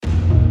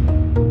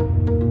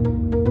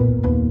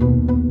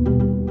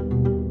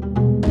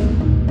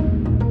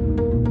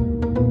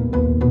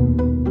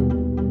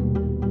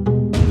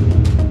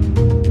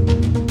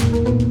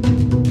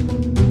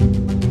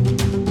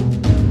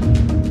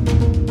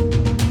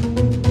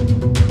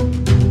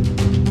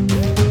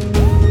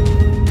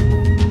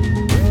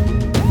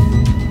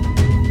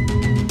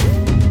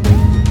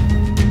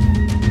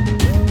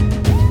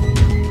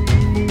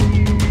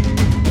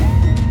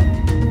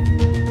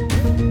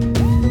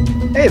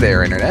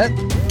Internet.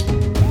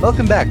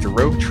 Welcome back to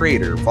Rogue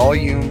Trader,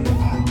 volume...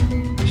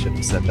 I should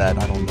have said that,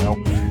 I don't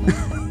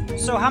know.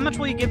 So how much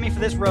will you give me for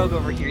this rogue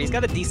over here? He's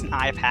got a decent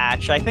eye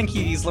patch. I think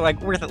he's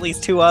like worth at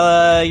least 2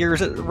 your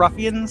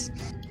ruffians.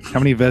 How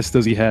many vests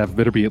does he have?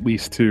 Better be at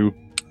least 2.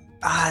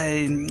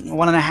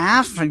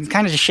 1.5? He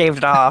kind of just shaved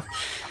it off.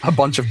 A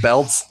bunch of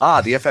belts.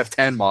 The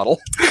FF10 model.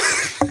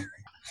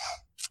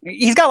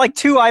 He's got like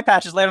 2 eye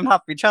patches laid on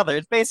top of each other.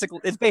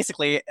 It's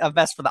basically a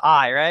vest for the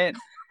eye, right?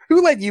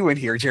 Who let you in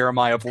here,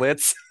 Jeremiah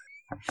Blitz?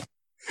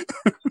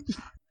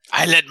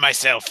 I let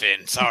myself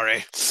in,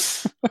 sorry.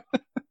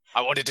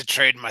 I wanted to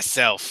trade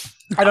myself.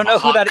 I don't know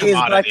who that is,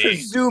 but I commodity.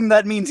 presume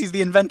that means he's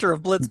the inventor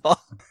of Blitzball.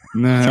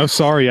 No,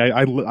 sorry.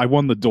 I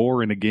won the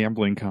door in a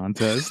gambling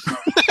contest.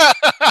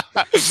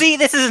 See,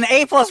 this is an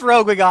A+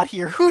 rogue we got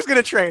here. Who's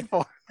gonna trade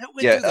for? I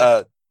went through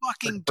the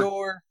fucking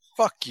door.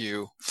 Fuck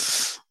you.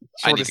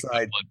 I Short need to get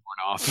aside,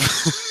 Bloodborne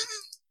off.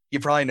 you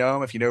probably know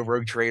him if you know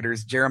Rogue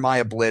Traders.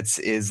 Jeremiah Blitz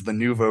is the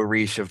nouveau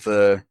riche of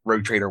the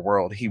Rogue Trader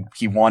world.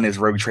 He won his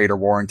Rogue Trader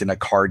warrant in a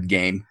card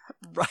game.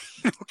 Right,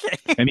 okay.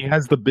 And he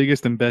has the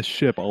biggest and best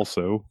ship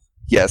also.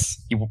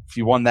 Yes,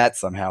 he won that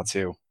somehow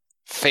too.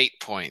 Fate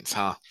points,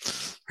 huh?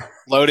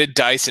 Loaded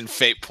dice and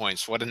fate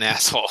points. What an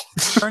asshole.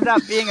 Turns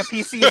out being a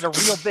PC is a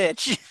real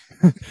bitch.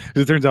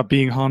 It turns out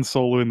being Han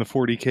Solo in the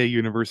 40k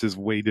universe is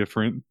way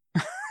different.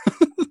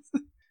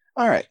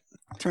 All right.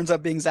 Turns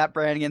out being Zap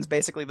Brannigan's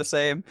basically the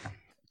same.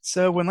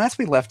 So when last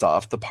we left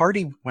off, the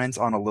party went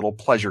on a little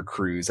pleasure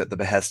cruise at the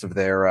behest of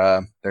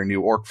their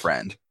new orc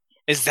friend.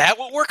 Is that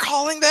what we're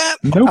calling that?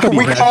 Nobody Are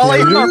we happy.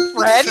 calling him our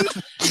friend?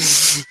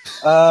 Yes.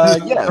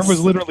 There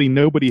was literally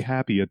nobody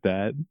happy at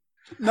that.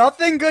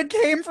 Nothing good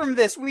came from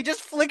this. We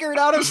just flickered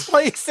out of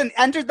place and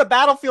entered the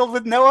battlefield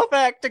with no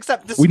effect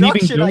except We didn't even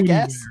destruction, go I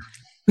guess.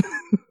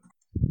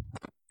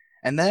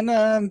 And then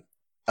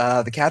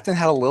the captain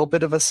had a little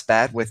bit of a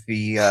spat with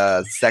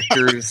the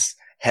sector's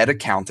head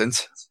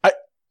accountant,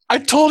 I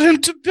told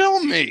him to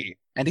bill me.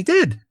 and he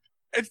did.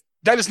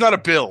 That is not a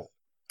bill.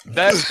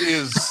 That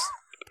is...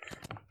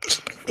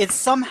 It's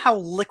somehow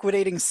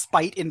liquidating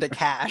spite into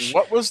cash.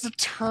 What was the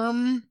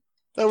term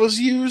that was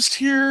used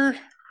here?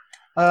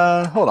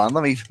 Hold on,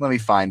 let me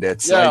find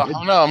it. Yeah, I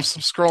don't know. I'm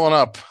scrolling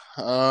up.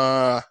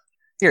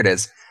 Here it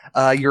is.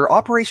 Your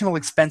operational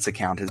expense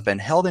account has been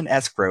held in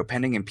escrow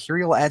pending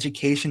imperial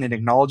adjudication and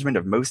acknowledgement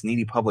of most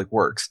needy public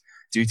works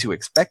due to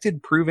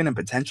expected, proven, and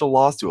potential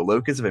loss to a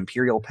locus of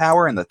imperial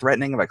power and the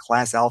threatening of a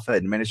Class Alpha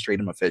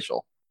administrative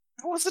official.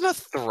 That wasn't a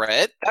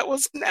threat. That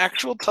was an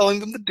actual telling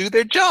them to do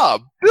their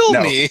job. Bill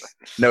No. me.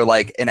 No,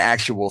 like an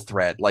actual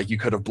threat. Like you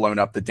could have blown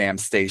up the damn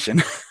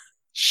station.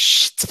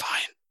 Shh, it's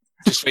fine.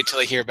 Just wait till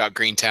I hear about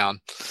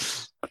Greentown.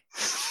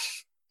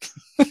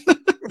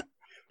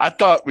 I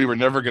thought we were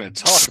never going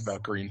to talk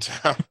about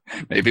Greentown.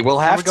 Maybe we'll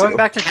Are have we going to.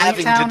 back to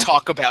Having Greentown? to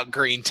talk about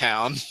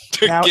Greentown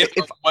to Now, get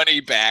if- our money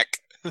back.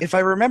 If I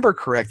remember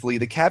correctly,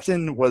 the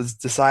captain was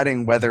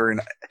deciding whether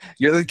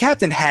the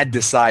captain had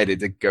decided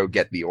to go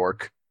get the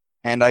orc,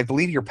 and I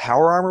believe your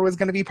power armor was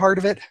going to be part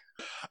of it.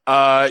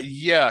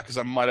 Yeah, because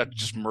I might have to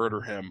just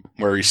murder him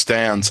where he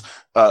stands.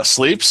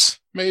 Sleeps,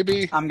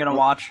 maybe? I'm gonna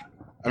watch.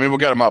 I mean, we'll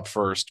get him up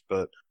first,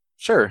 but...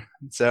 Sure.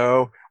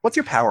 So, what's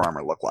your power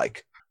armor look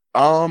like?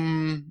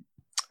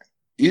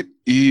 It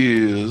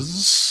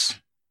is...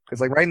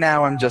 Because like right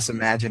now, I'm just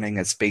imagining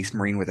a space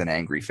marine with an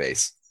angry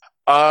face.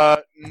 An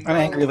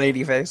angry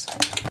lady face.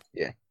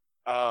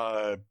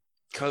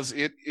 Because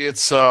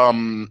it's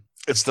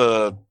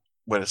the...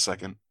 Wait a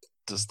second.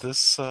 Does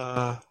this,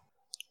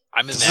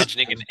 I'm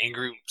imagining an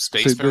angry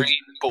space So marine,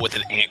 but with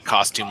an ant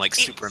costume like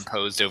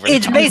superimposed over the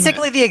It's top of it.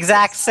 basically the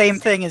exact same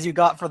thing as you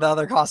got for the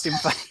other costume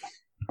fight.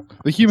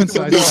 The human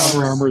side of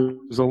power armor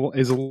is a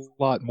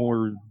lot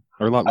more,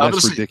 or a lot less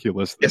Obviously,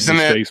 ridiculous than isn't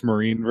the it- Space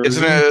Marine version.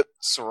 Isn't it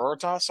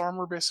Sororitas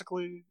armor,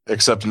 basically?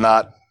 Except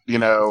not,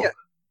 Yeah.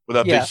 with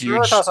that Yeah, big,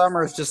 huge... Sororitas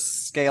armor is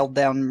just scaled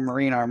down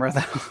marine armor,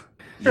 though.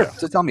 Sure. Yeah.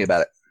 So tell me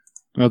about it.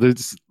 Oh,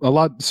 there's a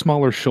lot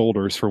smaller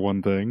shoulders for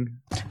one thing.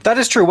 That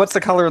is true. What's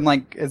the color and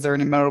like? Is there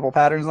any notable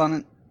patterns on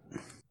it?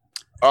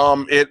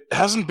 It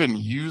hasn't been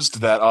used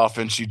that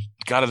often. She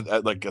got it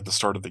at the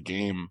start of the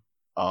game.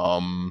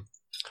 But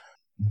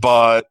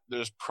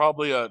there's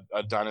probably a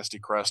dynasty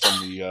crest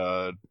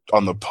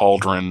on the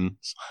pauldron,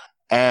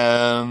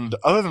 and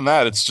other than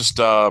that, it's just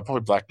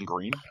probably black and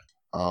green.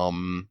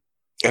 It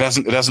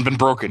hasn't been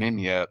broken in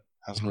yet.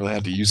 Hasn't really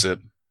had to use it.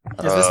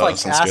 Is this like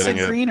since acid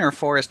getting it. green or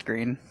forest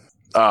green?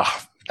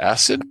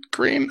 Acid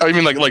green? Oh, you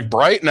mean like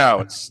bright? No,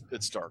 it's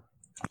dark.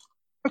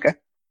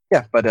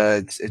 Yeah, but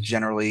it's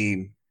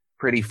generally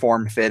pretty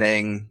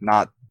form-fitting,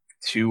 not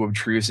too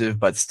obtrusive,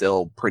 but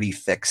still pretty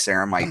thick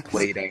ceramite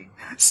plating.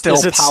 Still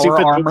Is it power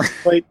stupid armor.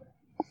 plate?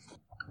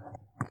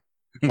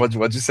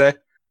 What'd you say?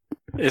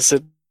 Is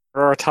it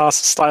Roritas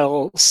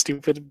style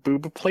stupid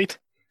boob plate?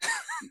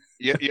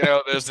 Yeah,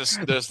 there's this.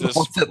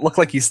 What's it look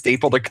like you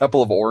stapled a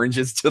couple of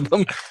oranges to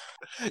them?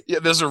 Yeah,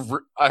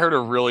 I heard a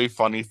really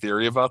funny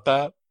theory about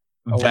that.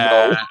 Oh,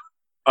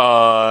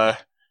 That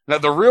Now,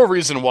 the real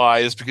reason why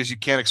is because you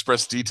can't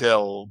express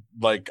detail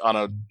like on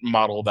a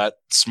model that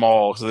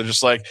small. So they're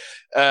just like,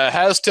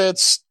 has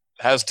tits,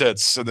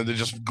 and then they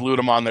just glued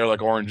them on there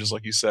like oranges,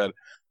 like you said.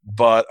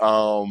 But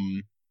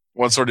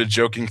one sort of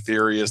joking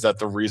theory is that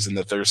the reason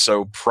that they're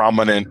so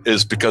prominent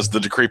is because the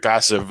decree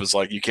passive is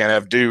like, you can't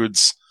have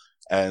dudes.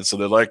 And so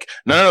they're like,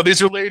 no,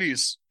 these are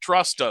ladies.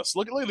 Trust us.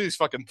 Look at these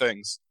fucking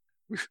things.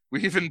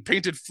 We even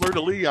painted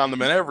fleur-de-lis on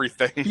them and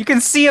everything. You can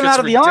see him It's out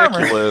of the armor.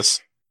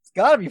 ridiculous. It's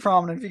gotta be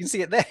prominent if you can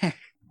see it there.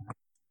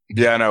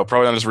 Yeah, no,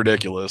 probably not as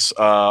ridiculous.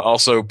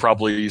 Also,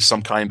 probably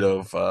some kind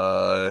of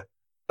not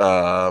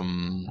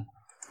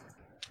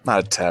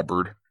a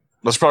tabard.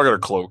 Let's probably got a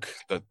cloak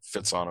that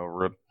fits on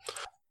over it.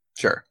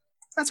 Sure.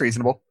 That's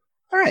reasonable.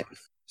 All right.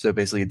 So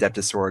basically,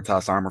 Adeptus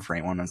Sororitas armor for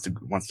anyone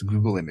wants to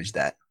Google image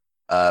that.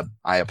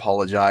 I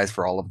apologize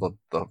for all of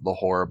the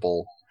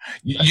horrible.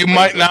 You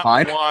might not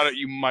fine. want to.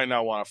 You might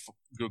not want to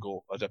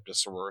Google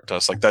Adeptus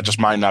Sororitas. Like that just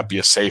might not be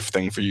a safe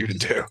thing for you to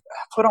do.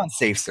 Put on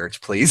safe search,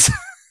 please.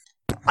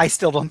 I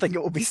still don't think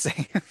it will be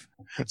safe.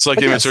 It's like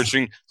But even yes.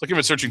 searching. It's like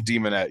even searching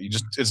Demonette.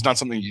 It's not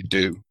something you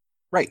do.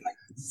 Right.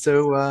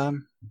 So,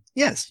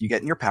 yes, you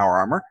get in your power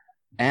armor,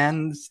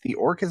 and the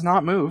orc has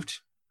not moved.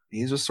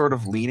 He's just sort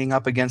of leaning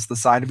up against the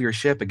side of your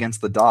ship,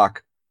 against the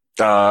dock.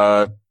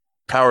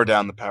 Power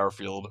down the power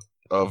field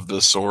of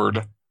the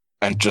sword,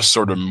 and just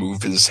sort of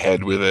move his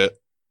head with it.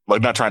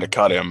 Like not trying to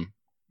cut him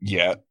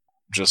yet.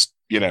 Just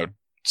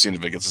seeing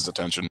if it gets his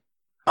attention.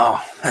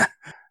 Oh,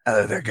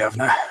 hello there,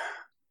 Governor.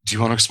 Do you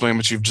want to explain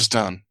what you've just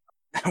done?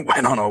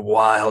 Went on a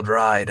wild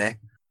ride, eh?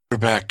 We're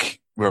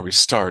back where we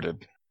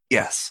started.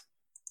 Yes.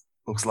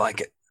 Looks like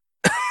it.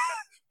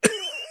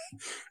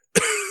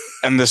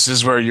 And this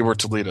is where you were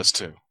to lead us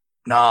to.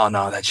 No,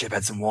 that ship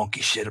had some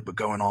wonky shit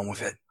going on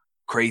with it.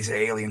 Crazy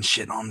alien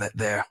shit on that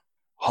there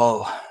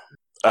hull.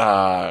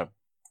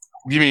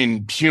 You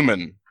mean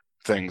human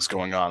things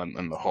going on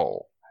in the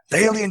hull?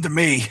 Alien to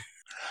me.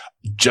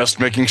 Just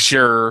making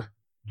sure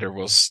there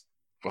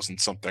wasn't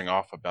something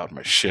off about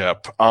my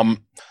ship. So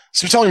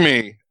you're telling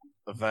me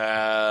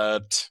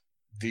that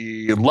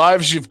the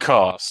lives you've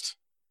cost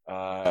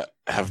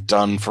have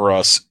done for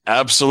us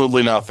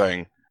absolutely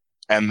nothing,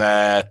 and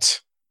that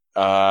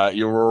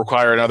you will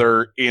require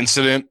another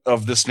incident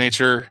of this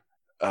nature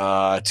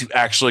to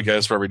actually get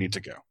us where we need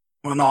to go.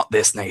 Well, not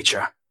this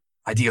nature.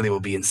 Ideally, we'll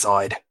be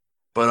inside.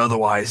 But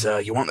otherwise,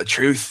 you want the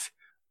truth,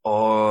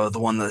 or the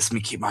one that lets me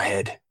keep my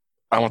head?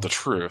 I want the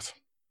truth.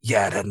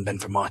 Yeah, it hadn't been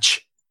for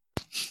much.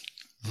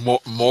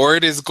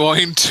 Mord is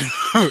going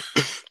to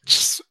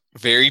just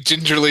very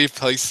gingerly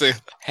place a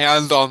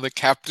hand on the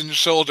captain's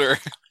shoulder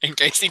in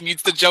case he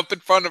needs to jump in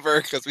front of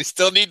her, because we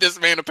still need this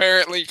man,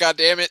 apparently. God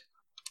damn it.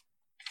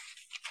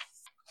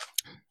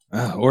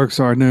 Orcs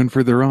are known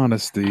for their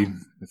honesty.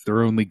 It's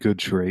their only good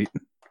trait.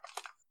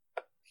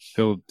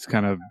 He'll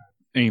kind of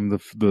aim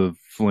the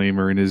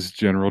flamer in his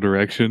general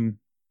direction.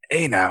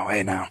 Hey now.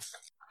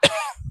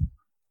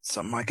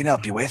 Something I can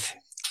help you with?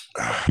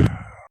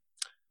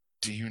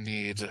 Do you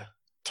need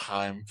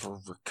time for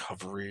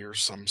recovery or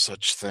some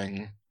such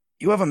thing?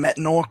 You ever met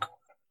an orc?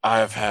 I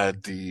have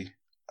had you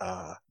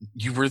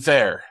were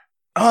there.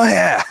 Oh,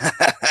 yeah.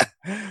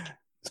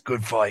 It's a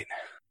good fight.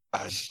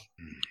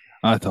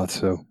 I thought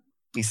so.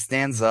 He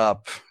stands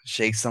up,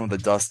 shakes some of the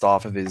dust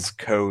off of his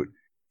coat,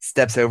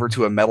 steps over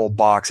to a metal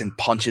box and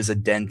punches a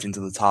dent into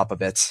the top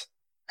of it.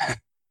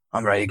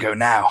 I'm ready to go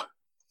now.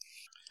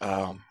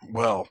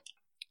 Well,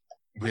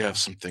 we have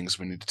some things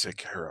we need to take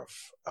care of.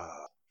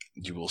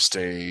 You will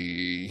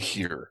stay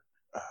here.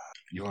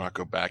 You will not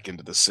go back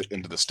into the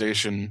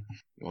station.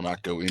 You will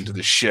not go into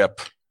the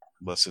ship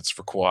unless it's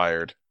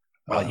required.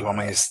 You want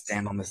me to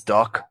stand on this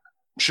dock?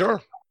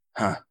 Sure.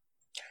 Huh.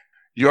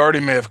 You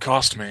already may have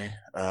cost me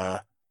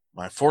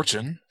my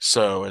fortune,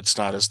 so it's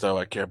not as though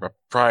I care about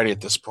propriety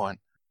at this point.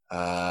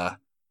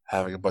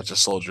 Having a bunch of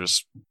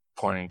soldiers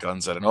pointing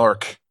guns at an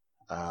orc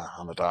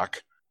on the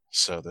dock.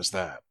 So there's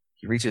that.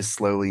 He reaches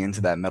slowly into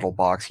that metal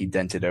box he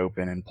dented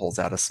open and pulls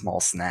out a small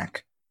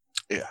snack.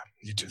 Yeah,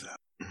 you do that.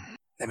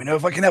 Let me know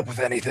if I can help with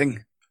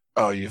anything.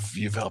 Oh,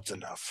 you've helped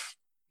enough.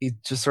 He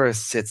just sort of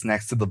sits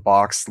next to the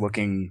box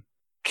looking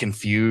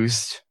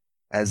confused,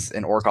 as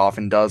an orc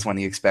often does when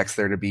he expects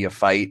there to be a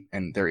fight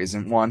and there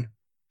isn't one.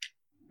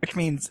 Which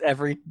means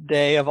every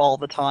day of all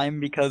the time,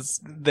 because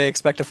they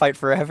expect to fight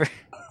forever.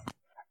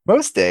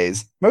 Most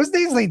days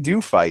they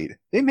do fight.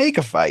 They make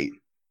a fight.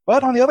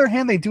 But on the other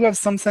hand, they do have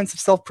some sense of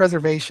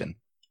self-preservation.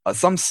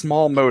 Some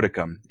small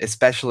modicum,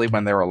 especially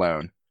when they're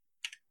alone.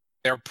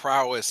 Their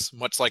prowess,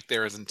 much like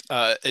theirs,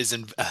 God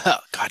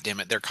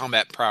damn it, their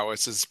combat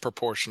prowess is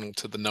proportional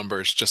to the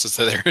numbers, just as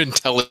their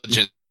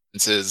intelligence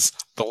is.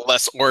 The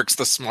less orcs,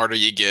 the smarter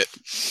you get.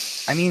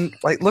 I mean,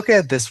 like, look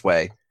at it this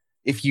way.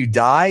 If you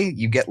die,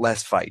 you get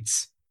less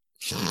fights.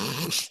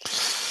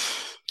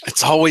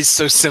 It's always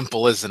so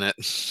simple, isn't it?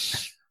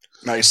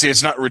 Now, you see,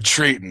 it's not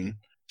retreating.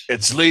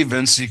 It's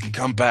leaving so you can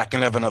come back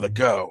and have another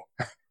go.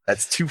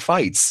 That's 2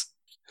 fights.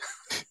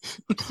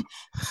 I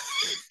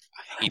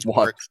hate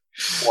What? orcs.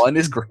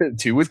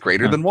 2 is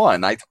greater than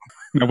 1.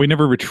 No, we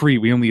never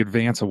retreat. We only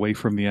advance away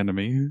from the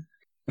enemy.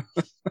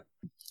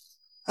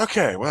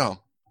 Okay,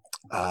 well,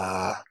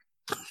 I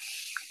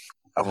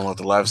won't let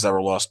the lives that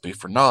were lost be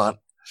for naught.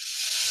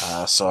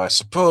 So I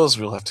suppose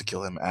we'll have to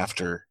kill him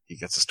after he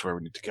gets us to where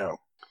we need to go.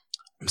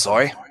 I'm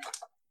sorry.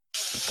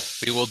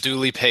 We will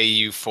duly pay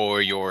you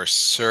for your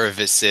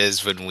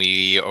services when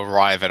we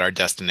arrive at our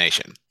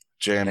destination.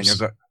 And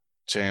you're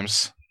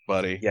James,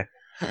 buddy. Yeah.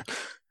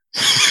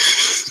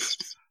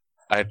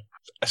 I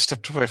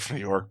stepped away from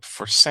New York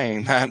before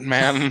saying that,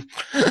 man.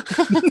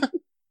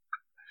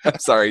 I'm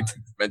sorry to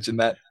mention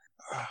that.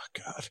 Oh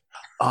God.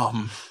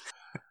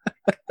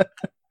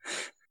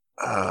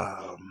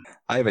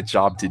 I have a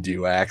job to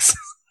do, Axe.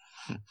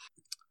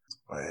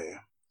 Wait.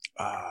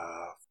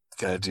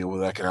 Gotta deal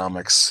with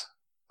economics.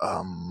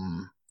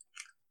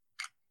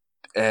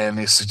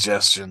 Any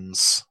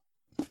suggestions?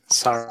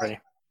 Sorry.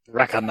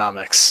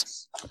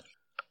 Reconomics.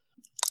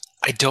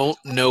 I don't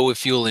know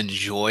if you'll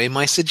enjoy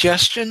my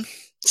suggestion,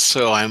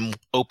 so I'm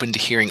open to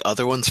hearing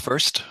other ones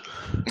first.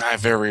 I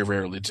very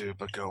rarely do,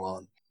 but go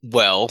on.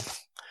 Well,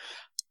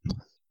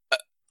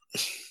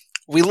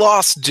 we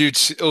lost due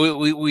to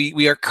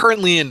we are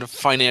currently in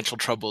financial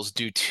troubles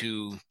due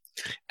to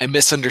a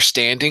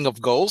misunderstanding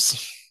of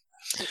goals.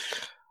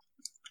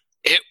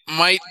 It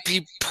might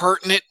be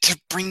pertinent to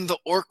bring the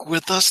orc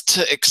with us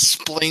to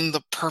explain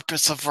the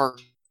purpose of our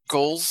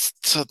goals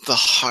to the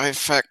high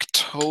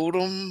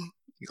factotum.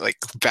 He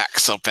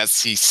backs up as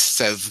he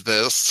says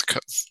this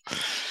because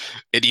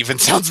it even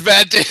sounds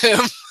bad to him.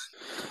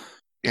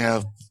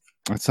 Yeah,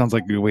 That sounds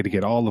like a good way to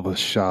get all of us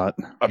shot.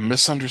 a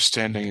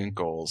misunderstanding in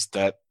goals.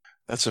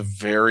 That's a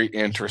very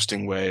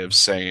interesting way of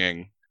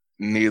saying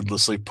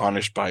needlessly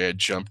punished by a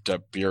jumped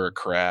up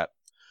bureaucrat.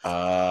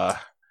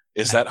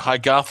 Is that High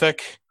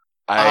Gothic?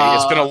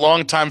 It's been a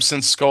long time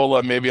since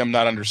Scola. Maybe I'm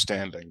not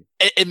understanding.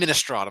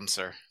 Administratum,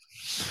 sir.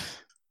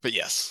 But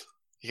yes,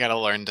 you gotta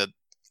learn to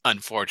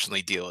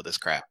unfortunately deal with this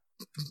crap.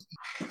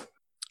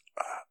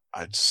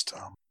 I just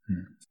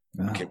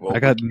No. okay. Well, I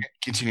got we can't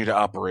continue to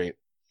operate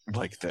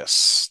like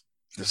this.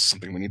 This is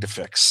something we need to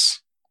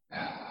fix.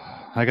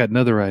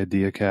 another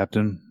idea,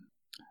 Captain.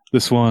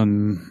 This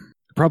one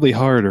probably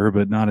harder,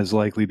 but not as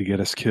likely to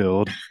get us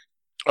killed.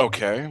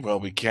 Okay. Well,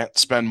 we can't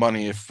spend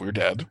money if we're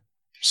dead.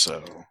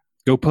 So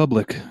Go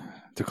public.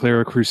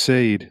 Declare a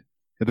crusade.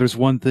 If there's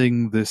one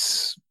thing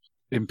this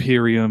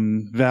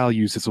Imperium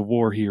values, it's a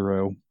war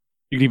hero.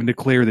 You can even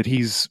declare that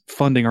he's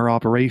funding our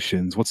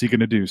operations. What's he going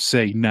to do?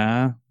 Say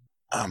nah?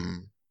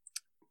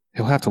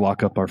 He'll have to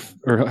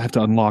have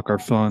to unlock our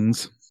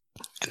funds.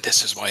 And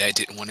this is why I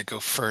didn't want to go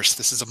first.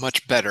 This is a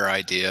much better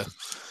idea.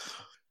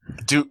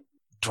 do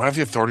I have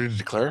the authority to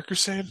declare a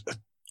crusade?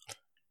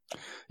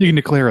 You can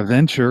declare a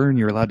venture, and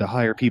you're allowed to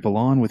hire people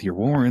on with your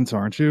warrants,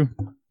 aren't you?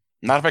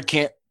 Not if I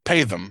can't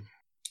pay them.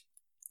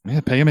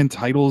 Yeah, pay them in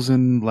titles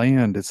and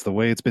land. It's the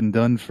way it's been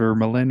done for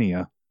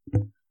millennia.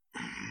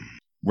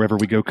 Wherever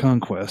we go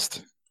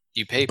conquest.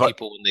 You pay But-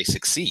 people when they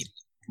succeed.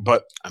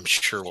 But I'm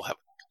sure we'll have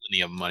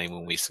plenty of money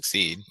when we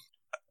succeed.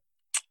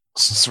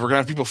 so we're gonna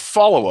have people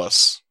follow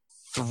us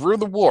through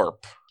the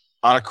warp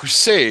on a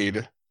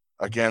crusade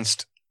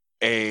against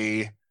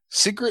a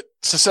secret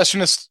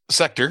secessionist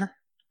sector.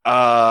 Do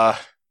I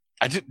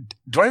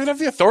even have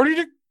the authority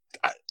to?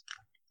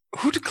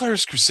 Who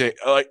declares crusade?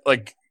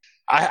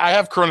 I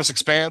have Cronus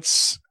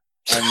Expanse,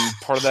 and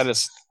part of that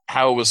is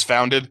how it was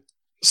founded.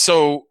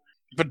 So,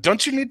 but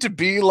don't you need to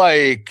be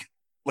like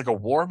a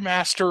war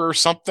master or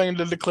something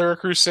to declare a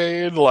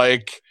crusade?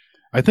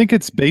 I think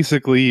it's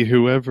basically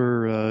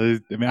whoever,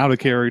 out of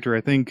character,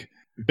 I think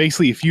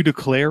basically if you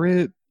declare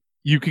it,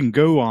 you can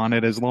go on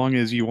it as long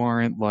as you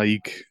aren't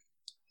like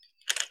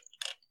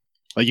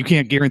you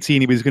can't guarantee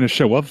anybody's going to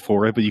show up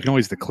for it, but you can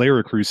always declare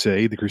a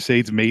crusade. The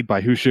crusade's made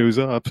by who shows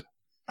up.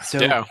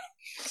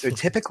 So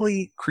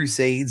typically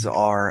crusades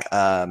are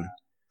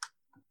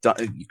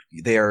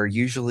they are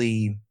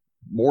usually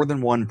more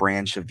than one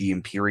branch of the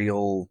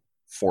Imperial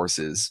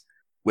forces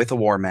with a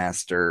war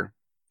master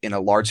in a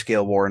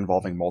large-scale war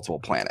involving multiple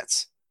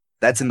planets.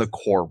 That's in the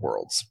core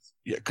worlds.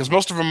 Yeah, because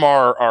most of them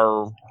are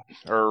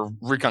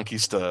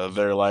Reconquista.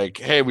 They're like,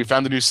 hey, we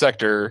found a new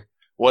sector.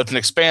 Well, it's an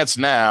expanse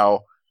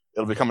now.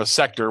 It'll become a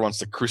sector once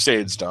the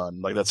Crusade's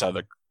done. Like, that's how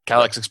the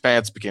Calyx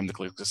Expanse became the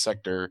Calyx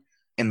sector.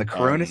 In the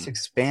Coronis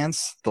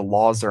Expanse, the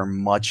laws are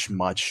much,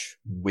 much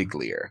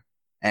wigglier,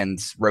 and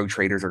rogue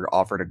traders are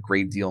offered a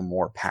great deal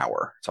more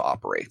power to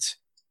operate.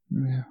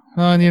 Yeah.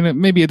 And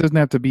maybe it doesn't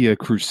have to be a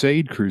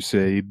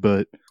crusade,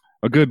 but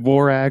a good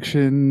war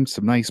action,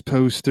 some nice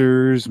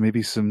posters,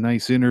 maybe some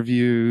nice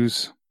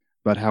interviews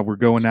about how we're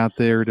going out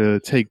there to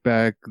take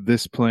back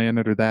this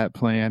planet or that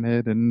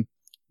planet, and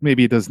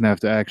maybe it doesn't have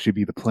to actually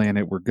be the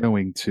planet we're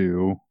going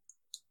to.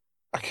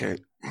 Okay,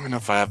 let me know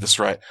if I have this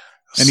right.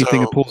 Anything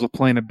So, that pulls a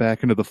planet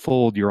back into the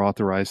fold, you're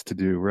authorized to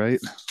do, right?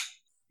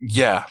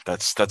 yeah,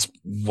 that's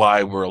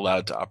why we're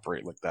allowed to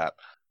operate like that.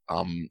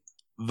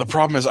 The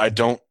problem is I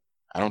don't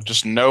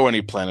just know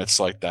any planets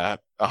like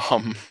that.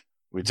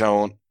 We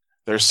don't.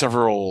 There's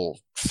several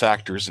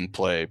factors in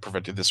play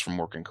preventing this from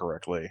working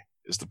correctly.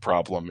 Is the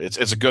problem? It's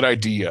a good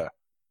idea,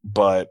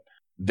 but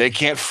they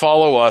can't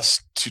follow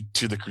us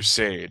to the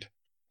crusade.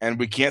 And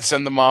we can't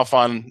send them off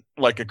on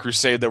like a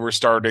crusade that we're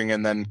starting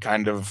and then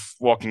kind of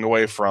walking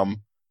away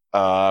from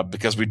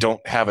because we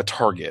don't have a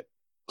target.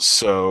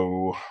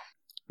 So,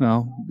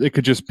 Well, it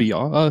could just be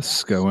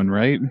us going,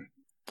 right?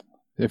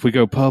 If we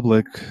go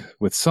public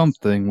with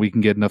something, we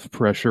can get enough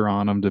pressure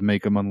on them to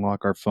make them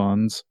unlock our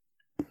funds.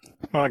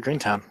 Well,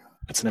 Greentown.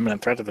 It's an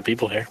imminent threat to the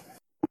people here.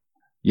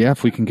 Yeah,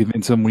 if we can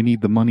convince them we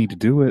need the money to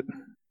do it.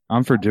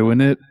 I'm for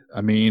doing it.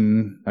 I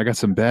mean, I got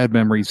some bad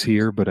memories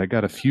here, but I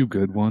got a few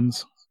good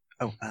ones.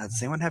 Oh,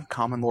 does anyone have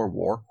Common Law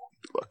War?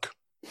 look.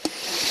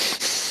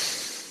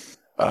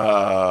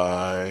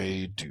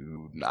 I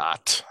do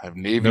not. I have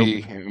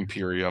Navy,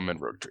 Imperium,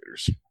 and Rogue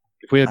Traders.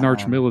 If we had an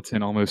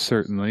Arch-Militant, almost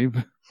certainly.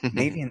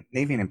 Navy and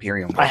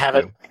Imperium. I have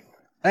it.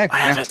 Hey, I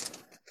have it.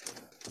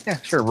 Yeah,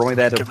 sure. Roll me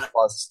that at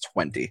plus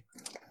 20.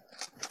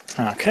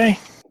 Okay.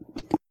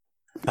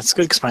 That's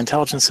good because my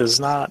intelligence is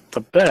not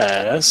the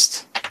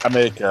best. I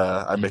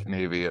make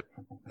Navy at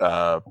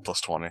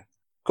plus 20.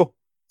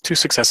 2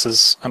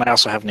 successes, and I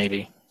also have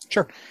Navy.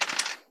 Sure.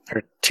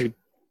 Or 2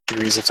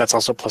 degrees. If that's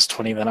also plus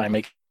 20, then I've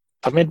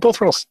made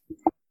both rolls.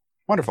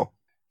 Wonderful.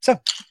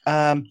 So,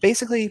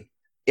 basically,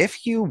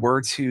 if you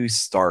were to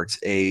start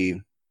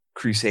a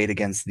crusade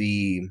against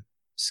the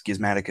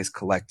Schismaticus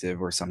Collective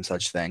or some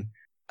such thing,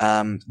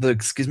 the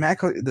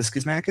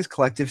Schismaticus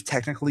Collective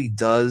technically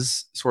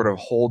does sort of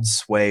hold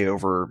sway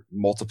over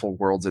multiple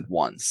worlds at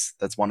once.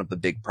 That's one of the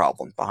big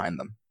problems behind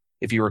them.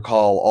 If you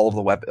recall,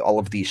 all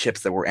of the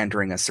ships that were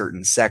entering a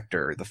certain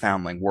sector, the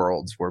Foundling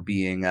Worlds, were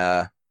being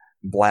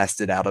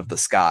blasted out of the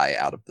sky,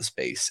 out of the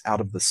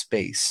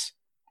space.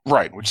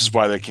 Right, which is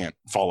why they can't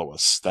follow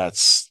us.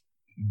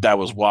 That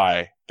was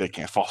why they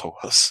can't follow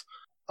us.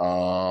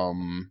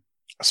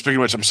 Speaking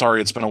of which, I'm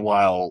sorry, it's been a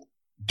while.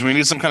 Do we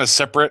need some kind of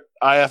separate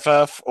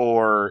IFF,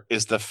 or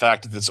is the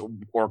fact that this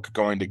orc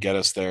going to get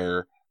us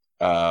there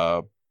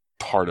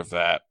part of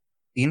that?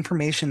 The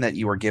information that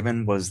you were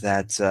given was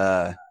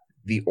that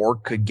the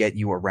orc could get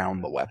you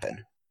around the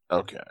weapon.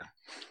 Okay.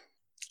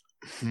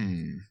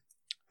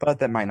 But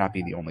that might not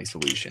be the only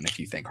solution if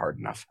you think hard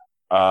enough.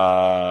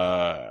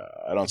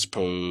 I don't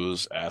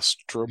suppose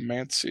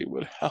astromancy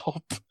would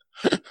help.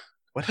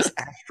 What is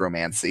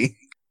astromancy?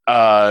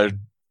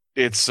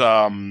 It's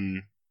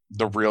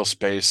the real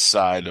space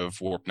side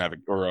of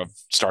of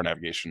star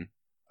navigation.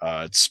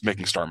 It's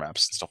making star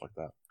maps and stuff like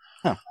that.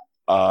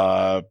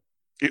 Huh.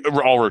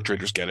 All rogue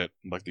traders get it.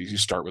 Like you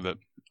start with it.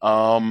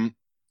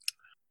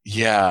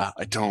 Yeah,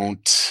 I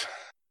don't.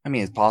 I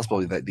mean, it's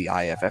possible that the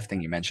IFF thing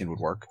you mentioned would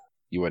work.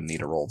 You wouldn't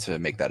need a roll to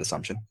make that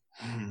assumption.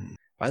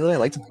 By the way, I'd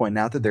like to point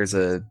out that there's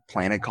a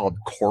planet called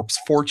Corpse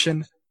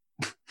Fortune,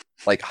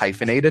 like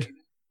hyphenated.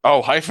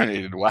 Oh,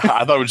 hyphenated. Wow,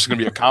 I thought it was just going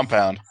to be a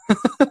compound.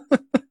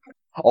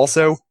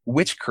 Also,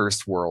 Witch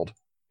Cursed World.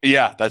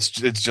 Yeah, it's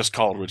just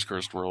called Witch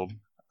Cursed World.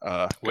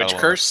 Witch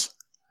curse?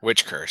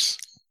 Witch curse.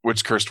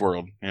 Witch Cursed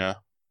World, yeah.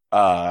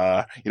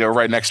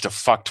 Right next to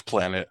Fucked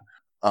Planet.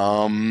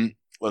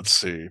 Let's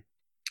see.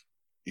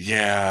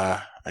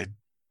 Yeah.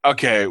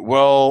 Okay,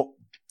 well,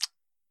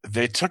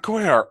 they took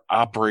away our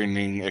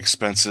operating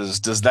expenses.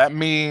 Does that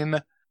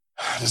mean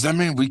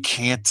we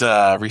can't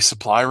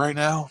resupply right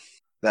now?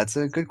 That's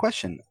a good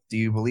question. Do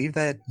you believe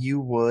that you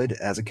would,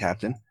 as a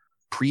captain,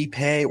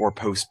 prepay or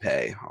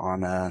postpay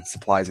on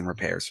supplies and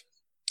repairs?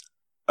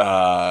 Or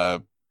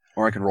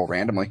I can roll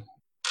randomly.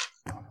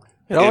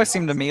 It always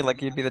seemed to me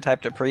like you'd be the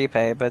type to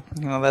prepay, but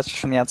that's just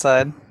from the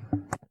outside.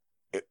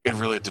 It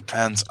really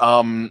depends.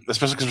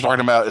 Especially because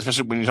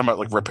especially when you're talking about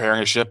like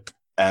repairing a ship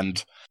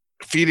and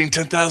feeding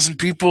 10,000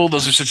 people.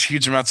 Those are such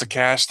huge amounts of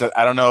cash that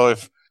I don't know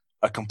if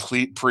a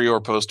complete pre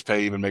or post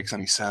pay even makes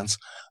any sense.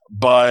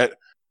 But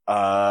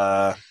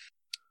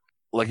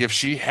like if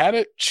she had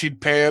it,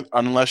 she'd pay it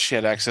unless she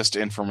had access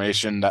to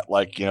information that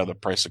the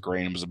price of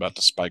grain was about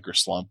to spike or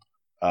slump.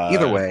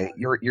 Either way,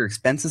 your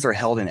expenses are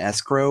held in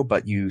escrow,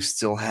 but you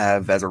still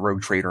have, as a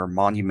rogue trader,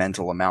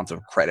 monumental amounts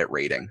of credit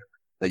rating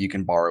that you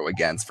can borrow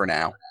against for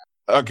now.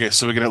 Okay,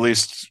 so we can at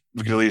least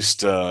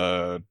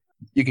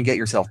you can get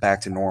yourself back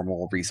to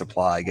normal,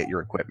 resupply, get your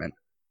equipment.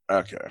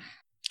 Okay.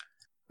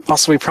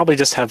 Also, we probably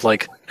just have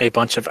like a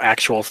bunch of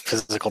actual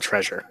physical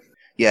treasure.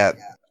 Yeah.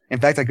 In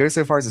fact, I go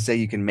so far as to say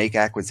you can make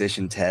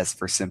acquisition tests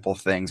for simple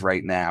things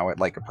right now at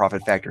like a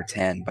profit factor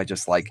 10 by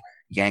just like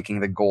yanking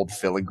the gold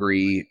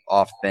filigree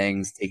off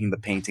things, taking the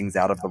paintings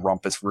out of the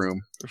rumpus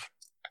room.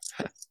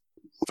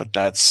 But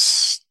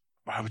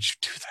why would you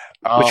do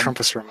that? Which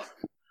rumpus room?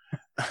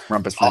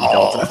 Rumpus room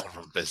Delta.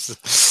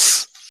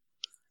 Rumpus.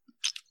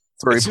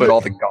 Where we put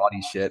all the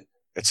gaudy shit.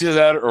 It's either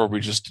that or we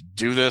just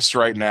do this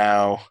right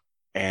now.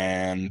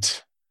 And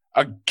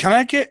can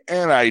I get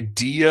an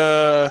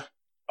idea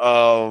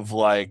of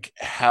like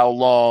how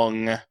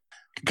long?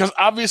 Because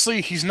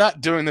obviously he's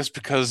not doing this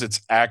because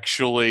it's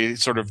actually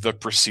sort of the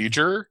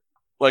procedure.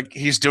 Like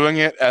he's doing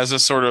it as a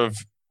sort of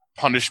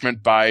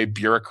punishment by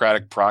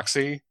bureaucratic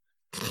proxy.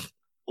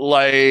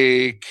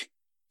 Like,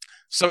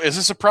 so is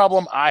this a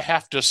problem I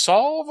have to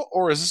solve,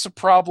 or is this a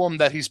problem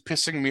that he's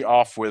pissing me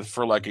off with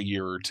for like a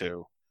year or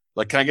two?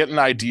 Like, can I get an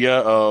idea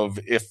of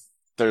if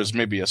there's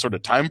maybe a sort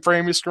of time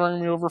frame he's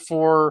screwing me over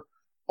for,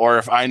 or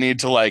if I need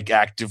to like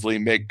actively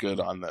make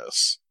good on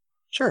this?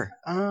 Sure.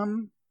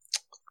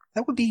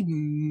 That would be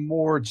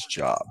Mord's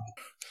job.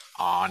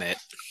 On it.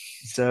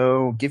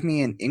 So give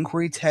me an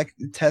inquiry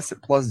test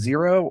at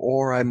 +0,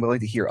 or I'm willing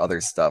to hear other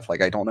stuff.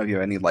 Like, I don't know if you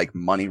have any like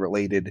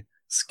money-related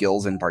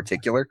skills in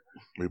particular.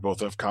 We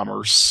both have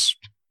commerce.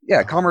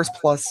 Yeah, commerce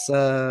plus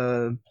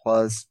 20,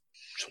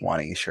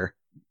 sure.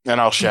 And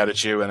I'll shout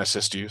at you and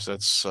assist you. So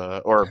that's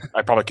or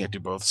I probably can't do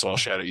both, so I'll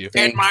shout at you.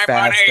 And my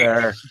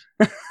faster.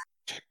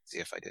 See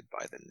if I did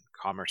buy the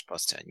commerce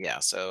 +10. Yeah,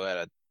 so at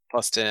a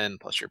 +10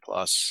 plus your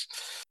plus,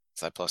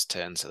 it's at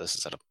 +10. So this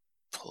is at a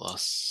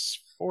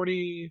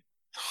 +40.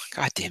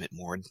 God damn it,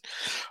 Mord!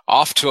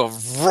 Off to a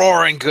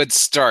roaring good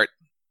start.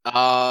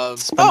 I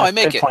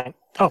make it. Point.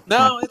 Oh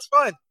No, it's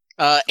fine.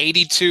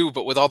 82,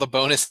 but with all the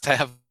bonus, I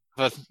have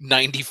a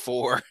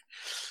 94.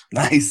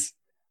 Nice.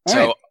 All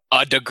So right.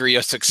 a degree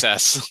of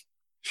success.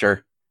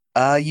 Sure.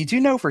 You do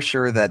know for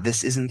sure that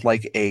this isn't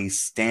like a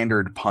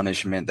standard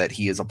punishment that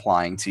he is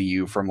applying to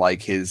you from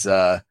like his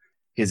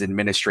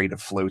administrative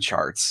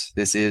flowcharts.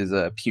 This is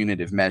a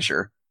punitive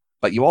measure.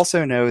 But you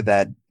also know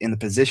that in the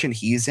position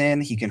he's in,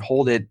 he can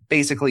hold it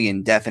basically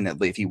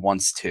indefinitely if he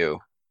wants to.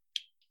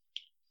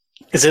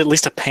 Is it at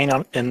least a pain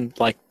on? And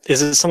like,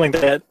 is it something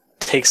that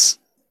takes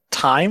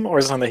time, or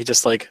is it something that he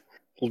just like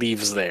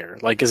leaves there?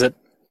 Like, is it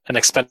an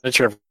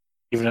expenditure of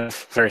even a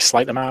very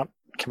slight amount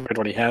compared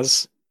to what he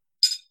has?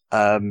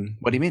 What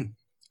do you mean?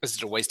 Is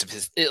it a waste of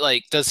his?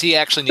 Does he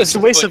actually need It's a to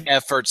waste put of-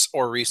 efforts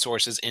or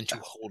resources into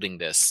holding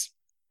this?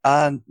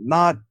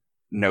 Not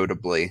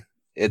notably.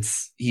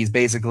 He's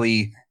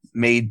basically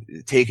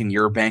taken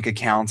your bank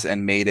account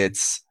and made it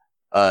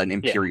an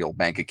imperial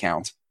bank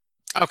account.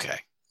 Okay.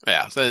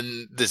 Yeah,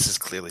 then this is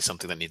clearly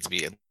something that needs to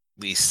be at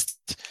least,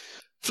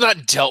 if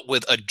not dealt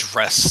with,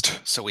 addressed,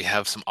 so we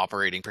have some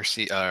operating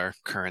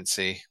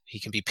currency. He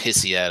can be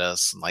pissy at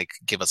us and like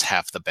give us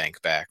half the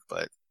bank back,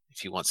 but if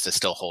he wants to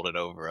still hold it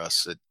over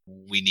us,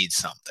 we need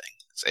something.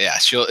 So yeah,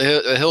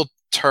 he'll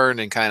turn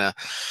and kind of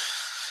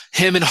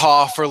him and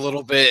haw for a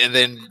little bit, and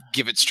then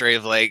give it straight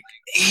of like,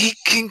 he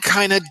can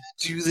kind of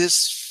do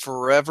this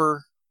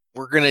forever.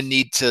 We're gonna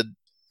need to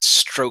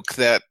stroke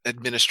that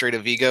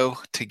administrative ego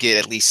to get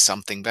at least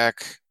something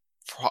back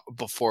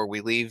before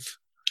we leave.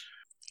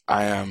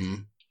 I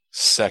am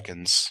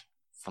seconds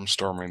from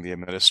storming the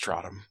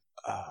Administratum.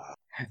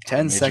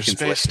 10 Major seconds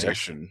space later.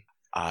 station.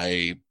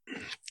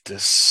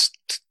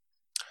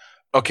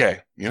 Okay,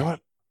 you know what?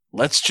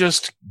 Let's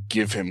just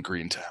give him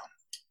Greentown.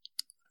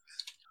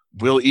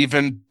 We'll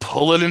even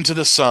pull it into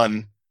the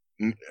sun.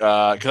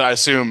 Because I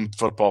assume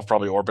football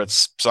probably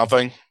orbits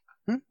something.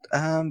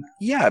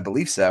 Yeah, I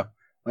believe so.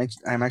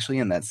 I'm actually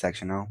in that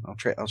section. I'll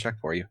check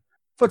for you.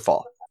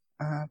 Footfall.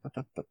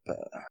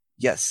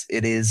 Yes,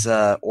 it is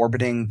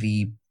orbiting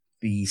the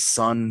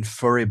sun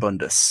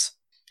Furibundus.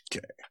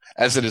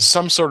 As it is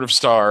some sort of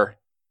star,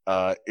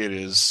 it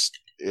is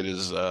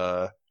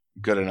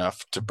good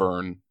enough to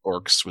burn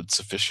orcs with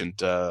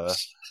sufficient.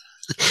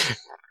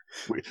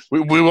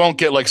 We won't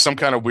get like some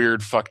kind of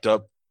weird, fucked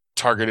up,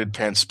 targeted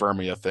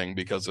panspermia thing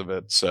because of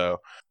it. So,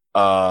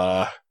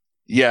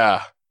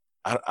 yeah,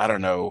 I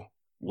don't know.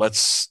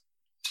 Let's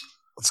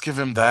give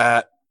him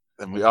that.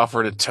 Then we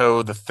offer to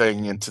tow the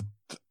thing into,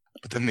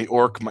 but then the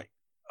orc might.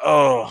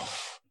 Oh.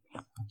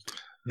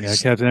 Yeah,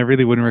 Captain, I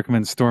really wouldn't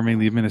recommend storming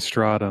the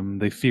Administratum.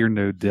 They fear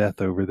no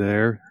death over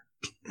there.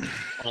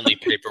 Only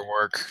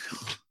paperwork.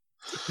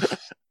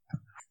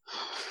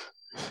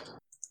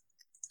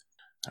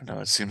 I don't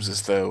know, it seems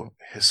as though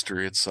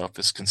history itself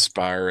is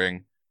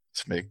conspiring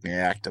to make me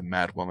act a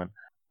madwoman.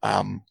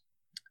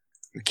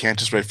 We can't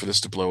just wait for this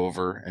to blow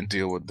over and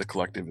deal with the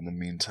collective in the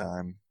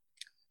meantime.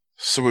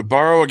 So we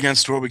borrow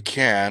against what we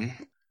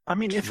can. I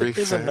mean, if it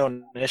is a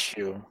known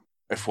issue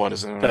If what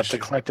is an that issue.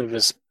 the collective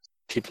is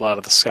people out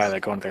of the sky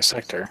that go into their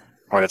sector,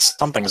 or that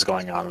something's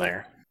going on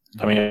there.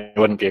 I mean, it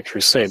wouldn't be a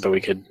crusade, but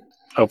we could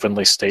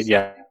openly state,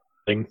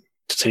 thing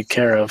to take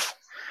care of,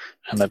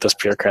 and that this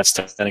bureaucrat's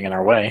standing in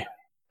our way,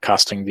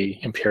 costing the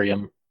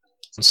Imperium.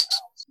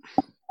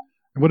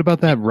 What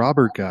about that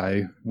Robert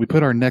guy? We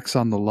put our necks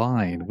on the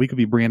line. We could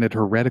be branded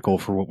heretical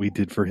for what we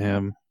did for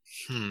him.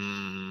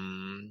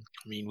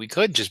 I mean, we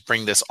could just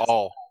bring this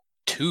all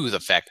to the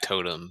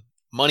factotum.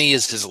 Money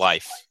is his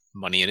life.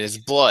 Money in his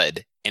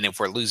blood. And if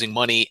we're losing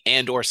money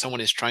and or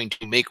someone is trying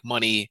to make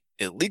money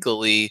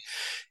illegally,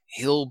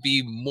 he'll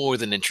be more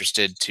than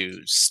interested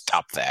to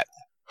stop that.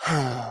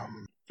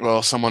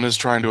 Well, someone is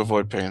trying to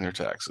avoid paying their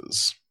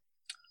taxes.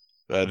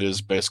 That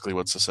is basically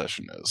what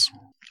secession is.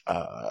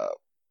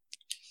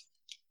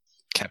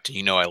 Captain,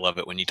 you know I love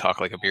it when you talk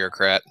like a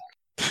bureaucrat.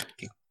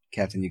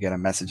 Captain, you get a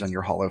message on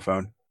your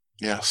holophone.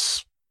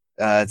 Yes.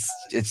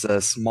 It's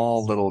a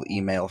small little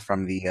email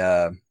from the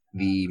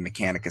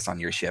Mechanicus on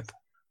your ship.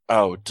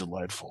 Oh,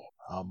 delightful.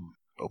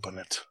 Open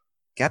it.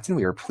 Captain,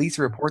 we are pleased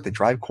to report the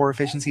drive core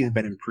efficiency has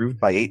been improved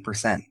by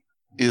 8%.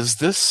 Is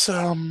this,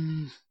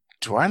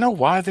 do I know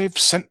why they've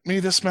sent me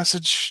this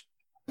message?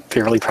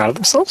 They're really proud of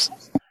themselves?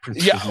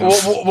 Yeah,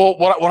 well,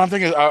 what I'm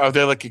thinking is, are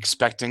they like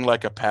expecting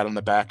like a pat on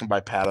the back, and by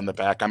pat on the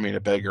back, I mean a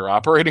bigger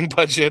operating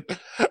budget,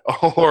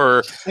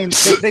 or I mean,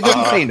 they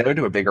didn't say no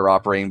to a bigger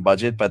operating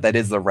budget, but that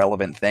is the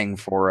relevant thing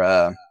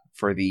for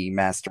the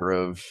master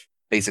of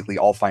basically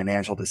all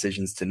financial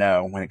decisions to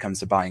know when it comes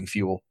to buying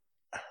fuel.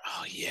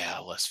 Oh yeah,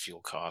 less fuel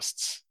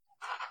costs.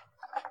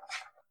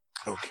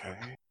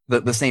 okay?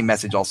 The same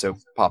message also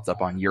popped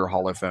up on your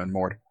holophone,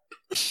 Mord.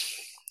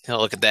 He'll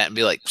look at that and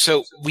be like,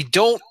 so we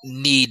don't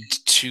need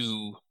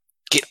to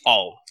get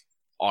all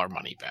our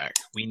money back.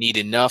 We need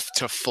enough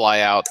to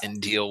fly out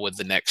and deal with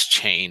the next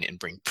chain and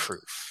bring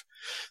proof.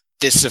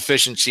 This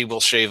efficiency will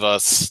shave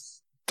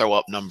us, throw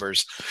up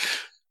numbers.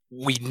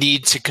 We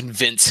need to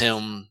convince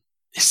him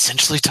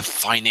essentially to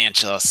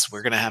finance us.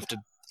 We're going to have to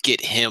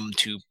get him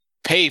to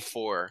pay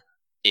for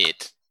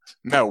it.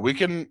 No, we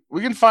can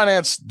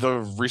finance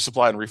the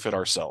resupply and refit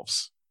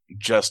ourselves,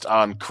 just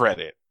on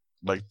credit,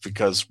 like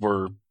because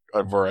we're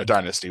a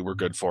dynasty. We're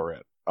good for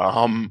it.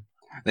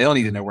 They all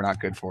need to know we're not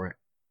good for it.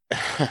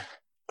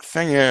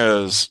 Thing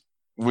is,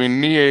 we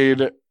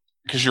need,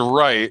 because you're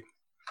right.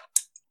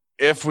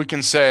 If we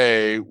can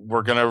say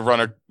we're going to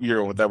run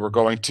that we're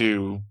going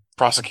to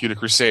prosecute a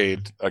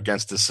crusade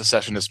against the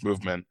secessionist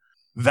movement,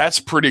 that's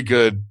pretty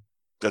good.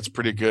 That's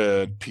pretty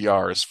good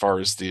PR as far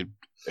as the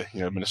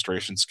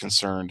administration's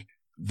concerned.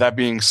 That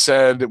being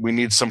said, we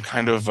need some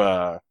kind of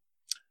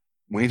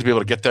we need to be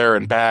able to get there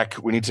and back.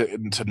 We need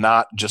to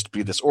not just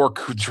be this orc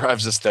who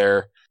drives us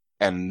there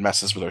and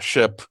messes with our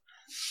ship.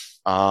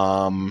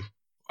 I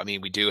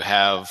mean, we do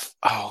have.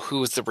 Oh, who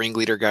was the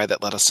ringleader guy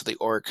that led us to the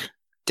orc?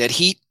 Dead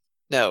Heat?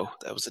 No,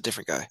 that was a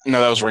different guy.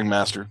 No, that was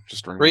Ringmaster.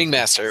 Just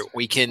Ringmaster.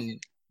 We can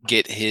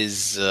get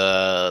his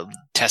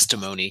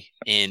testimony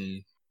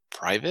in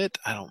private.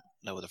 I don't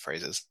know what the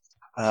phrase is.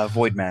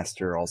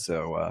 Voidmaster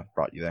also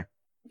brought you there.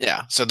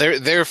 Yeah, so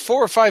there are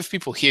 4 or 5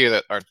 people here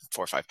that are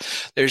 4 or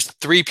 5. There's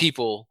 3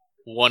 people,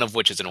 one of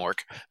which is an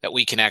orc, that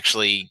we can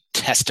actually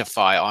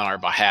testify on our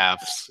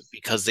behalf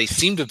because they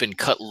seem to have been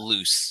cut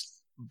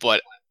loose,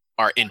 but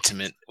are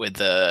intimate with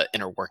the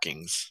inner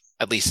workings,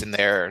 at least in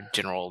their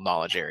general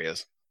knowledge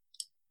areas.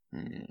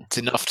 It's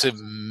enough to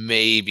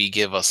maybe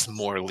give us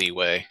more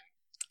leeway.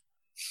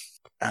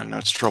 I don't know,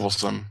 it's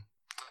troublesome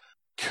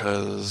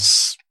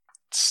because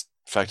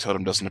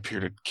Factotum doesn't appear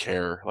to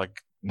care. Like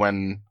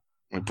when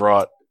we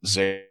brought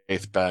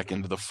Zaith back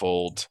into the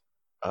fold,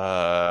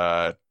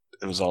 it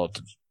was all a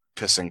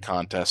pissing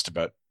contest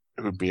about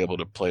who'd be able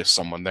to place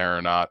someone there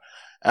or not.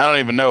 I don't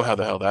even know how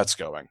the hell that's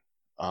going.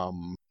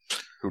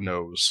 Who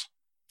knows?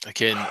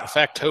 Again,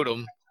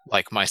 Factotum,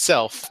 like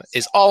myself,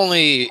 is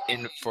only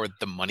in for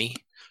the money.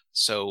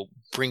 So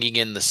bringing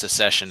in the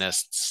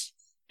secessionists,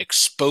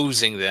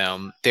 exposing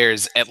them,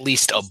 there's at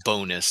least a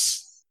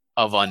bonus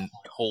of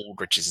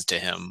untold riches to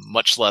him,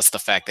 much less the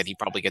fact that he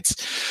probably gets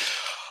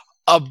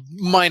a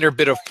minor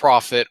bit of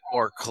profit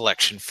or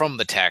collection from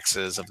the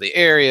taxes of the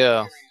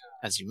area.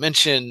 As you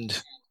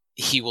mentioned,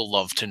 he will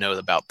love to know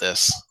about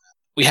this.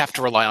 We have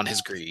to rely on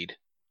his greed.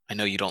 I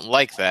know you don't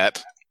like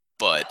that,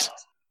 but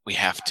we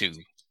have to.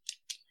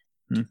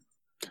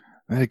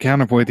 At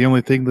Counterpoint, the only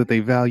thing that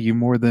they value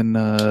more than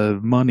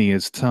money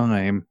is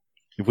time.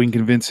 If we can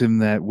convince him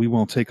that we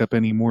won't take up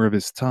any more of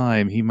his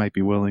time, he might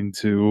be willing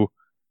to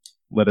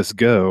let us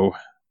go.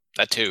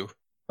 That too.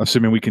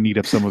 Assuming we can eat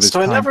up some of his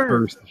time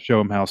first to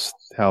show him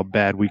how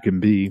bad we can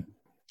be.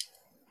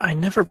 I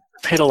never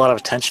paid a lot of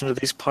attention to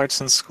these parts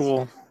in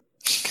school,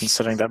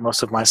 considering that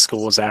most of my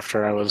school was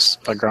after I was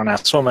a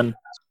grown-ass woman.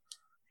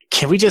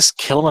 Can we just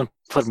kill him and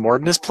put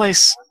Mord in his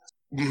place?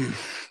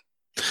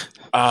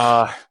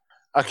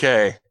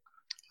 Okay.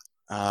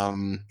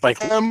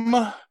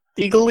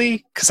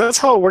 Legally? Because that's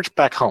how it worked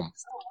back home.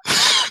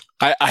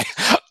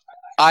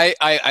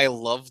 I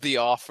love the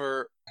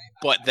offer,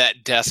 but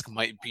that desk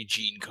might be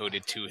gene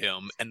coded to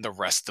him, and the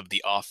rest of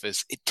the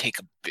office, it'd take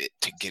a bit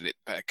to get it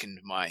back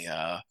into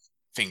my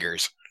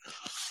fingers.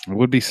 It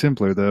would be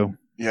simpler, though.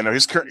 Yeah, no,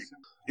 he's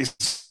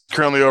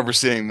currently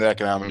overseeing the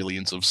economic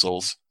millions of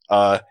souls.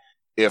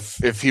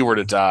 If he were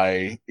to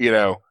die,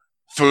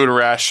 food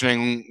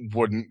rationing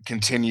wouldn't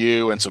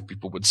continue, and so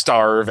people would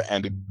starve,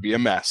 and it'd be a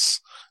mess.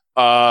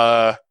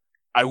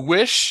 I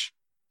wish,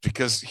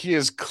 because he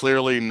is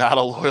clearly not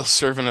a loyal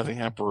servant of the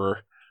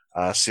Emperor,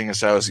 seeing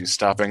as how he's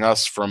stopping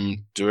us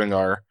from doing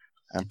our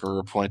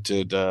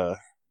Emperor-appointed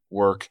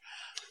work.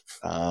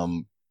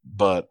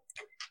 But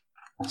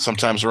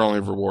sometimes we're only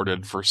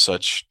rewarded for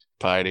such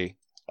piety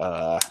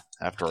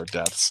after our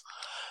deaths.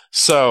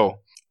 So,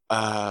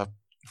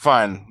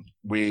 fine.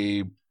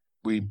 We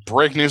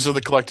break news of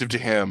the collective to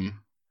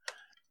him,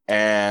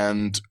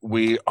 and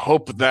we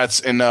hope that's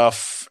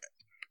enough.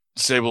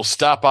 Say we'll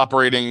stop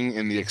operating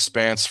in the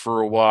Expanse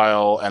for a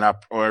while,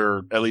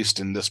 or at least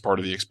in this part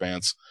of the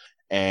Expanse,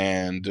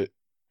 and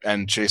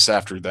chase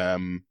after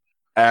them.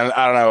 And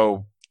I don't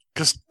know,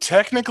 because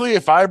technically,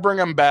 if I bring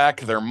them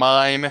back, they're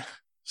mine.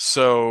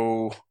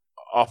 So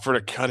offer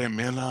to cut him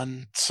in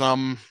on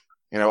some,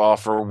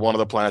 offer one of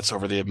the planets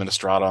over the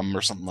Administratum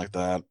or something like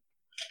that.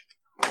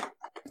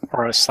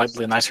 Or a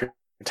slightly nicer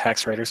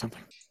tax rate or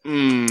something?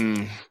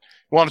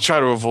 Want to try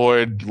to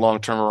avoid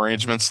long-term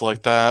arrangements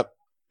like that,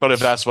 but if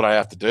that's what I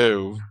have to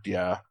do,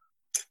 yeah.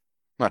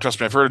 No, trust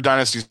me, I've heard of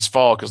dynasties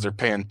fall because they're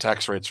paying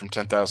tax rates from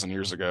 10,000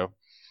 years ago.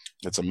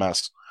 It's a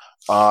mess.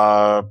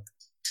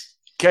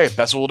 Okay,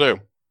 that's what we'll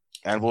do,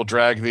 and we'll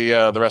drag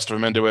the rest of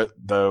them into it.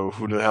 Though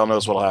who the hell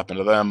knows what'll happen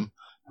to them,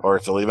 or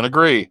if they'll even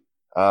agree.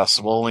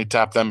 So we'll only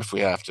tap them if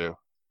we have to.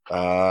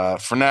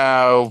 For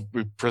now,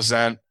 we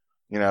present,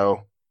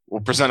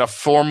 we'll present a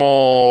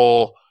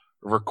formal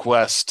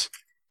request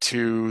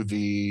to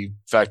the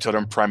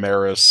Factotum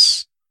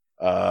Primaris.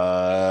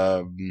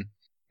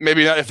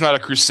 Maybe not, if not a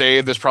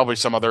crusade, there's probably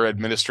some other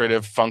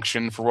administrative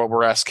function for what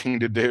we're asking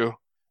to do,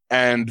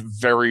 and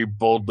very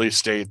boldly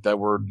state that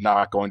we're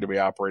not going to be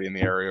operating in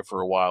the area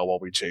for a while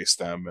we chase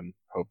them, and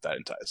hope that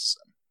entices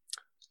them.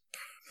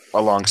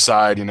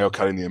 Alongside,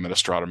 cutting the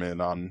administratum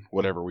in on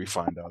whatever we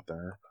find out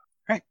there.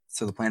 All right.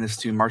 So the plan is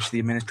to march to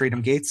the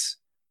administratum gates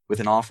with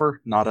an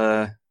offer, not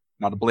a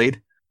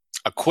blade.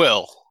 A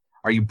quill.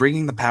 Are you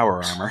bringing the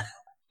power armor?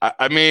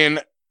 I mean,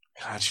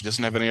 God, she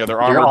doesn't have any other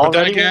You're armor. But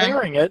then already again,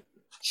 wearing it.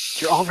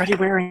 You're already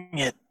wearing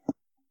it.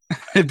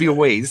 It'd be a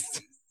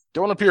waste.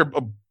 don't appear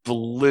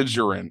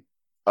belligerent.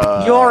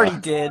 You already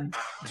did.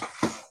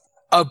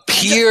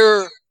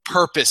 Appear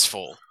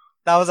purposeful.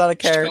 That was out of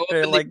Show up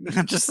character. in Like,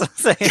 I'm just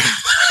saying.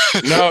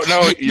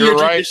 No, you're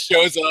right. Just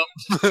shows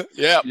up.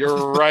 Yeah.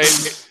 You're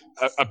right.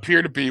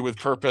 Appear to be with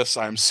purpose.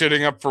 I'm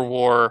sitting up for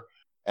war,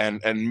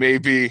 and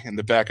maybe in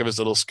the back of his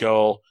little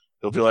skull,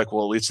 he'll be like,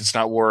 well, at least it's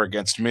not war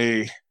against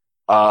me.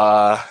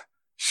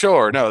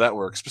 Sure, no, that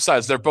works.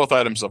 Besides, they're both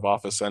items of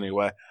office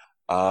anyway.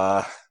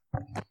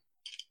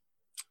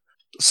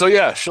 So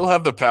yeah, she'll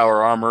have the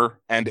power armor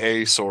and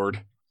a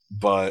sword,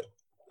 but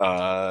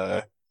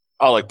all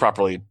like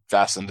properly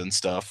fastened and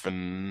stuff,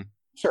 and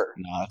Sure.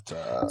 not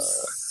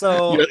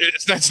So,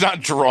 it's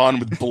not drawn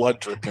with blood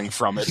dripping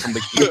from it from the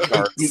key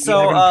card. You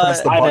So, haven't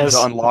pressed the button Ines-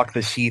 to unlock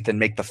the sheath and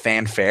make the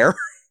fanfare.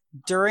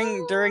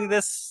 during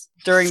this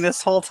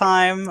whole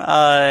time,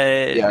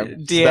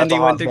 Deandy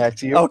went to. back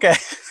to you. Okay,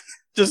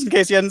 just in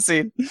case you hadn't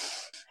seen.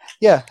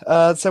 Yeah.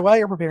 So while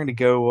you're preparing to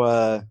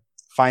go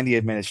find the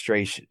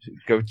administration,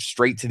 go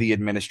straight to the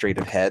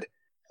administrative head.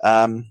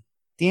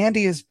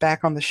 Deandy is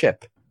back on the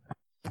ship.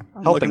 I'm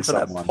Helping looking for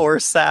someone. that poor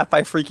sap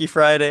by Freaky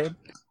Friday.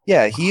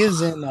 Yeah, he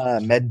is in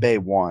Medbay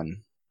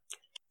 1.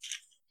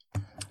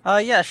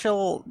 Yeah,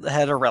 she'll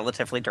head a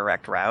relatively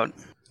direct route.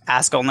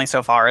 Ask only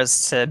so far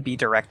as to be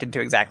directed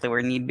to exactly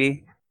where need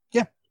be.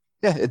 Yeah,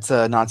 it's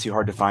not too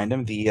hard to find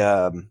him.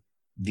 The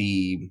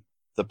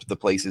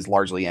place is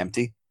largely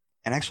empty.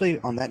 And actually,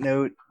 on that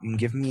note, you can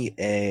give me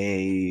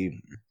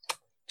a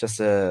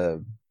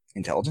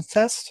intelligence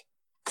test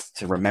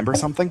to remember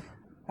something.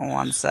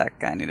 One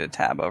sec, I need to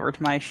tab over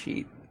to my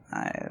sheet.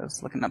 I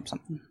was looking up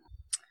something.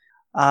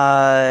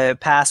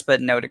 Pass,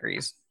 but no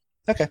degrees.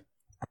 This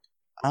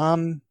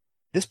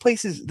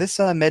place is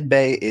med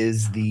bay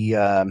is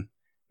the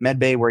med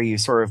bay where you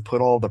sort of put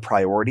all the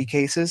priority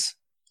cases.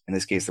 In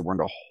this case, there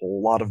weren't a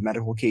whole lot of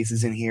medical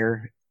cases in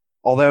here.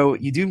 Although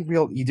you do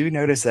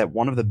notice that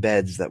one of the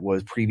beds that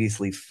was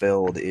previously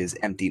filled is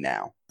empty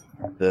now.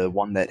 The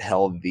one that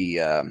held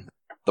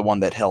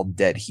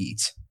dead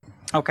heat.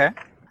 Okay.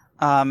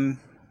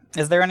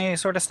 Is there any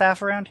sort of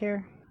staff around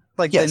here?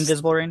 Like Yes. the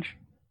invisible range?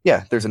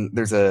 Yeah, there's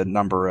a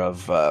number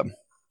of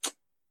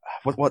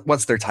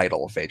what's their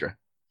title, Phaedra?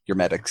 Your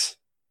medics.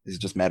 Is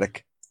it just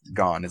medic? He's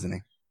gone, isn't he?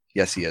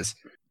 Yes, he is.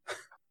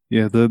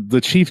 Yeah,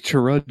 the chief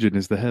Chirurgeon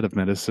is the head of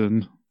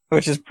medicine.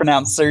 Which is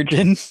pronounced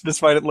surgeon,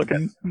 despite it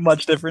looking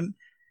much different.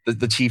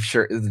 The chief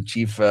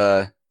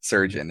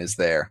surgeon is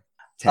there,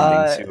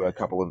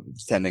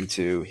 tending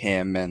to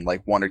him and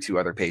like one or two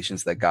other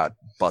patients that got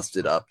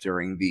busted up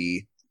during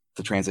the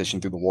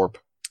transition through the warp.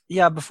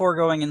 Yeah, before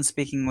going and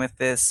speaking with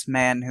this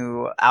man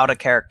who, out of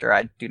character,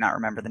 I do not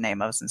remember the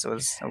name of since it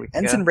was a week ago.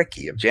 Ensign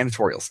Ricky of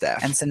janitorial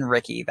staff. Ensign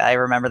Ricky. I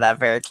remember that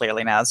very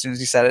clearly now as soon as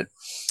you said it.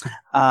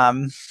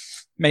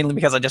 Mainly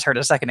because I just heard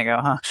it a second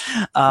ago,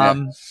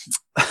 huh?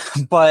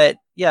 But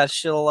yeah,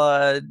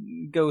 she'll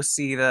go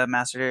see the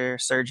master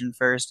surgeon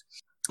first.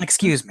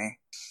 Excuse me.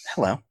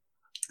 Hello.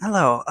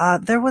 Hello.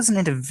 There was an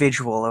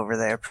individual over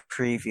there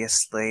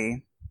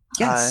previously.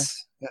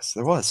 Yes,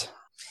 there was.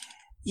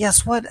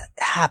 Yes, what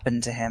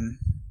happened to him?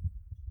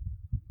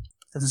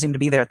 Doesn't seem to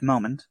be there at the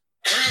moment.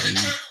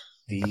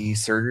 The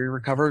surgery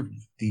recovered.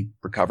 He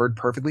recovered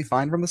perfectly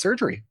fine from the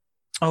surgery.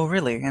 Oh,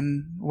 really?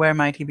 And where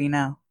might he be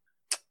now?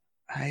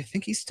 I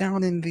think he's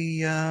down in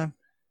the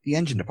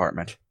engine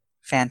department.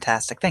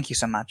 Fantastic. Thank you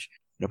so much.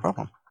 No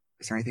problem.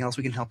 Is there anything else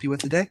we can help you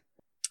with today?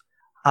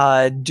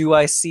 Do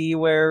I see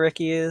where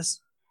Ricky is?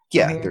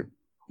 Yeah, Here?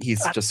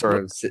 he's just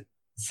sort of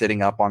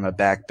sitting up on a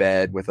back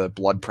bed with a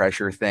blood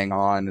pressure thing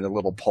on and a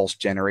little pulse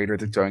generator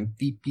that's going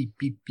beep, beep,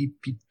 beep, beep,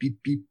 beep, beep,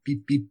 beep,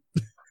 beep, beep.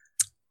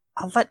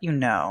 I'll let you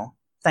know.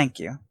 Thank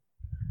you.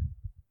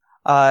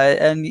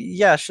 And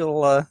yeah,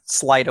 she'll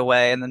slide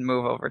away and then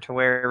move over to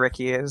where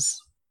Ricky is.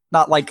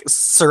 Not like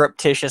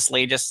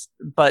surreptitiously,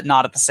 but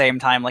not at the same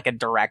time like a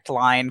direct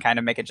line, kind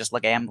of make it just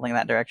look ambling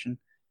that direction.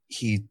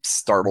 He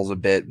startles a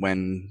bit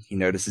when he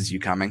notices you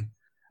coming.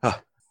 Oh,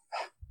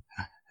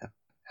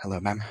 hello,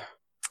 ma'am.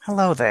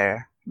 Hello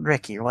there.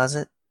 Ricky, was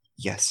it?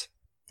 Yes,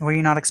 Were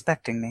you not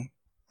expecting me?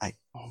 I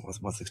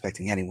wasn't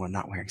expecting anyone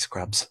not wearing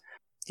scrubs.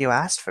 You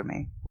asked for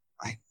me.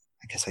 I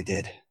guess I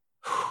did.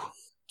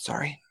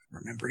 Sorry,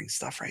 remembering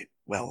stuff right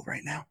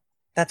now.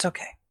 That's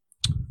okay.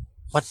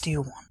 What do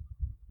you want?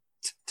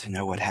 To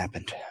know what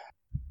happened.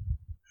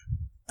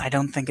 I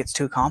don't think it's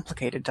too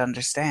complicated to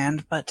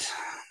understand, but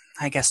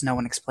I guess no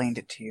one explained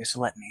it to you, so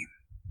let me.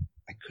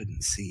 I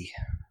couldn't see.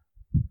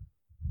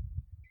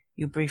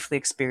 You briefly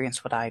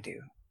experienced what I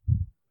do.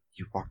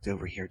 You walked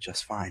over here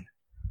just fine.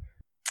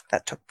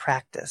 That took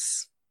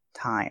practice,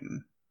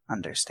 time,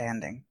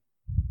 understanding.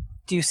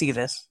 Do you see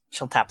this?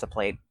 She'll tap the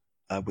plate.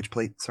 Which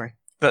plate? Sorry.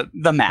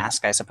 The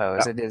mask, I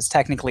suppose. Oh. It is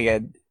technically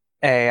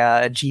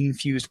a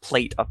gene-fused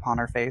plate upon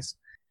her face.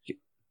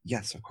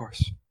 Yes, of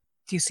course.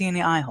 Do you see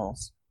any eye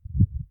holes?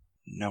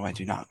 No, I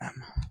do not,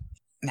 ma'am.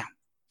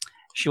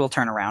 She will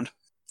turn around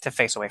to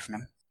face away from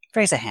him.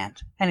 Raise a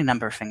hand. Any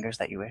number of fingers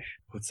that you wish.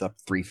 Puts up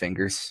 3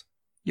 fingers.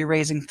 You're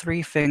raising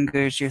 3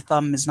 fingers. Your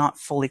thumb is not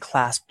fully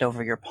clasped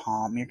over your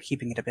palm. You're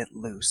keeping it a bit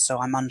loose, so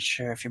I'm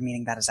unsure if you're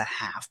meaning that as a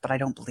half, but I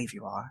don't believe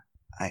you are.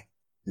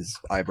 His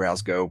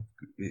eyebrows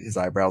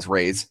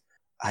raise.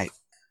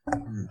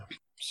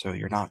 So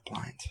you're not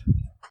blind.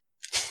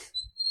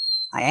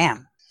 I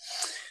am.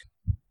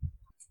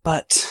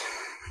 But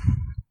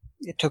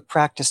it took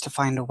practice to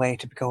find a way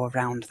to go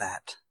around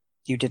that.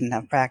 You didn't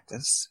have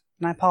practice,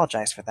 and I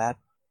apologize for that.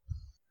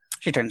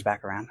 She turns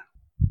back around.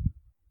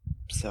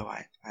 So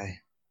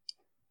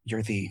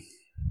you're the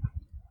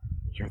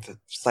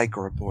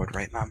psycho aboard,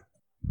 right, ma'am?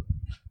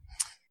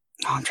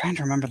 Oh, I'm trying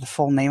to remember the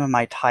full name of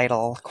my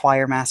title.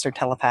 Choir Master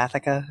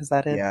Telepathica, is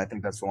that it? Yeah, I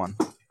think that's the one.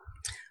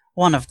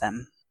 One of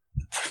them.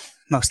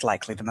 Most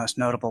likely the most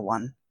notable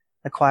one.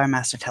 The Choir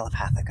Master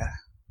Telepathica.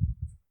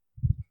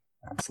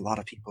 There's a lot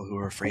of people who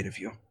are afraid of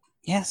you.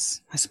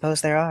 Yes, I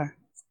suppose there are.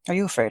 Are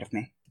you afraid of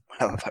me?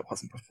 Well, if I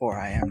wasn't before,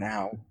 I am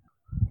now.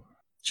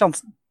 She'll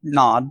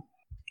nod.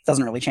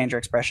 Doesn't really change her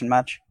expression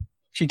much.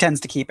 She tends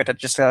to keep it at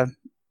just a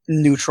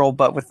neutral,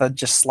 but with the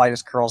just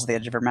slightest curls at the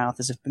edge of her mouth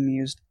as if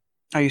bemused.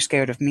 Are you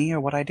scared of me or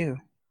what I do?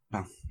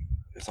 Well,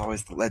 there's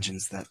always the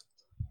legends that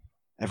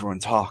everyone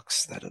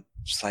talks that a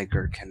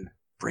psyker can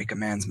break a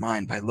man's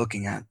mind by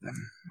looking at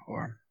them,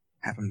 or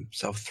have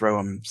himself throw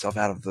himself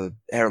out of the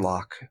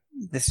airlock.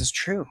 This is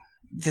true.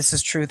 This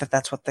is true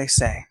that's what they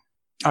say.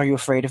 Are you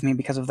afraid of me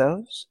because of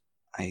those?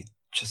 I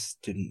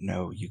just didn't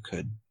know you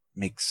could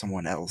make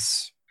someone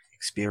else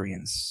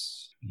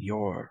experience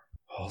your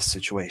whole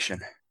situation.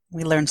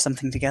 We learned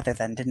something together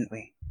then, didn't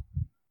we?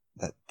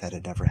 That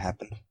had never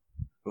happened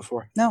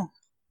before. No,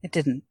 it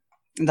didn't.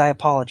 And I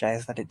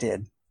apologize that it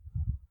did.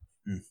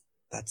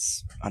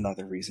 That's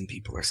another reason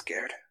people are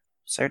scared.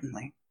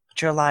 Certainly.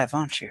 But you're alive,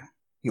 aren't you?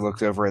 He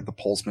looked over at the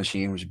pulse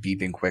machine, which was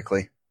beeping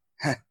quickly.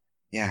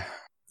 Yeah.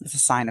 There's a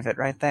sign of it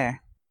right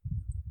there.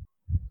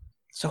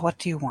 So what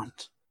do you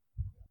want?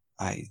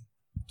 I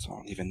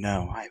don't even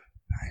know.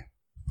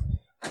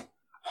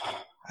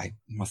 I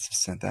must have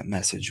sent that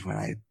message when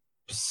I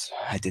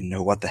didn't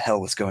know what the hell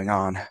was going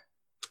on.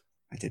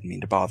 I didn't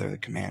mean to bother the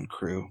command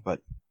crew,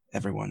 but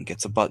everyone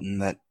gets a button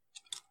that,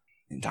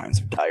 in times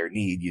of dire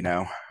need, you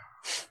know.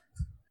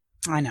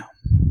 I know.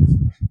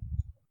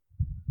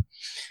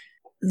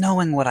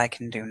 Knowing what I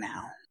can do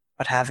now,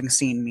 but having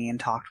seen me and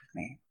talked with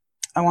me,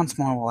 I once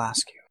more will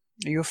ask you,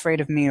 are you afraid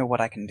of me or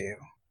what I can do?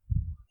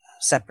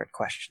 Separate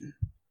question,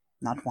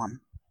 not one.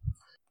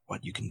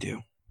 What you can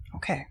do.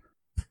 Okay.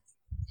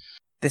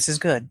 This is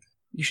good.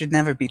 You should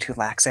never be too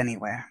lax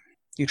anywhere.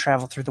 You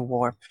travel through the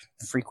warp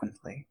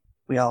frequently.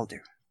 We all do.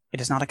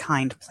 It is not a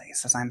kind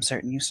place, as I'm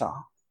certain you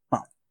saw.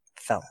 Well,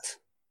 felt.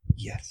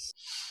 Yes.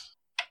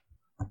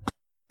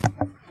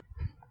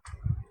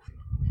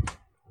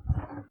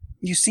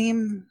 You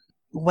seem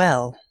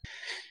well.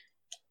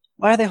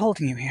 Why are they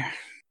holding you here?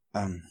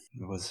 It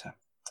was.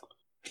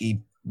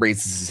 He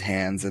raises his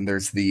hands, and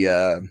there's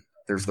the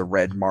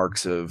red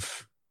marks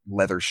of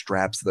leather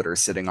straps that are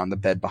sitting on the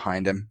bed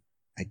behind him.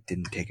 I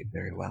didn't take it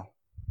very well.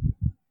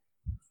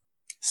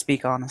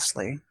 Speak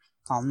honestly.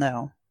 I'll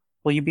know.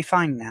 Will you be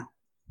fine now?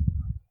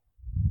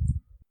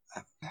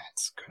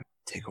 It's going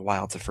to take a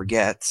while to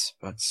forget,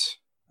 but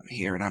I'm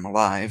here and I'm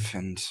alive,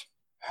 and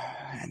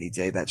any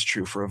day that's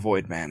true for a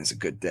Void Man is a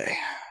good day.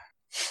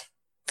 It's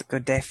a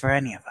good day for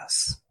any of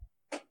us.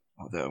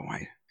 Although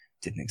I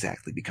didn't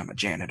exactly become a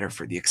janitor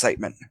for the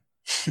excitement.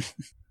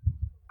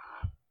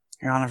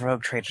 You're on a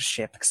rogue trader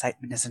ship.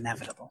 Excitement is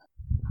inevitable.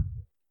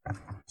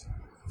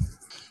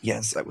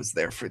 Yes, I was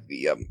there for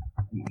the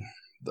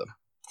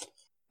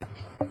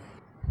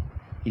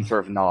He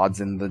sort of nods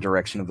in the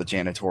direction of the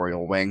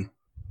janitorial wing.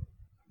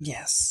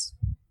 Yes.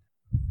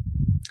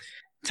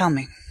 Tell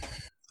me,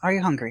 are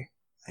you hungry?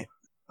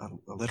 A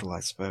little,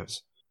 I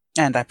suppose.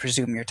 And I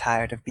presume you're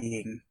tired of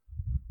being...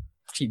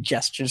 She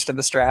gestures to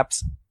the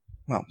straps.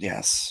 Well,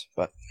 yes,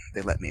 but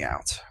they let me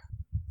out.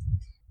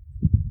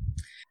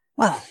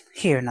 Well,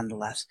 here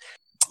nonetheless.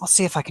 I'll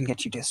see if I can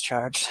get you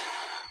discharged.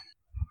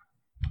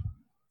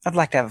 I'd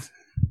like to have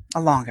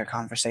a longer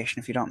conversation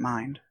if you don't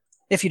mind.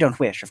 If you don't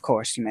wish, of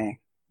course, you may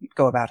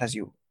go about as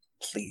you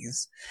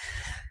please.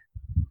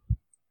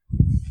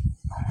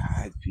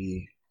 I'd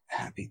be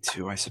happy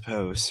to, I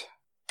suppose.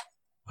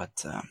 But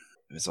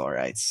it was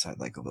alright, so I'd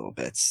like a little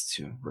bit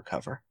to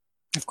recover.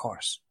 Of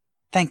course.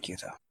 Thank you,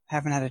 though.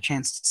 Haven't had a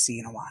chance to see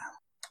in a while.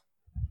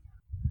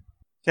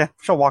 Yeah,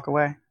 she'll walk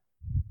away.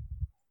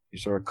 He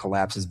sort of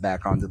collapses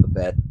back onto the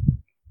bed.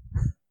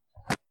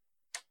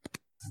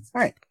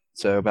 Alright,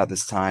 so about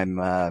this time,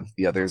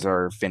 the others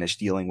are finished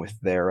dealing with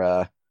their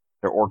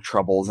orc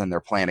troubles and their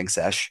planning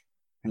sesh.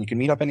 And you can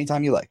meet up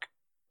anytime you like.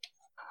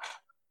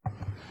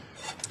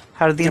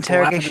 How did the Yep,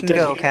 interrogation we'll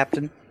have go, to-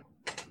 Captain?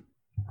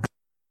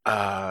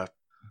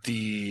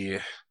 The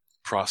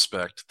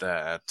prospect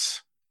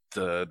that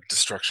the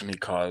destruction he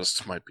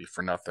caused might be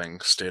for nothing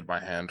stayed my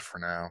hand for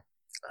now.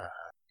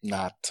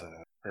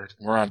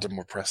 We're on to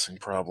more pressing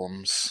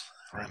problems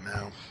right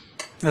now.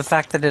 The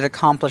fact that it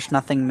accomplished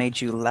nothing made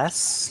you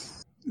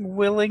less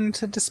willing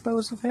to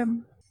dispose of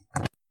him?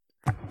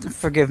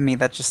 Forgive me,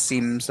 that just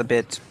seems a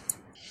bit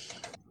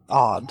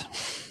odd.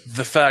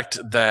 The fact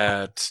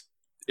that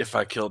if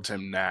I killed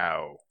him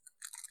now,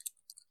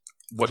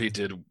 what he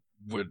did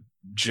would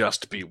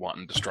just be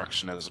wanton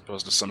destruction as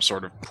opposed to some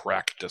sort of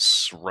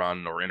practice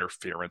run or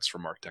interference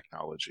from our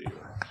technology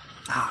or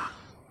Ah.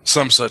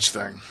 some such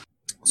thing.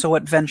 So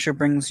what venture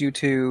brings you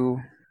to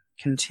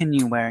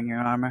continue wearing your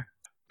armor?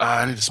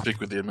 I need to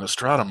speak with the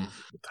Administratum,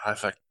 with the High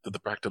Fact of the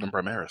Practicum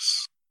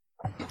Primaris.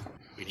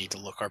 We need to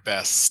look our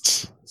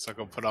best. So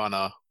go put on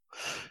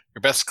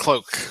your best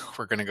cloak.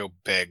 We're gonna go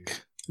beg.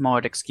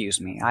 Mord,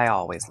 excuse me. I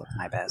always look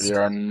my best. We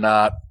are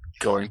not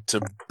going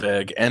to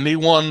beg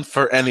anyone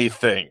for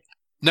anything.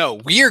 No,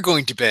 we are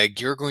going to beg.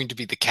 You're going to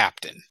be the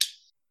captain.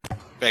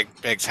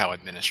 Beg's how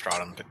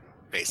Administratum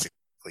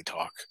basically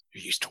talk.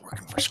 You're used to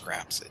working for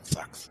scraps. It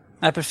sucks.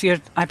 I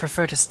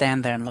prefer to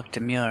stand there and look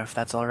demure, if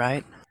that's all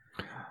right.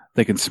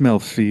 They can smell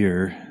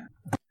fear,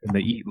 and they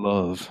eat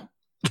love.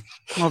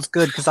 Well, it's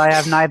good because I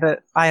have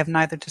neither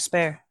to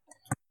spare.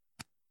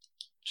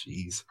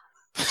 Jeez.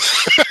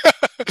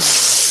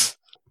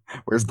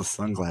 Where's the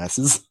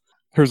sunglasses?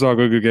 Herzog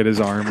will go get his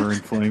armor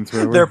and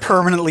flamethrower. They're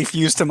permanently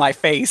fused to my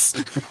face.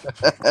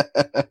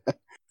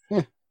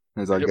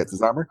 Herzog Yep. gets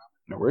his armor.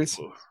 No worries.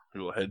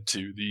 We will head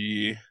to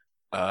the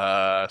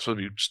supposed to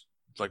be just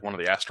like one of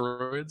the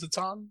asteroids it's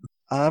on.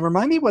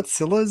 Remind me what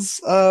Scylla's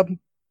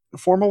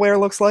formal wear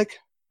looks like.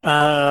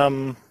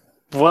 Well,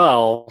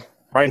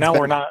 right It's now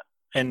been- we're not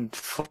in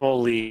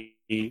formal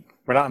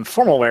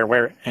wear.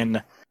 We're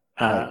in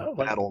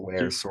Battle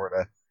wear, sort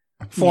of.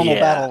 Formal Yeah.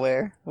 battle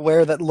wear.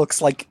 Wear that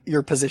looks like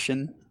your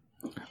position.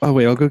 Oh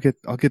wait, I'll get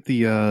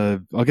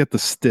the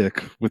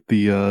stick with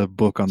the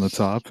book on the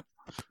top.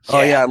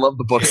 Oh yeah, I love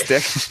the book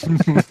stick.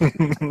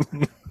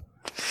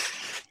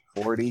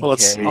 40K. Well,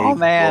 let's see. Oh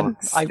man, book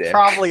I stick.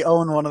 probably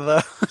own one of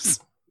those.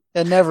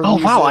 And never Oh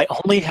use wow, it. I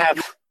only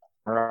have.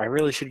 I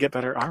really should get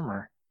better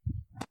armor.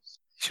 You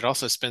should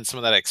also spend some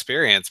of that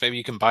experience. Maybe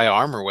you can buy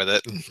armor with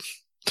it.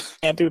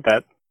 Can't do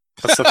that.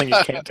 That's the thing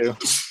you can't do.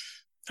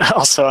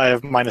 Also, I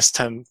have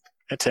 -10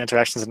 to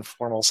interactions in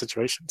formal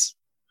situations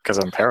because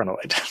I'm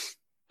paranoid.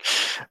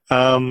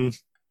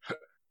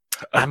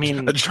 I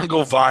mean, A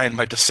jungle vine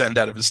might descend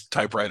out of his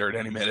typewriter at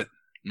any minute,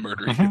 and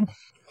murder you. Mhm.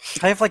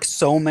 I have like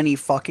so many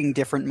fucking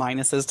different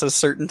minuses to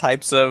certain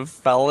types of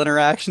spell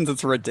interactions.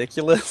 It's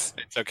ridiculous.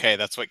 It's okay.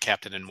 That's what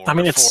Captain and More I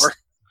mean, are for.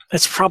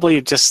 it's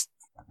probably just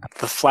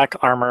the flak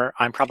armor.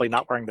 I'm probably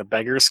not wearing the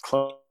beggar's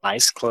cloak,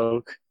 nice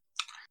cloak.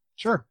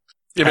 Sure.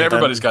 Yeah, but And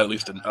everybody's got at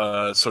least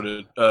a sort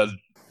of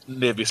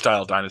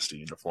Navy-style dynasty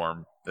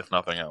uniform, if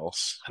nothing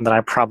else. And then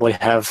I probably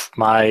have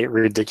my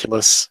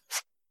ridiculous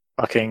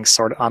fucking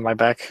sword on my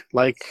back.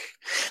 Like,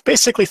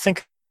 basically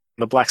think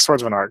the Black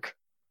Swordsman arc.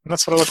 And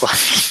that's what I look like.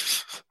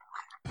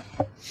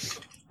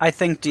 I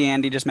think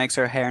Deandy just makes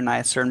her hair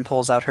nicer and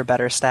pulls out her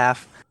better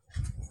staff.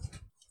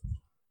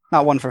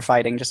 Not one for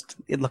fighting, just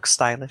it looks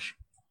stylish.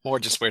 More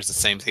just wears the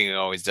same thing he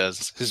always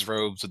does. His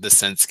robes with the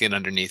scent skin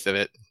underneath of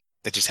it.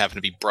 That just happened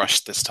to be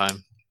brushed this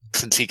time.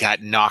 Since he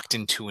got knocked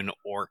into an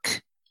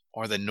orc.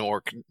 Or the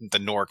Nork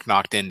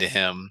knocked into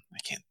him. I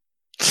can't.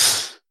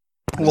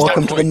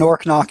 Welcome to the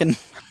Nork knockin'.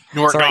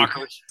 Nork Sorry. knock.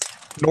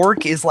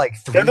 Nork is like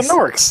 3 They're the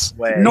systems Norks.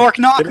 away. Nork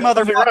knock, They don't have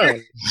their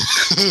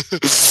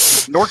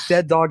motherfucker! own. Nork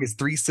Dead Dog is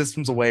 3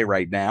 systems away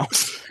right now.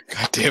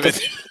 God damn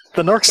it.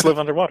 The Norks live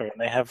underwater and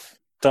they have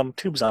dumb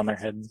tubes on their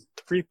head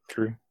to breathe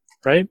through,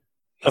 right?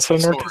 That's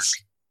what a Nork is.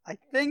 I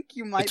think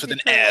you might It's be with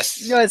an correct.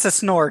 S. No, it's a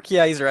snork.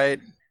 Yeah, he's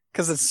right.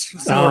 Because it's Oh,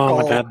 snorkel.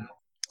 my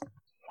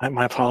bad.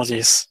 My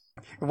apologies.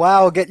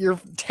 Wow, get your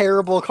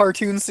terrible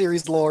cartoon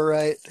series lore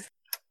right.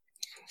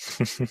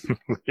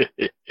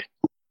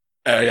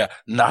 Yeah,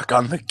 knock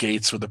on the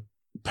gates with a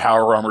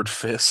power-armored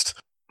fist.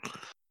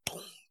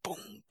 Boom,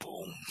 boom,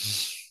 boom.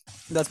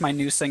 That's my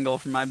new single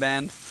from my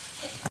band.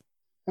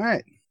 All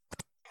right.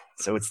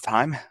 So it's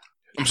time.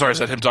 I'm sorry, is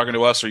that him talking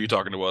to us or you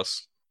talking to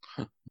us?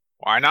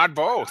 Why not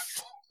both?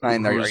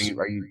 Ryan, Who's-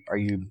 are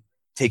you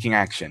taking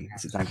action?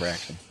 Is it time for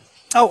action?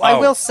 I Oh.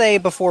 will say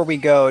before we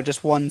go,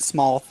 just one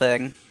small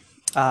thing.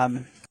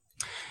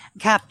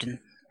 Captain,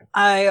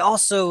 I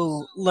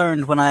also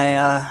learned when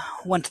I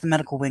went to the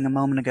medical wing a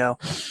moment ago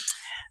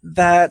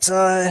that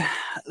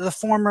the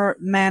former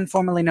man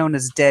formerly known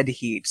as Dead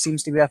Heat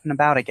seems to be up and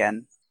about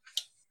again.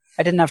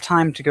 I didn't have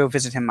time to go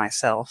visit him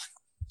myself.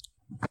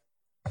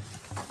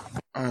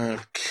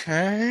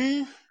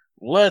 Okay.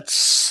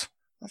 Let's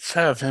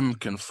have him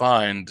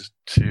confined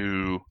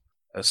to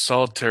as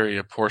solitary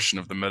a portion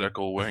of the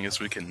medical wing as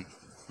we can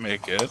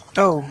make it.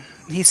 Oh,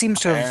 he seems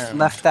to have And-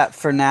 left that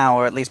for now,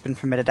 or at least been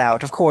permitted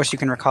out. Of course, you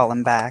can recall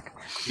him back.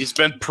 He's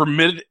been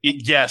permitted.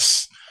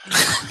 Yes.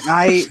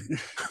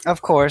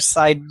 Of course,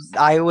 I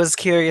was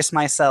curious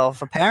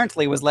myself.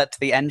 Apparently, was let to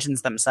the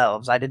engines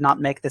themselves. I did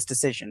not make this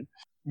decision.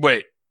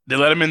 Wait, they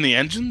let him in the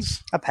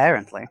engines?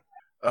 Apparently,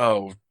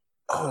 Oh,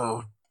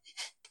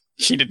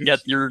 she didn't get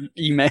your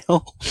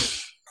email.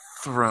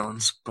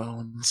 Thrones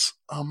bones.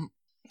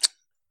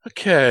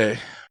 Okay.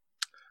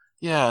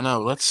 Yeah,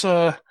 no. Let's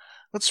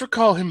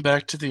recall him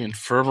back to the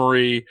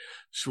infirmary.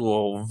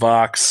 To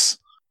Vox,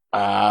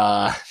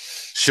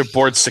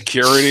 shipboard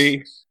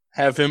security.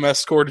 Have him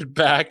escorted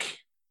back.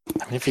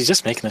 I mean, if he's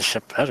just making the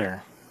ship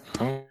better.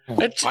 Oh.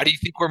 Why do you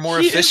think we're more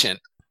He- efficient?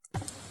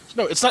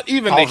 No, it's not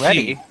even Already.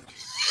 a he.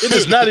 It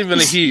is not even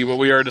a he. What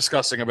we are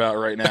discussing about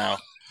right now.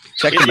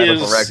 Check the It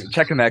medical is- record.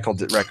 Check the medical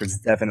records.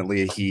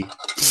 Definitely a he.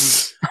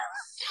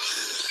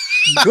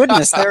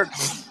 Goodness,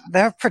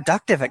 they're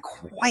productive at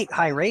quite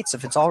high rates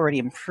if it's already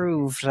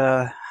improved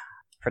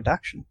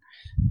production.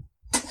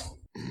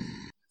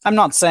 I'm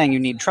not saying you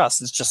need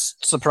trust. It's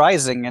just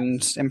surprising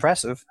and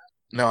impressive.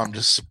 No, I'm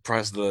just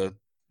surprised the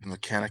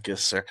Mechanicus,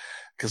 sir.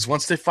 Because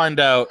once they find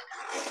out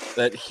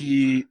that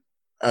he,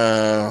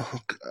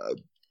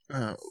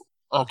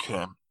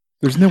 okay,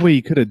 There's no way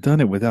you could have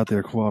done it without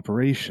their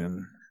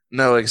cooperation.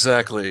 no,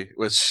 exactly.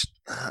 Which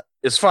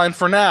is fine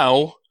for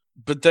now,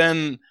 but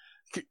then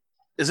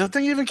is that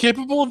thing even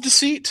capable of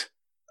deceit?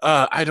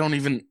 I don't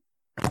even.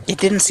 It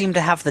didn't seem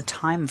to have the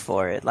time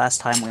for it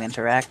last time we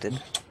interacted.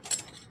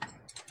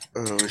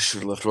 Oh, we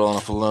should have left well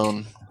enough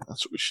alone.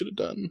 That's what we should have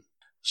done.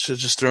 Should have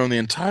just thrown the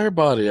entire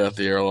body out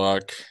the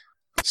airlock.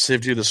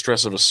 Saved you the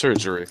stress of a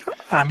surgery.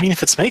 I mean,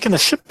 if it's making the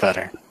ship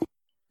better.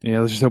 Yeah,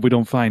 let's just hope we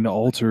don't find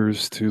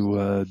altars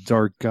to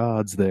dark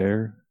gods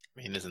there.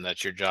 I mean, isn't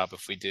that your job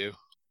if we do?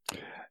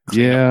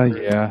 Yeah.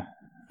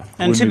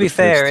 And Wouldn't to be be the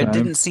fair, first it time.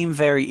 didn't seem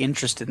very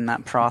interested in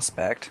that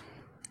prospect.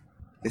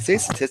 They say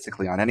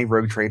statistically on any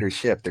rogue trader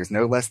ship, there's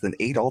no less than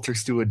 8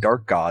 altars to a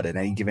dark god at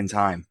any given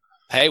time.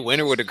 Hey,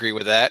 Winter would agree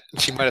with that.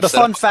 She might have The set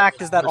fun up-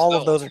 fact is that all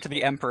of herself. those are to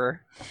the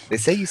Emperor. They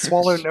say you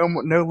swallow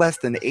no less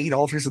than 8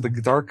 altars of the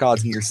dark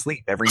gods in your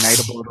sleep every night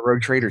aboard a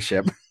rogue trader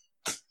ship.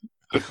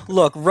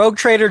 Look, Rogue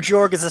Trader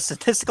Jorg is a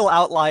statistical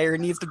outlier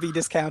and needs to be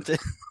discounted.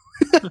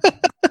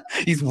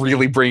 He's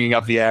really bringing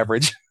up the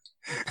average.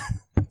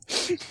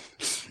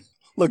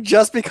 Look,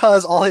 just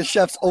because all his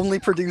chefs only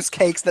produce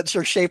cakes that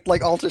are shaped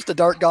like altars to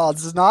dark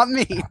gods does not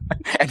mean.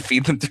 And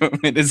feed them to him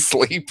in his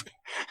sleep.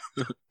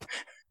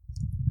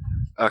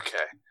 Okay.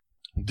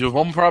 Do it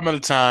one problem at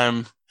a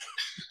time.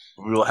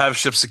 We will have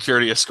ship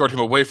security escort him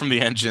away from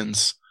the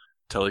engines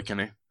till it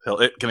can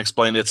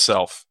explain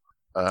itself.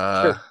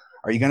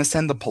 Are you going to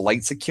send the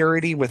polite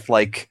security with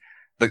like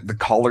the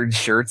collared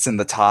shirts and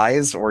the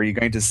ties, or are you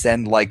going to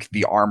send like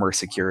the armor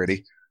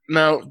security?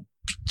 No,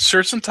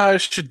 shirts and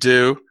ties should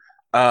do.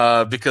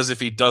 Because if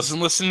he doesn't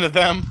listen to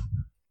them,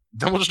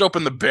 then we'll just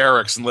open the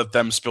barracks and let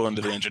them spill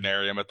into the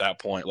engineerium at that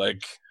point.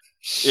 Like,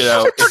 you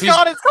know, I if he's,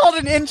 forgot it's called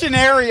an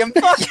engineerium.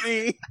 Fuck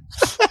me.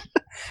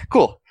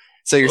 Cool.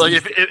 So you're like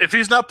if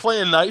he's not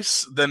playing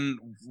nice, then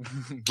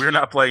we're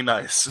not playing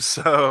nice.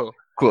 So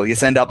cool. You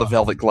send out the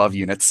velvet glove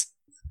units.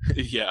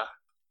 yeah,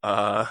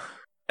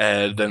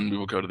 and then we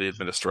will go to the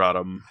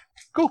administratum.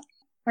 All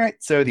right.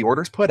 So the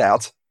order's put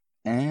out,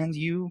 and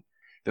you,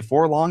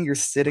 before long, you're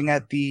sitting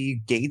at the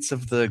gates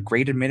of the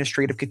Great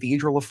Administrative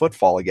Cathedral of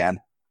Footfall again.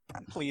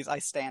 Please, I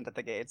stand at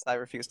the gates. I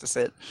refuse to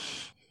sit.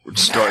 We're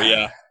just going,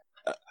 yeah.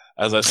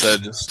 As I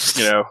said, just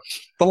The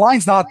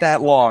line's not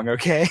that long,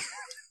 okay?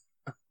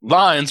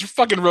 lines. We're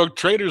fucking rogue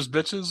traders,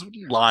 bitches.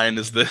 What line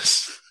is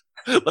this?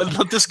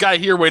 Let this guy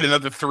here wait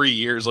another 3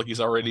 years, like he's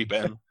already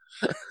been.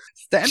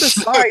 Stand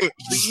aside,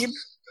 please.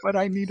 But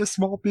I need a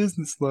small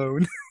business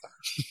loan.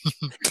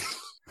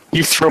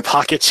 You throw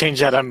pocket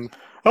change at him.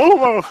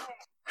 Oh,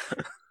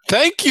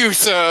 Thank you,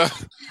 sir.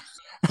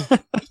 To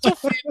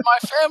feed my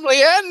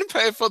family and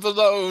pay for the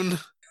loan.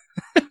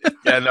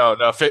 Yeah,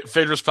 no.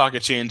 Phaedra's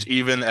pocket change,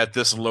 even at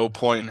this low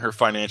point in her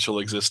financial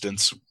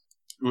existence,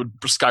 would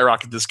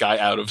skyrocket this guy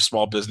out of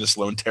small business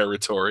loan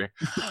territory.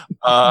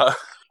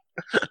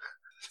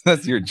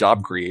 That's your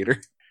job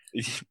creator.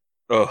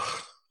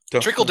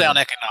 Trickle down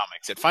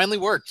economics. It finally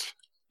worked.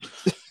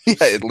 Yeah,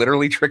 it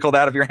literally trickled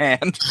out of your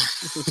hand.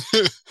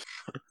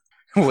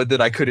 Would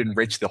that I could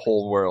enrich the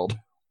whole world.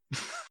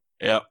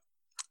 Yep.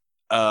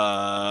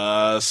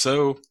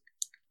 So,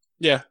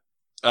 yeah.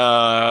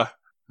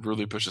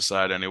 Rudely push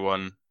aside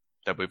anyone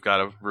that we've got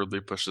to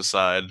rudely push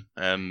aside,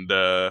 and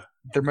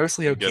They're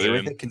mostly You get okay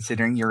with in. it,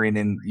 considering you're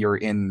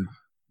in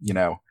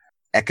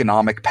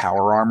economic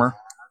power armor.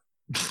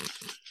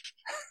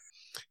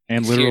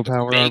 And Here literal to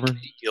power make armor.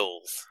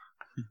 deals.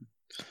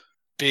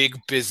 Big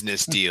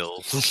business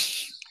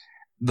deals.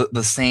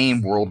 The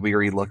same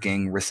world-weary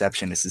looking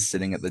receptionist is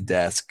sitting at the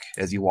desk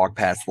as you walk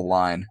past the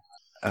line.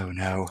 Oh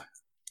no.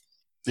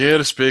 Here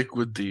to speak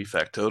with the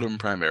Factotum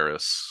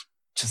Primaris.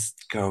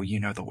 Just go, you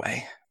know the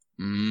way.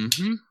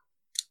 Mm-hmm.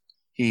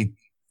 He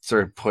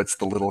sort of puts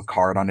the little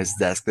card on his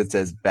desk that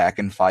says back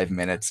in 5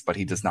 minutes, but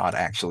he does not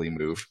actually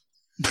move.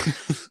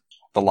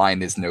 The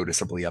line is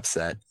noticeably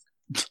upset.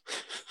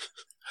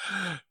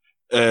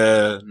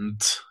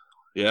 And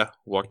yeah,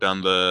 walk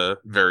down the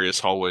various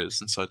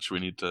hallways and such we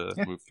need to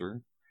Yeah. move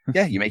through.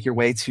 Yeah, you make your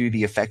way to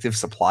the effective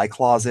supply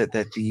closet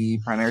that the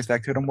Primaris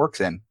Factotum works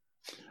in.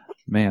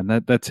 Man,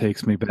 that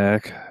takes me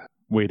back.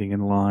 Waiting in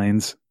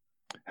lines.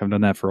 Haven't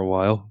done that for a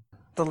while.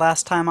 The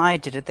last time I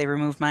did it, they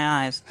removed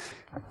my eyes.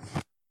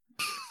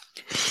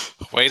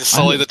 Way to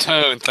sully the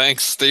tone.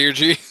 Thanks,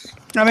 Theurgy.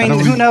 I mean, don't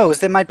who even-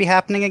 knows? It might be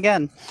happening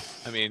again.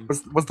 I mean,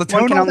 Was the One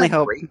tone can all only that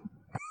hope. great?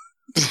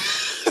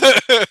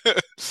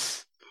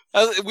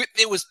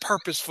 it was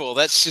purposeful.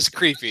 That's just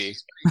creepy.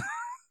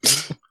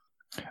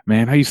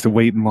 Man, I used to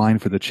wait in line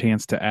for the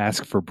chance to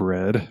ask for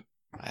bread.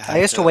 I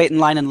used to wait in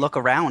line and look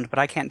around, but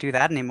I can't do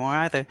that anymore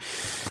either.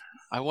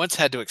 I once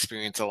had to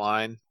experience a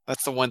line.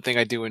 That's the one thing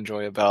I do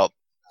enjoy about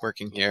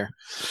working here.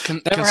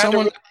 Can Never had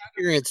someone to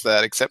experience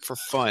that except for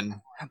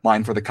fun.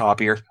 Line for the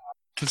copier.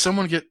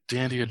 get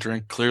Dandy a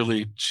drink?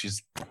 Clearly,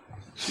 she's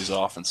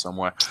off in some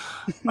way.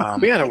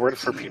 We had a word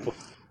for people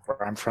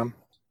where I'm from.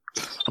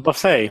 A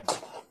buffet.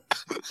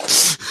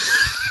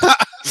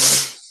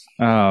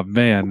 Oh,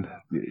 man.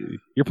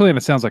 Your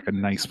planet sounds like a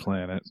nice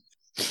planet.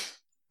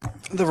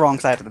 The wrong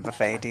side of the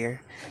buffet,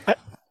 dear.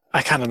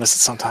 I kind of miss it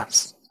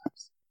sometimes.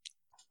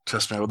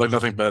 Trust me, I would like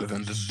nothing better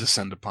than to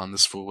descend upon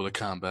this fool with a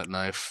combat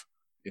knife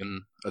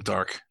in a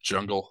dark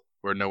jungle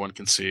where no one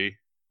can see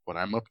what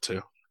I'm up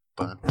to.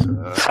 But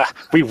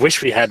We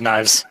wish we had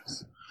knives.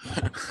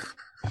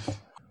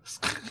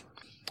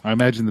 I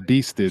imagine the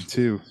beast did,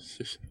 too.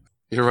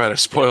 you're right, I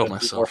spoiled Yeah,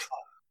 myself.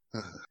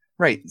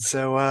 Right,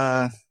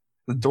 so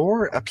the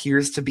door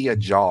appears to be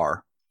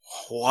ajar.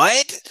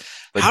 What?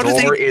 The How do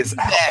they door do is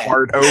that?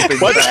 hard open.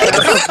 What?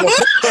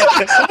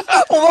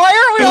 Why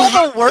are we all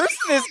the worst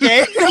in this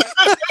game?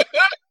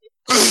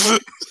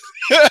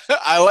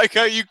 I like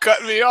how you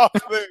cut me off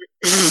there.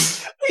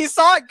 We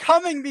saw it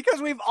coming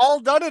because we've all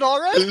done it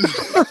already.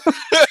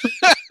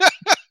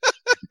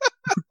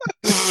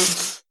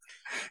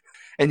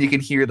 And you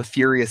can hear the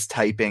furious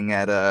typing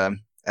at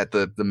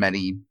the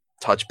many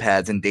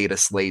touchpads and data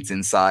slates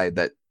inside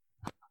that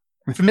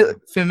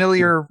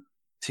familiar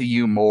to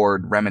you,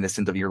 Mord,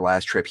 reminiscent of your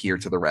last trip here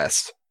to the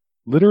rest.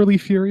 Literally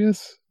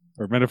furious?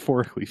 Or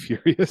metaphorically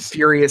furious?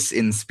 Furious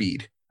in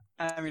speed.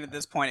 I mean, at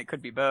this point, it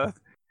could be both.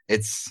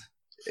 It's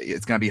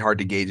going to be hard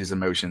to gauge his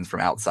emotions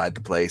from outside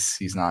the place.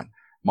 He's not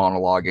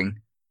monologuing.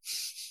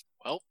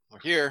 Well, we're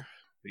here.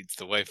 Leads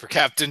the way for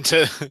Captain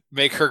to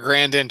make her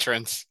grand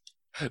entrance.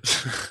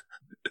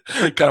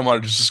 Kind of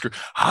wanted to just scream,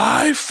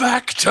 "Hi,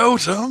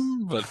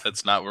 Factotum!" But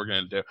that's not what we're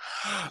going to do.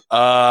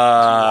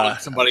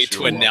 Want somebody sure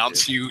to we'll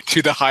announce do. you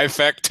to the high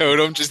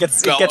factotum. Just It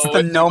gets bellow the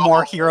it. No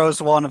More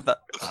Heroes one of the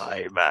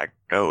I back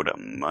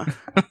totem.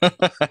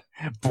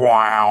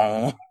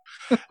 Wow.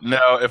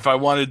 No, if I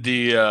wanted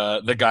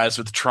the guys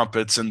with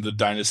trumpets and the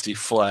dynasty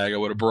flag, I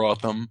would have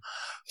brought them.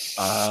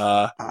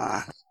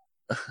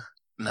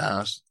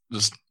 No,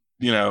 just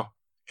kind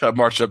of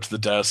march up to the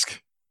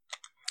desk.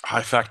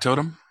 Hi,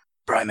 Factotum.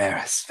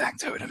 Primaris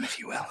Factotum, if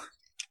you will.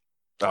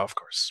 Oh, of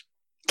course.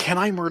 Can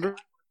I murder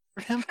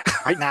him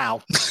right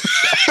now?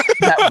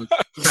 That was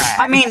I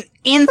fast. mean,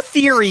 in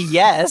theory,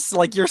 yes.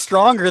 Like, you're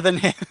stronger than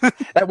him.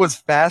 That was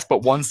fast,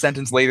 but one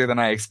sentence later than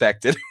I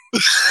expected.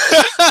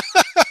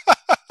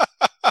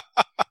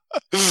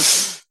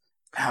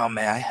 How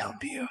may I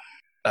help you?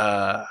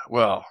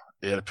 Well,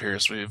 it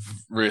appears we've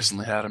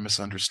recently had a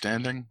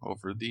misunderstanding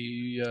over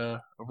the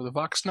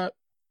Voxnut.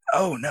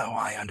 Oh, no,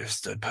 I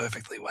understood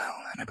perfectly well,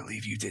 and I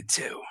believe you did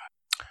too.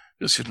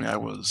 Excuse me, I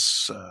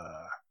was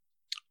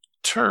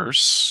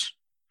terse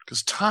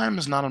because time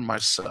is not on my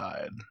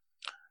side.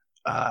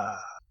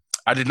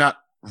 I did not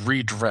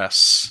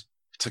redress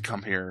to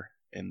come here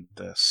in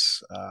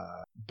this.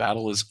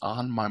 Battle is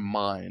on my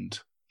mind,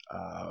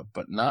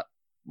 but not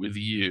with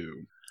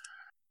you.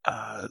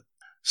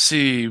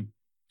 See,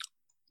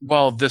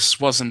 while this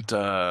wasn't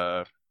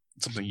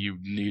something you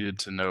needed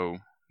to know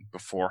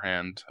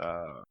beforehand,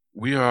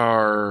 we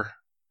are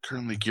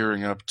currently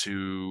gearing up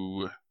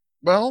to,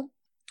 well,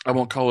 I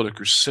won't call it a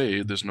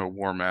crusade, there's no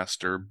war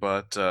master,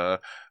 but we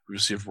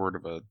received word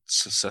of a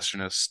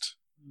secessionist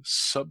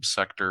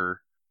subsector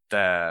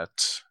that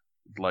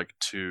we'd like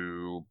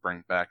to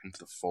bring back into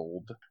the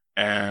fold.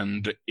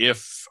 And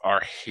if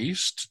our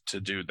haste to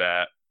do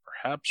that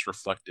perhaps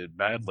reflected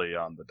badly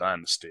on the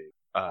dynasty,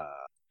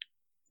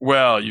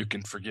 well, you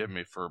can forgive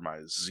me for my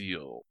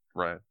zeal,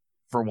 right?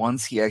 For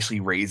once, he actually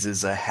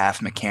raises a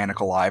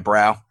half-mechanical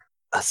eyebrow.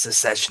 A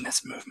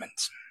secessionist movement.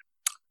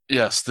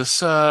 Yes, this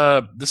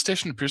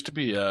station appears to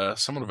be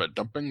somewhat of a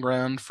dumping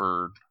ground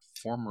for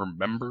former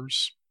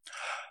members.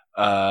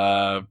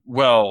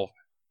 Well,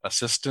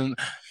 assistant.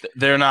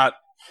 They're not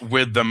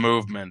with the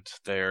movement.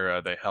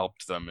 They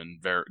helped them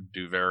and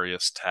do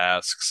various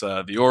tasks.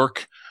 The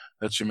orc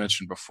that you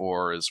mentioned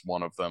before is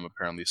one of them.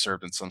 Apparently,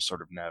 served in some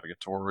sort of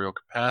navigatorial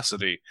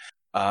capacity.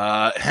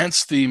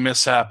 Hence the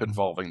mishap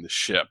involving the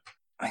ship.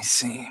 I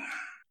see.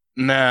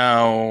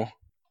 Now,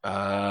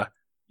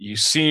 you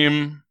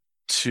seem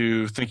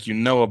to think you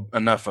know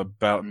enough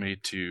about me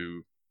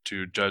to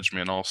judge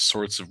me in all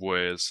sorts of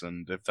ways,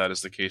 and if that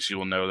is the case, you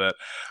will know that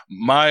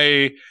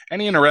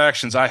any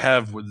interactions I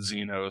have with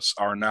Xenos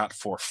are not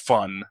for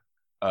fun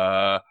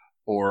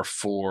or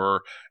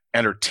for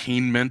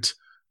entertainment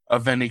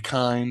of any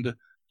kind.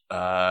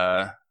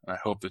 I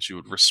hope that you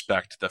would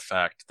respect the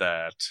fact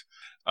that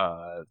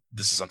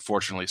this is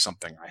unfortunately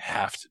something I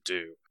have to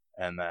do,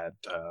 and that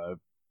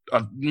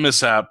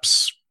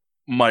mishaps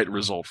might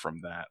result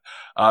from that.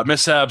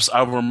 Mishaps,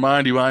 I will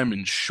remind you, I'm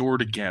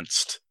insured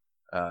against,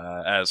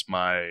 as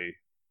my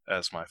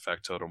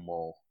factotum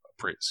will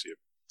appraise you.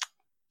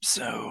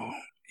 So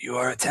you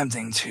are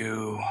attempting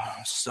to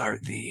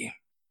start the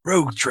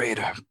rogue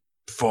trader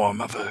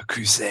form of a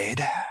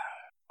crusade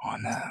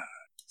on a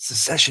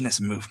secessionist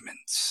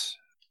movement.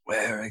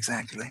 Where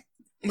exactly?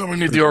 No, we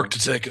need the orc to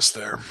take us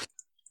there.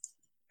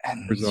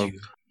 And Herzog.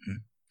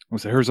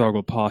 Herzog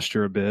will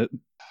posture a bit.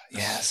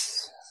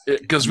 Yes.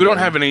 Because we don't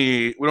have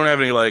any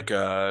like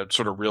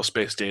sort of real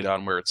space data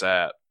on where it's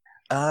at.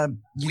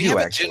 We have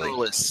a general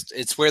list.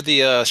 It's where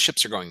the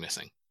ships are going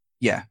missing.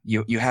 Yeah,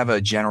 you have a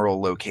general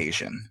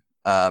location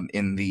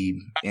in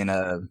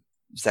a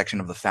section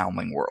of the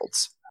Foundling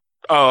Worlds.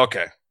 Oh,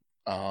 okay.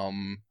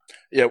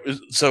 Yeah.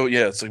 So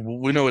yeah, it's like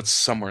we know it's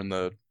somewhere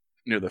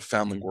near the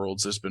Foundling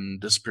Worlds. There's been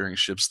disappearing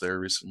ships there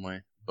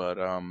recently, but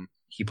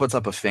he puts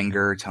up a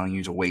finger, telling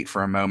you to wait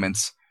for a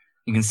moment.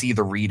 You can see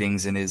the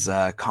readings in his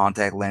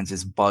contact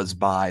lenses buzz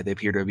by. They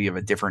appear to be of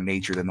a different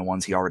nature than the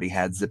ones he already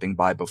had zipping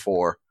by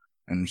before.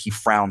 And he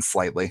frowns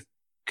slightly.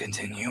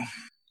 Continue.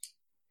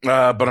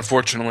 But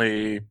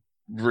unfortunately,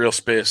 real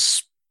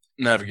space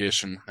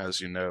navigation, as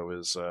you know,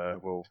 is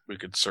we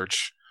could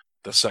search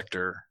the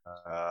sector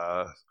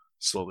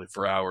slowly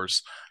for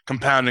hours.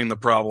 Compounding the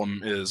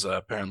problem is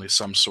apparently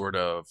some sort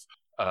of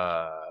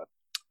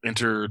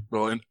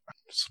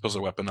supposed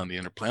weapon on the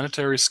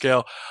interplanetary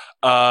scale.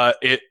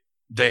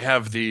 They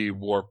have the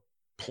warp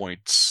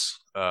points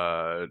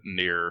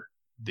near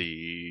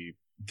the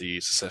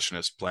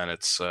secessionist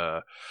planets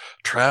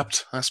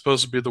trapped, I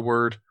suppose would be the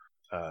word.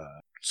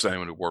 So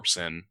anyone who warps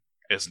in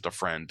isn't a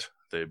friend.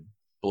 They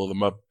blow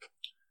them up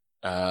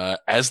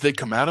as they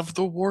come out of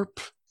the warp.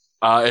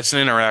 It's an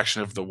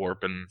interaction of the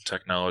warp and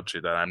technology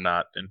that I'm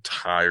not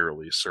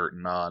entirely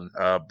certain on,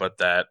 but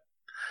that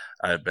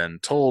I've been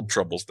told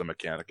troubles the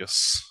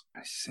Mechanicus.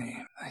 I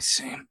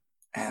see.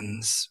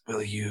 And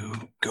will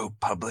you go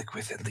public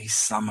with at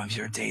least some of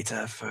your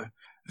data for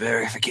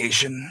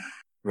verification?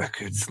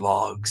 Records,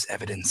 logs,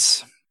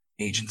 evidence,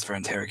 agents for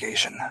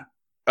interrogation?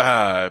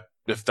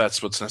 If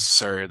that's what's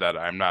necessary, that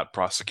I'm not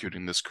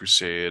prosecuting this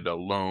crusade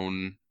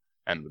alone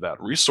and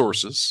without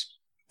resources.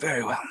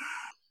 Very well.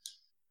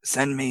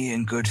 Send me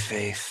in good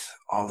faith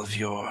all of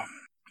your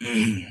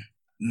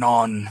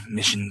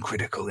non-mission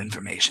critical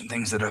information,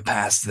 things that are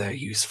past their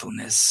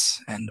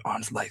usefulness and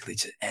aren't likely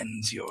to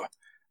end your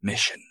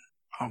mission.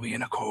 Are we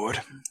in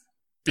accord?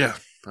 Yeah,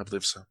 I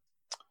believe so.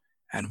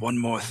 And one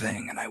more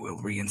thing, and I will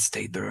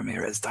reinstate the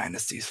Ramirez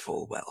dynasty's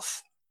full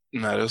wealth.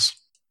 And that is?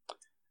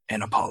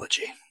 An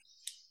apology.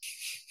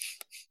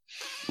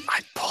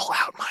 I pull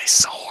out my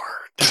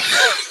sword.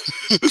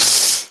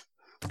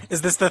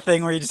 Is this the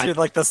thing where you just hear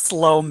like the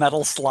slow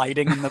metal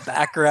sliding in the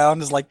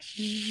background? Is like.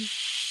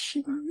 This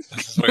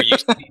is where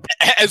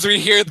as we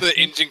hear the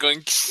engine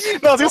going.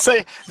 No, I was gonna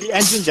say the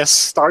engine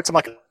just starts. I'm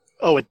like,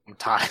 oh, it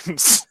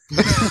times.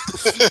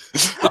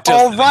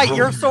 Oh right,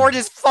 your sword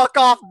is fuck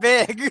off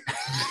big.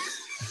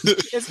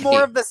 It's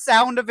more of the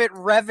sound of it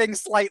revving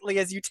slightly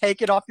as you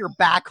take it off your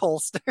back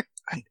holster.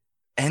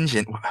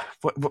 Engine?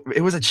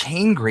 It was a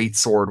chain great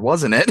sword,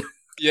 wasn't it?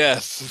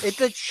 Yes. It's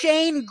a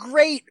chain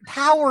great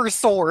power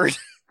sword.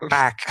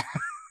 Back.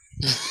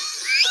 It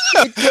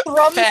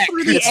thrums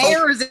through the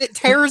air as it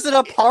tears it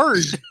apart.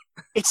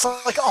 It's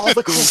like all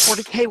the cool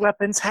 40k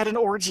weapons had an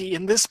orgy,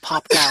 and this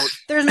popped out.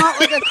 There's not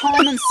like a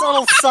calm and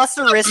subtle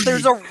susurrus.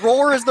 There's a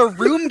roar as the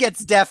room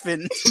gets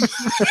deafened.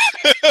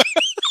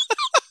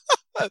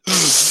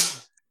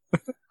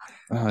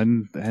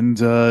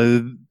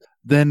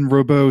 Then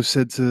Robot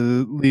said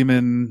to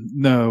Lehman,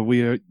 "No,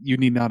 you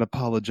need not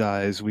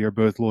apologize. We are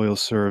both loyal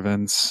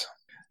servants.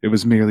 It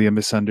was merely a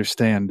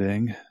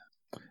misunderstanding."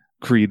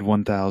 Creed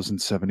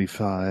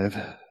 1075.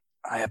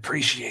 I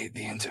appreciate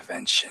the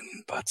intervention,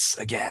 but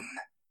again,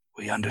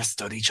 we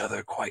understood each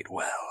other quite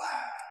well.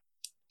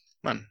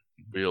 Then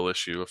we'll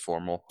issue a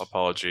formal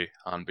apology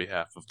on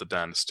behalf of the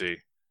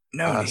dynasty.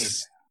 No need.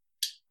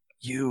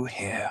 You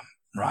here,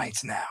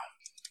 right now.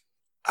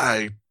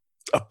 I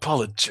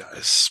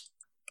apologize.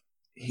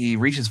 He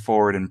reaches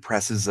forward and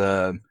presses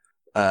a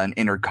an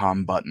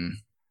intercom button.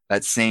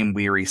 That same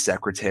weary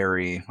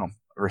secretary,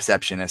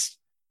 receptionist.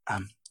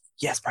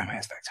 Yes,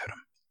 Primary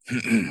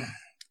Factotum.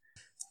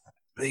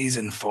 Please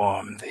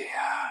inform the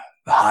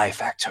High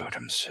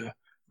Factotums who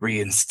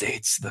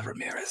reinstates the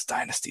Ramirez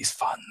Dynasty's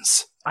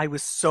funds. I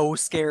was so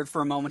scared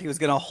for a moment he was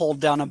going to hold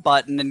down a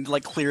button and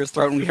like clear his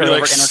throat and we heard You're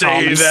over like,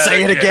 intercom and "Say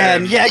say that it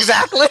again. again." Yeah,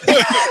 exactly.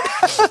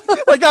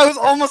 Like I was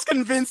almost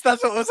convinced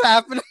that's what was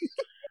happening.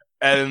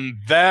 And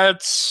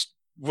that's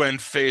when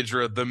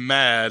Phaedra the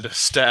Mad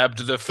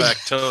stabbed the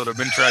factotum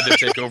and tried to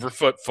take over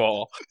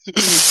Footfall.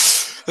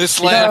 This You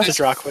don't land have to is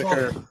draw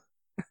quicker.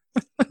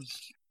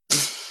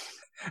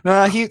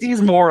 No,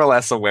 he's more or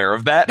less aware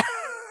of that.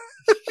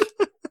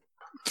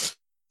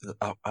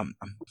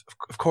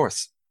 Of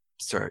course,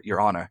 sir, Your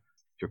Honor,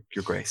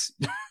 Your Grace.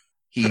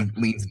 He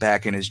leans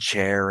back in his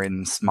chair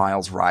and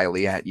smiles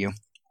wryly at you.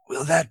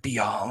 Will that be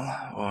all,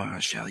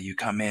 or shall you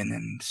come in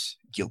and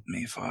guilt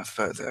me for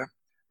further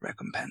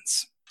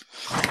recompense?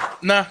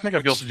 Nah, I think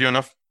I've guilted you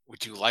enough.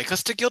 Would you like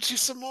us to guilt you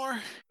some more?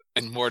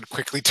 And Mord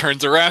quickly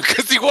turns around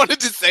because he wanted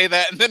to say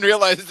that and then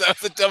realizes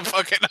that was a dumb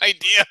fucking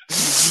idea.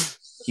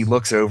 He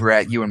looks over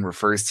at you and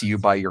refers to you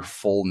by your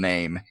full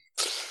name.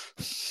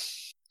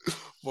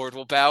 Mord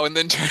will bow and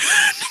then turn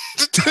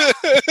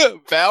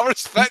bow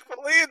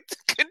respectfully and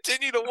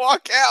continue to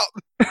walk out.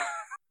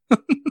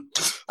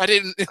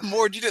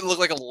 Mord, you didn't look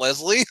like a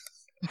Leslie.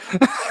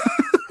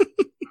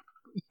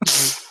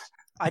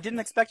 I didn't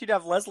expect you to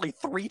have Leslie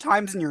 3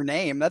 times in your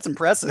name. That's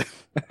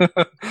impressive.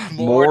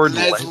 Mord,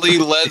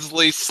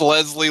 Leslie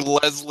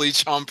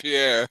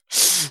Champierre.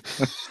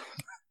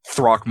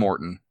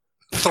 Throckmorton.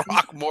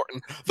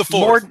 Throckmorton. The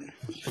fourth.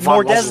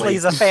 Mordesley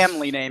is a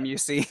family name, you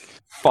see.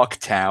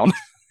 Fucktown.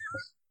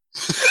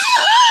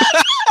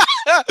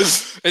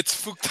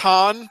 It's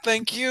Fuctan,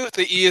 thank you.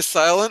 The E is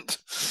silent.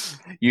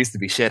 Used to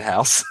be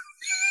Shithouse.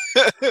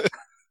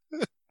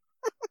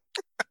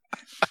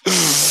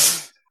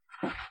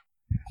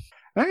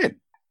 All right.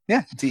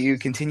 Yeah. Do you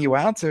continue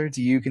out, or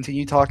do you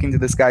continue talking to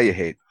this guy you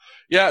hate?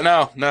 Yeah,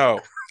 no.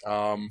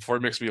 Before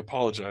it makes me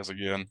apologize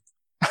again.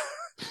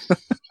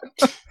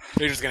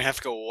 You're just gonna have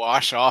to go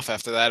wash off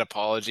after that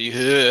apology.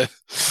 Ugh.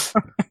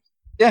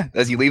 Yeah.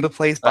 As you leave the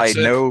place by That's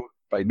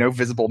it. no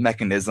visible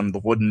mechanism,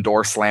 the wooden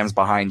door slams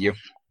behind you.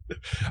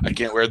 I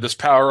can't wear this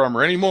power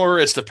armor anymore.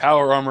 It's the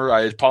power armor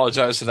I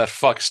apologize to that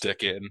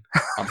fuckstick in.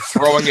 I'm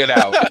throwing it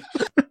out.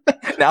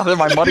 Now that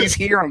my money's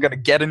here, I'm gonna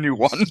get a new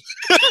one.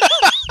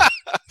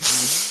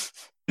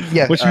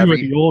 Yeah. What you do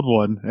with the old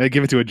one?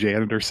 Give it to a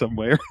janitor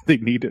somewhere. They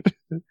need it.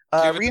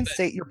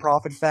 Reinstate your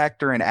profit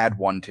factor and add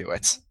 1 to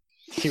it.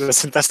 He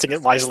was investing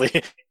it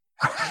wisely.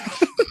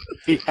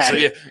 He had So,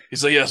 it. yeah,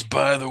 he's like, yes,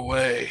 by the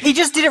way. He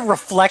just did it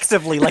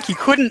reflexively, like he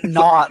couldn't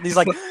not. He's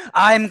like,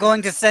 I'm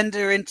going to send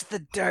her into the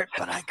dirt,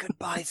 but I could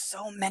buy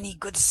so many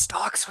good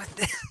stocks with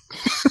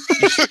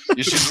this.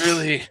 You should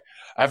really.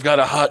 I've got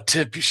a hot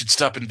tip. You should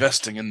stop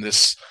investing in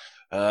this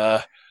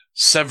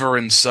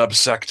Severin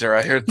subsector.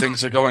 I heard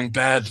things are going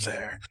bad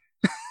there.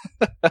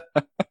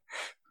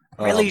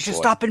 Really, you should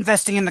stop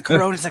investing in the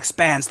Corona's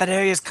Expanse. That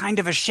area is kind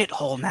of a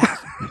shithole now.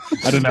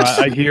 I don't know.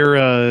 I hear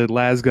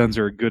lasguns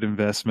are a good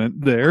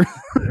investment there.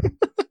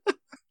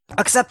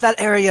 Except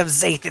that area of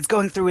Zaith. It's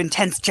going through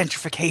intense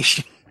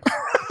gentrification.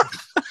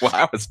 Wow,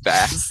 that was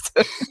fast.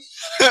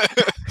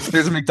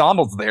 There's a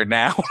McDonald's there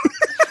now.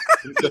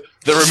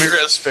 The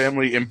Ramirez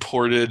family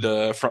imported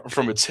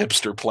from its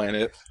hipster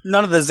planet.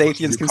 None of the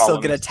Zathians can still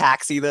get a colonies.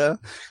 taxi, though.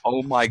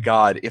 Oh my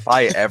god, if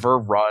I ever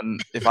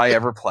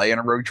play in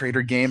a Rogue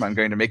Trader game, I'm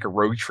going to make a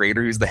Rogue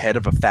Trader who's the head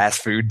of a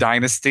fast food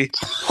dynasty.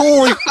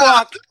 Holy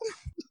fuck!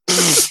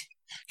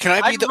 Can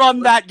I be I'd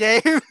run that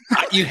game.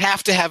 You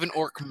have to have an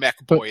orc mech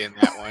boy in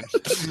that one.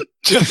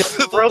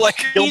 Just like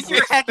He's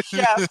your head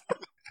chef.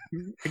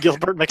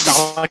 Gilbert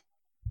McDonald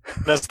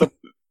as the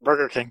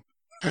Burger King.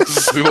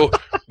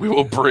 We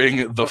will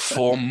bring the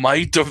full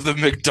might of the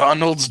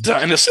McDonald's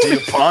dynasty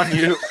upon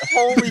you.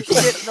 Holy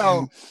shit,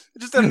 though.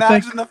 Just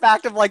imagine the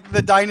fact of, like,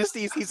 the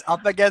dynasties he's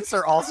up against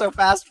are also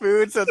fast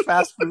food, so it's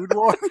fast food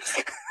wars.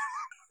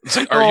 It's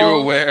like, are you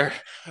aware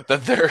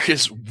that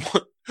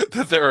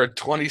there are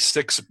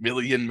 26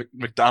 million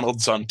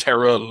McDonald's on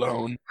Terra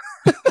alone?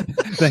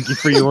 Thank you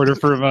for your order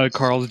from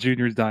Carl's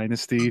Jr.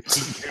 Dynasty.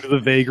 Due to the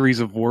vagaries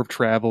of warp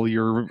travel,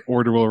 your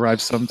order will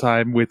arrive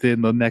sometime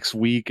within the next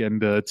week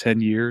and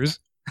 10 years.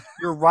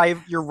 Your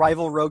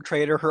rival rogue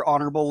trader, her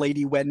honorable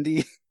Lady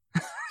Wendy.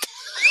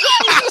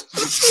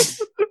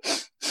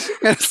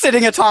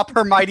 Sitting atop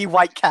her mighty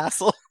white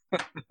castle.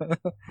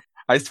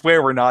 I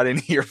swear we're not in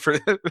here for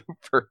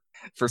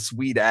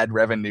sweet ad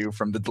revenue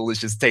from the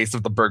delicious taste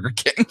of the Burger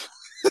King.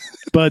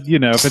 But,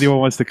 if anyone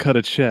wants to cut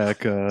a check,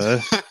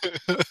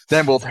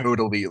 Then we'll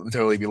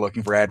totally be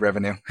looking for ad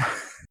revenue.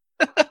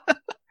 All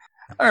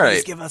Please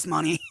right. give us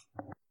money.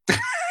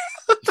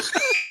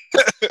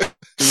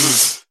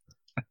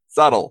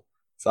 Subtle.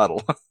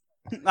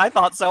 I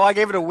thought so. I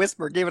gave it a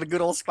whisper. Gave it a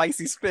good old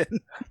spicy spin.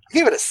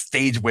 Give it a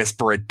stage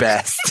whisper at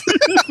best.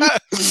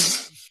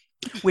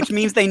 Which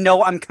means they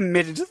know I'm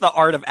committed to the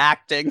art of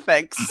acting.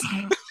 Thanks.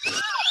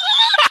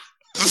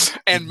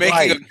 and making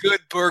Right. a good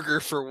burger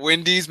for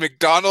Wendy's,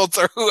 McDonald's,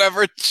 or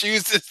whoever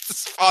chooses to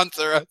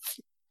sponsor us.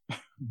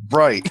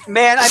 Right.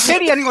 Man, I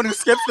pity anyone who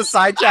skips the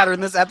side chatter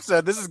in this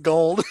episode. This is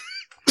gold.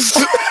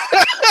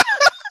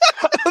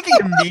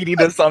 The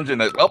immediate assumption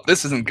that, well,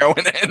 this isn't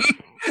going in.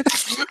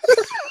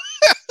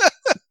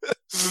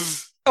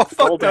 Oh fuck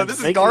Gold no, and this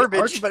is making garbage,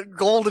 arch- but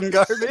golden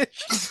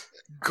garbage.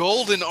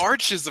 Golden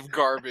arches of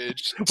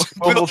garbage.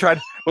 Well, we'll try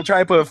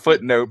to put a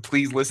footnote.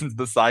 Please listen to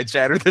the side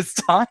chatter this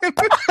time.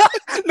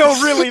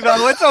 No, really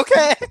though, it's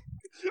okay.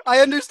 I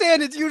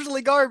understand it's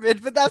usually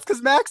garbage, but that's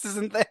because Max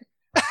isn't there.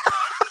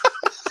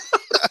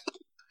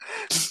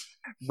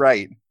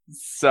 Right.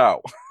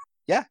 So,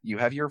 yeah, you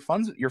have your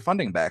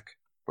funding back.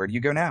 Where do you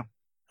go now?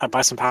 I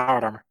buy some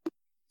powered armor.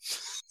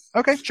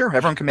 Okay, sure.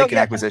 Everyone can make an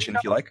yeah. acquisition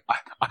if you like.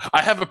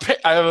 I have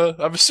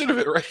a suit of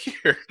it right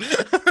here.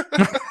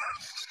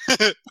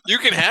 You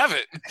can have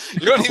it.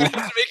 You don't even have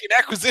to make an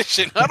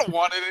acquisition. I don't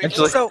want it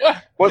anymore. Actually, So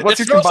what's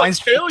It your smells like combined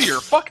failure?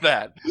 Fuck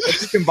that.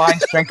 what's your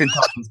combined strength and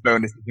toughness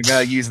bonus? You're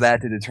gonna use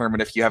that to determine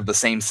if you have the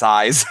same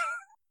size.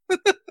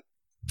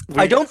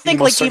 I don't think,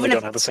 we most like, certainly even if-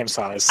 don't have the same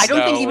size. I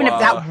don't think No, even if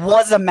that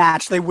was a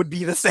match, they would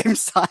be the same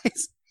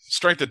size.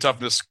 Strength and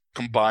toughness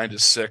combined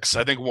is 6.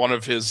 I think one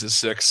of his is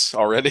 6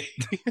 already.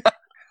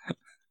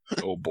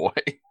 Oh boy.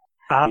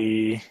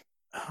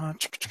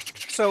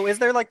 So is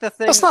there like the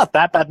thing? That's not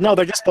that bad. No,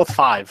 they're just both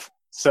 5.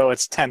 So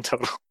it's 10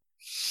 total.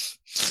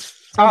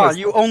 Oh,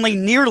 you only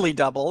nearly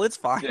double. It's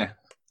fine. Yeah.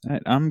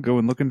 Alright, I'm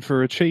going looking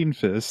for a chain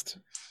fist.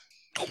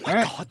 Oh my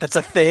god, that's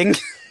a thing.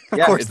 Of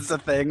Yeah, course, it's- it's a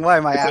thing. Why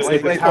am I it's asking?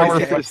 like this? Power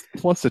Okay. fist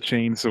plus a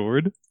chain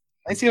sword.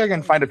 Let's see if I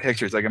can find a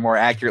picture so I can more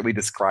accurately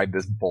describe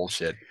this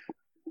bullshit.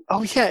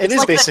 Oh yeah, it It's is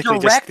like that basically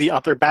direct- just the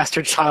other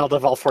bastard child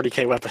of all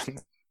 40k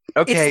weapons.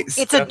 Okay,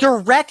 It's a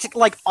direct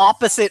like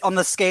opposite on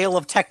the scale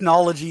of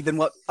technology than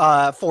what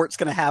Fort's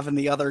gonna have in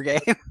the other game.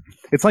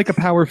 It's like a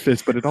power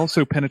fist, but it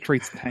also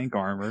penetrates tank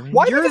armor.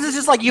 Why does Yours is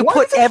just like you why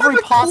put does it have every a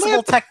possible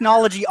clip?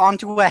 technology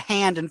onto a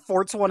hand, and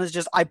Fort's one is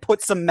just I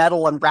put some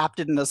metal and wrapped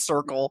it in a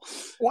circle.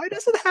 Why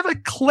does it have a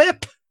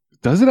clip?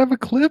 Does it have a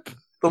clip?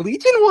 The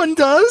Legion one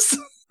does.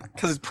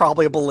 Because it's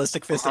probably a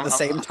ballistic fist at the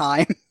same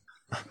time.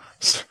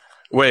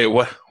 Wait,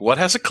 what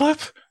has a clip?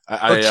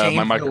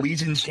 The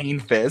Legion chain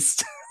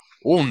fist.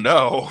 Oh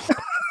no.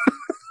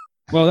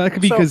 Well, that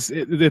could be So- because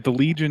the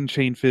Legion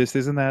chain fist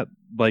isn't that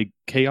like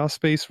Chaos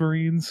Space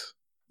Marines?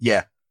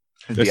 Yeah.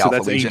 The So Alpha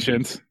that's Legion.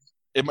 ancient.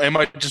 It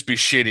might just be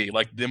shitty.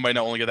 Like they might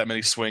not only get that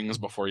many swings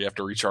before you have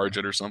to recharge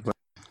it or something.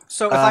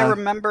 So if I Uh,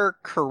 remember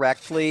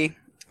correctly,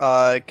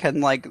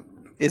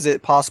 is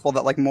it possible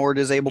that like Mord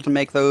is able to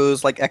make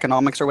those like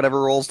economics or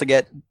whatever rolls to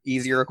get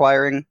easier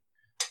acquiring?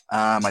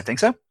 I think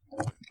so.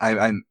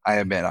 I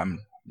admit I'm.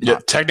 Yeah,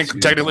 not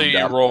technically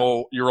down.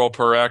 you roll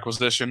per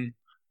acquisition.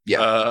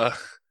 Yeah.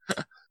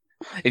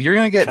 If you're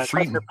gonna get Can I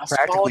try free, for best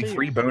practically quality?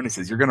 free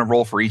bonuses, you're gonna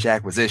roll for each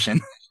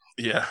acquisition.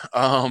 Yeah.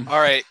 All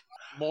right.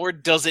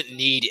 Mord doesn't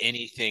need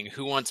anything.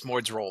 Who wants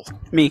Mord's roll?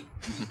 Me.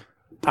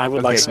 I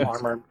would like Okay. some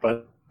armor,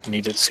 but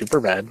need it super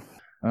bad.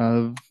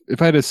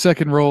 If I had a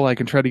second roll, I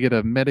can try to get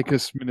a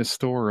Medicus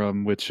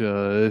Ministorum, which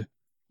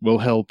will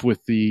help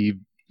with the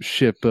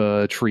ship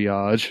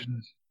triage.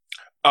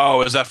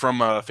 Oh, is that from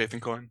Faith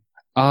and Coin?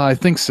 I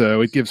think so.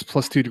 It gives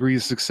plus 2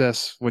 degrees of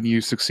success when you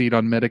succeed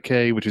on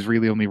Medicaid, which is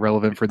really only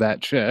relevant for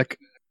that check.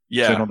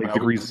 Yeah. So I don't think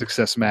degrees of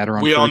success matter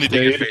on we all first need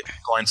to get aid. Faith and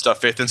Coin stuff.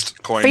 Faith and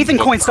Coin. Faith and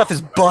book- Coin stuff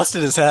is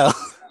busted as hell.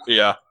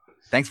 Yeah.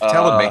 Thanks for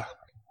telling me.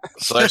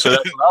 So actually,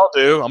 that's what I'll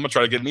do. I'm gonna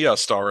try to get me a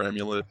star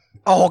amulet.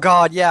 Oh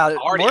god, yeah.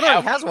 Already Mord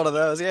have has one of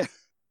those, yeah.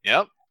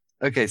 Yep.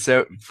 Okay,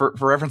 so for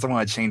reference on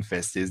what a chain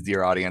fist is,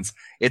 dear audience,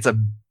 it's a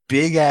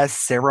big ass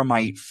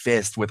ceramite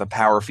fist with a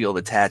power field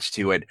attached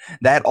to it.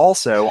 That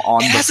also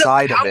on It the has a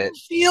side of power it,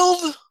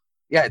 field.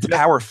 yeah, it's a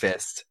power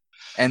fist,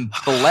 and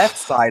the left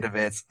side of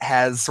it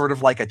has sort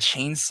of like a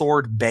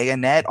chainsword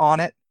bayonet on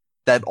it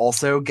that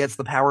also gets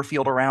the power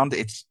field around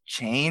its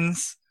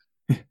chains.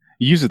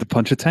 You use it to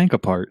punch a tank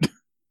apart.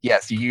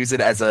 Yes, you use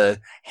it as a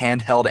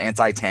handheld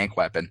anti-tank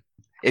weapon.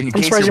 In I'm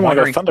case surprised you're you want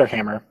to wondering, go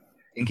Thunderhammer.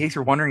 in case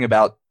you're wondering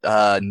about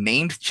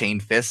named chain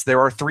fists, there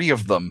are 3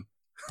 of them: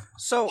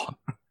 So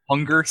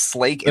Hunger,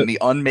 Slake, and the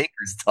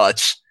Unmaker's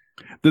Touch.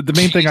 The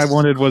main thing I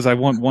wanted was I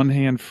want one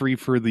hand free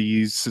for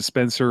the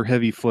Suspensor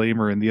Heavy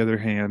Flamer and the other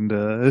hand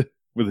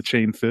with a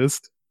chain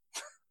fist.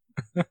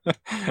 I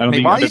don't Maybe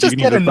think why don't you you just can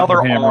get use a another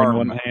Thunderhammer arm?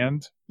 in one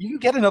hand. You can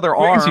get another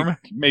I guess arm.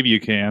 maybe you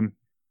can.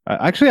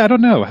 Actually, I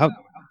don't know. How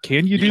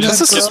can you do You that? just-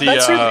 Does this the,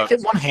 dispenser uh, make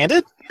it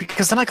one-handed?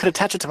 Because then I could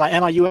attach it to my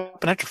MIU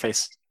weapon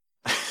interface.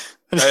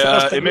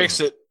 It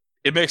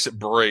makes it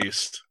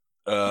braced.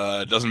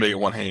 It doesn't make it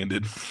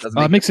one-handed. Doesn't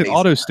It makes it basic.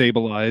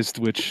 auto-stabilized,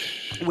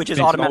 which which is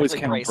makes it always automatically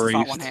count braced, it's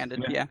not braced.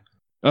 one-handed, yeah.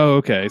 Oh,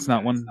 okay. It's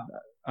not one.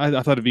 I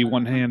thought it'd be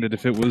one-handed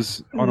if it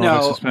was on No.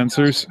 auto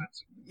suspensors.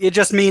 It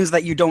just means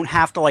that you don't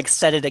have to like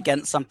set it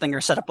against something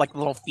or set up like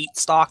little feet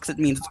stocks. It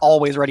means it's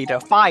always ready to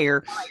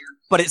fire,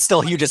 but it's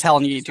still huge as hell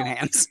and you need 2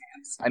 hands.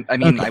 I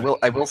mean, Okay.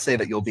 I will say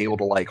that you'll be able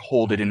to like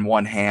hold it in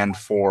one hand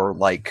for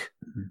like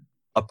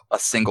a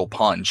single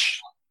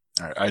punch.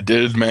 All right, I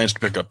did manage to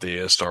pick up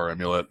the Star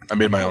Amulet. I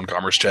made my own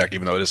commerce check,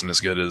 even though it isn't as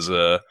good as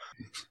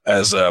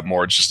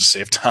Mord's, just to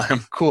save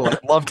time. Cool.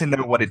 I'd love to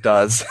know what it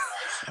does.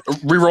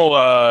 Reroll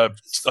a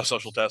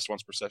social test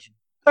once per session.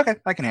 Okay,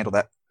 I can handle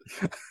that.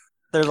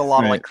 There's a lot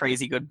of Right. like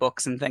crazy good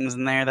books and things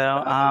in there,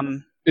 though.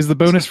 Is the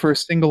bonus for a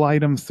single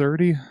item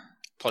 30?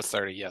 Plus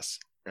 30, yes.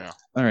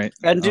 All right.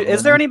 And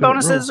is there any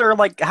bonuses, or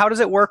like how does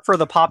it work for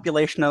the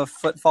population of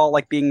Footfall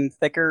like being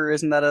thicker?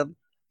 Isn't that a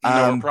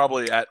No, we're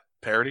probably at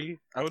parity,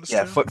 I would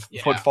Yeah, assume.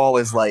 Yeah. footfall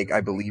is like, I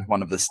believe,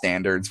 one of the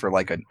standards for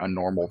like a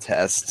normal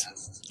test.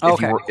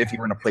 Okay. If you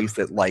were in a place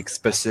that like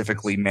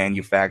specifically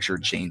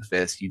manufactured chain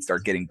fist, you'd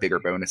start getting bigger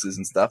bonuses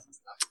and stuff.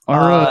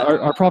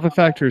 Our profit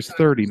factor is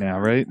 30 now,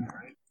 right?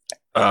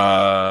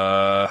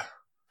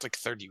 It's like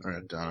 30.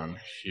 Right down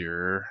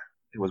here.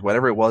 It was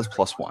whatever it was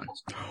plus 1.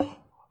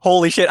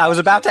 Holy shit, I was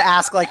about to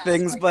ask like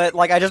things, but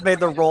like I just made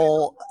the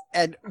roll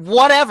and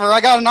whatever,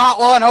 I got a not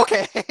one,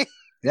 okay.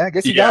 Yeah, I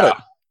guess you got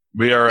it.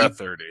 We are at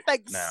 30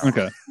 Thanks. now.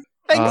 Okay.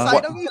 Thanks,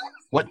 what- item.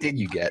 What did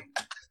you get?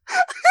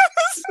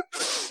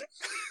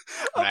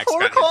 A Max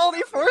poor got it.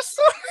 quality force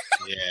sword.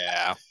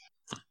 Yeah.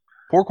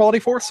 Poor quality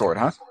force sword,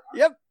 huh?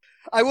 Yep.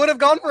 I would have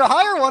gone for a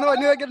higher one if I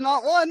knew I'd get a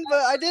not one, but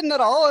I didn't at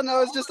all, and it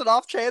was just an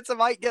off chance I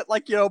might get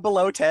like,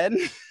 below 10.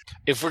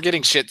 If we're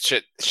getting ship,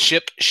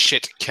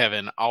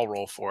 Kevin, I'll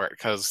roll for it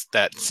because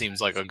that seems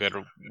like a good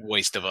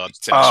waste of a.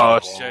 Oh, roll.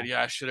 shit.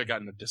 Yeah, I should have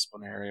gotten the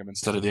Disciplinarium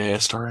instead of the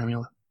AStar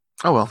Amulet.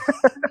 Oh, well.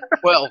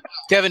 Well,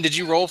 Kevin, did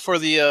you roll for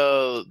the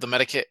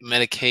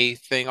Medicaid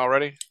thing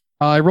already?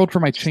 I rolled for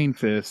my chain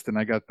fist, and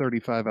I got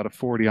 35 out of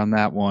 40 on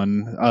that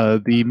one.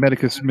 The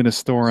Medicus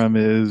Ministorum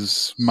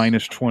is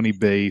minus 20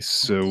 base,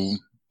 so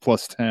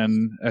plus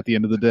 10 at the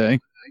end of the day.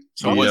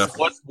 So Yeah.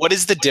 what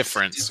is the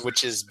difference?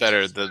 Which is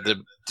better,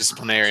 the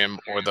Disciplinarium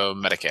or the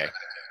Medicaid?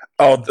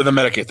 Oh, the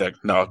Medicaid thing.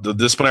 No, the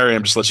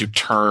Disciplinarium just lets you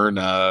turn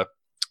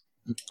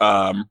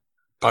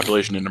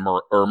population into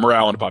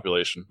morale into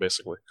population,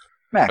 basically.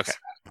 Max, Okay.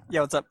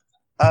 Yeah, what's up?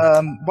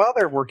 while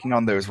they're working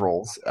on those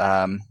rolls,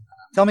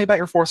 tell me about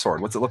your force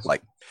sword. What's it look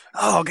like?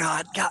 Oh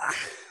God.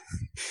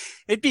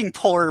 It being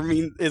poor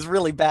is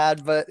really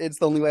bad, but it's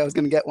the only way I was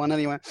going to get one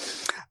anyway.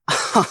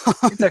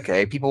 It's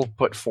okay. People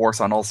put force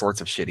on all sorts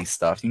of shitty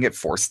stuff. You can get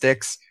force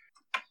sticks.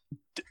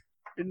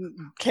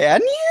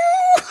 Can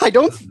you? I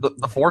don't.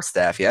 The force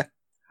staff, yeah.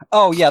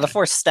 Oh yeah, the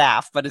force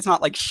staff, but it's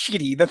not like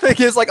shitty. The thing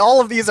is, like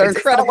all of these are It's not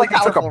incredibly like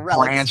I took powerful a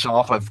relics. branch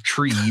off a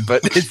tree,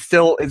 but it's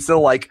still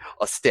like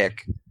a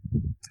stick.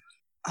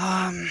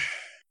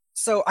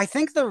 So I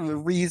think the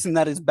reason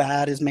that is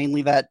bad is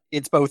mainly that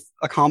it's both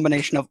a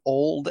combination of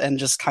old and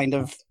just kind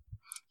of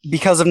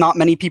because of not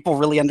many people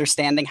really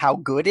understanding how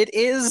good it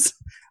is,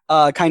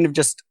 kind of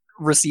just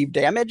receive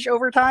damage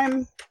over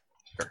time.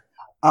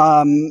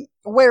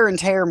 Wear and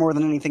tear more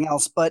than anything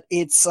else, but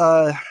it's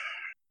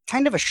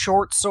kind of a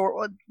short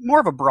sword, more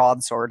of a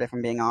broadsword, if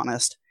I'm being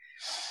honest.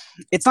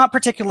 It's not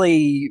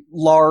particularly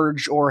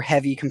large or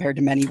heavy compared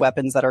to many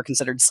weapons that are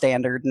considered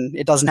standard, and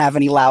it doesn't have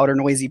any loud or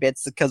noisy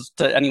bits because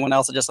to anyone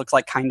else it just looks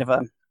like kind of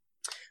a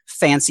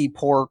fancy,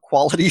 poor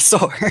quality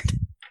sword.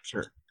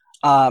 Sure.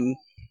 But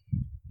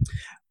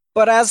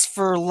as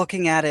for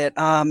looking at it,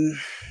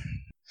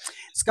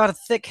 it's got a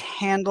thick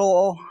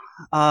handle.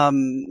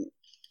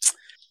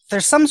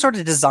 There's some sort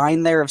of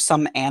design there of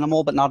some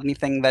animal, but not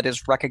anything that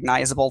is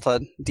recognizable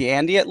to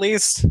D'Andy, at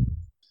least.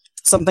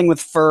 Something with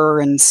fur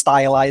and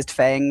stylized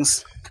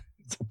fangs.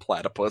 It's a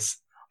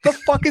platypus. The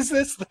fuck is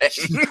this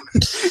thing?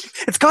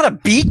 It's got a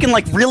beak and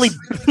like really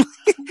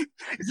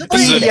This is a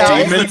beady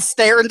eyes demon? that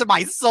stare into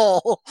my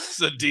soul.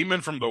 It's a demon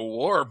from the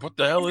warp. What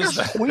the hell is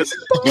that? Poison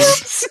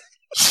barbs?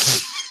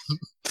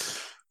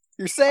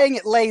 You're saying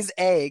it lays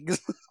eggs.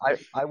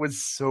 I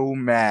was so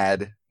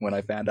mad when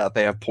I found out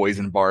they have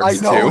poison I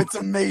barbs know, too. it's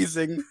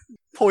amazing.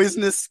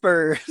 Poisonous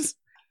spurs.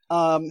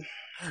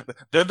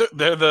 They're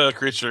the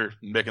creature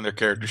making their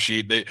character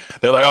sheet.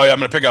 They're like, oh yeah, I'm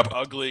gonna pick up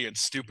ugly and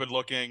stupid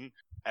looking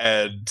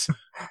and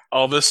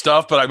all this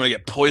stuff, but I'm gonna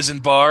get poison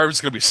barbs.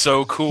 It's gonna be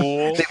so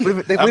cool.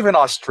 They live in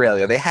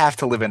Australia. They have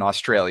to live in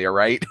Australia,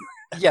 right?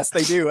 Yes,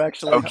 they do,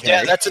 actually. Okay.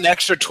 Yeah, that's an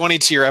extra 20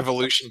 to your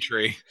evolution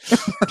tree.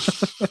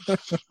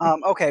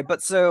 Okay,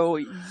 but so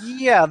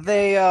yeah,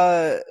 they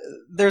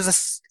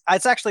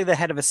it's actually the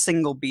head of a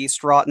single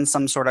beast wrought in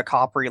some sort of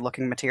coppery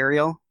looking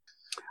material.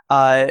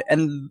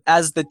 And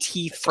as the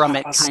teeth from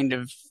it kind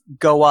of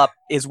go up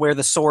is where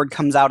the sword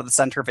comes out of the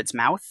center of its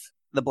mouth,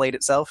 the blade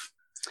itself.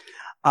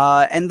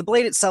 And the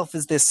blade itself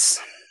is this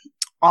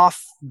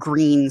off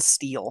green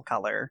steel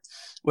color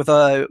with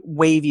a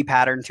wavy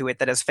pattern to it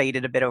that has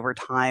faded a bit over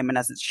time and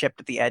as it's chipped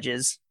at the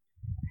edges.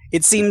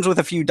 It seems with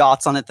a few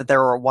dots on it that there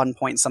were at one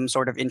point some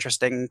sort of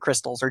interesting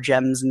crystals or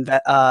gems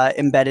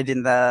embedded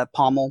in the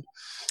pommel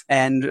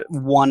and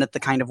one at the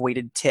kind of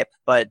weighted tip,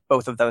 but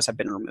both of those have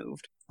been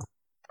removed.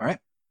 Sounds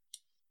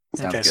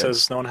Okay, good. so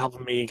is no one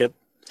helping me get...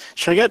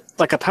 Should I get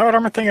like a powered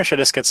armor thing, or should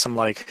I just get some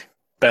like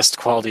best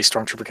quality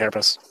stormtrooper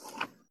carapace?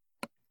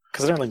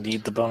 because I don't really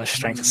need the bonus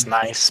strength. It's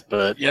nice,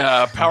 but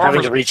Yeah, power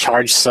having for to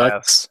recharge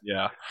sucks.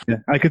 Yeah. Yeah,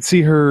 I could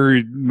see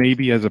her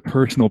maybe as a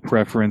personal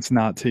preference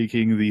not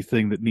taking the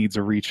thing that needs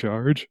a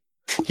recharge.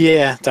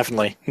 Yeah,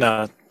 definitely.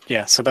 No,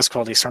 yeah. So best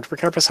quality Stormtrooper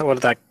Carapace. What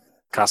did that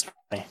cost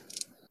me?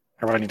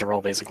 Or what do I need to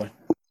roll, basically?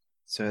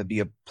 So it'd be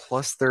a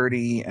plus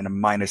 30 and a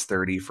minus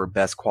 30 for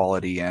best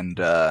quality and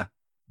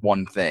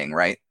one thing,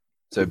 right?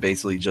 So it'd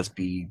basically just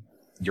be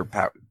your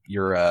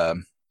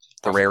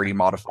the rarity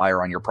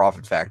modifier on your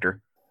profit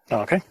factor. Oh,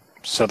 okay.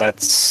 So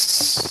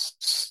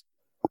that's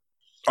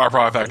Our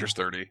profit factor's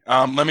 30.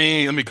 Let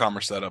me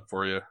commerce that up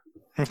for you.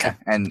 okay.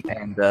 And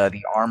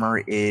the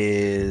armor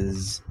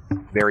is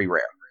very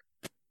rare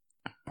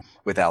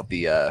without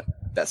the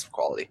best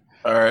quality.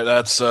 All right,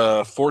 that's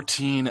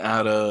 14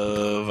 out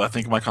of, I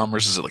think my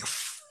commerce is at like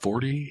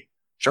 40.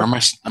 Sure. Am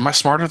I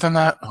smarter than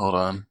that? Hold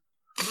on.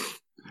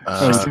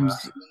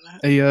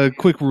 A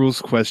quick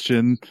rules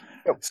question.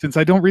 Since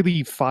I don't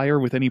really fire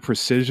with any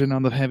precision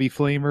on the heavy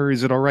flamer,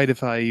 is it all right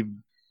if I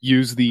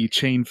use the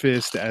chain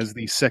fist as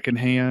the second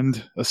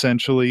hand,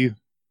 essentially,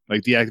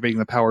 like deactivating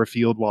the power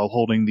field while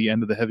holding the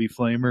end of the heavy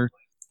flamer?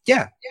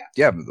 Yeah.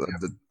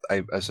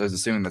 I was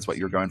assuming that's what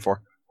you were going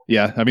for.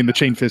 Yeah, I mean the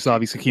chain fist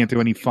obviously can't do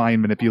any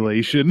fine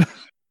manipulation.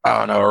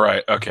 Oh no,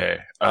 right. Okay.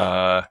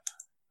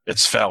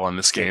 It's fell in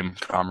this game,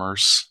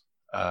 commerce.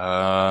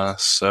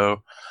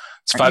 So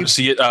it's 5 to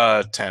see it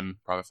 10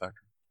 profit factor.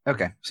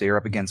 Okay, so you're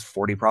up against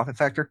 40 profit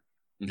factor.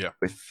 Yeah.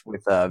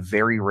 With a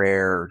very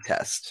rare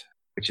test,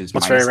 which is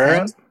What's very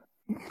minus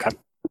rare? 10.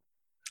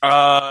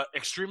 Okay.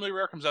 Extremely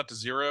rare comes out to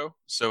 0,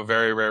 so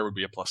very rare would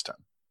be a plus 10.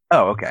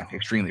 Oh, okay.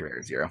 Extremely rare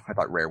is 0. I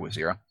thought rare was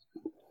 0.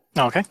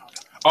 Oh, okay.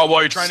 Oh,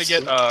 well, you're trying to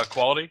get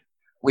quality?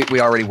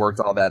 We already worked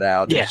all that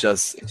out. Yeah. It's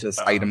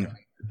just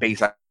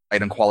base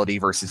item quality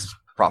versus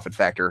profit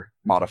factor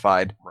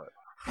modified.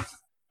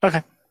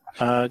 Okay.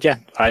 Yeah,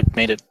 I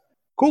made it.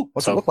 Cool.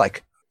 What's it look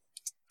like?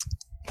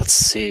 Let's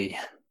see.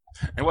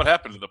 And what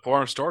happened to the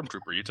poor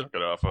stormtrooper you took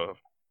it off of?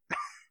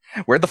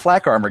 Where'd the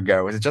flak armor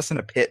go? Is it just in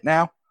a pit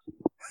now?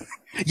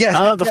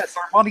 Yes, yes,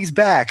 Armani's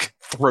back.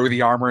 Throw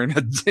the armor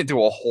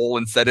into a hole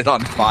and set it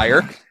on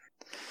fire.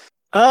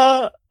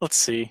 Let's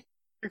see.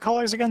 Your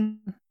colors again?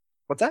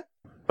 What's that?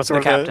 What's The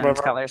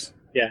captain's colors.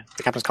 Yeah,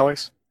 the captain's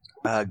colors.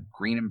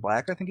 Green and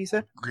black, I think he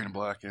said. Green and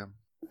black, yeah.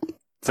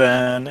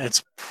 Then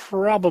it's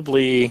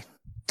probably.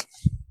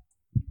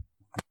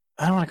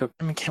 I don't want to go.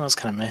 I mean, camo's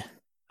kind of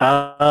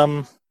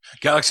meh.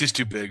 Galaxy's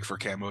too big for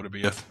camo to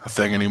be a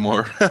thing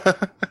anymore.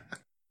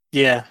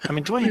 Yeah, I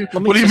mean, what do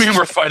you mean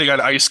we're fighting on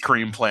Ice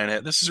Cream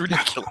Planet? This is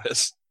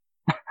ridiculous.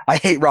 I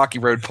hate Rocky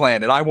Road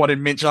Planet. I wanted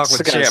mint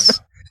chocolate chip.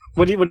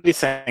 What do you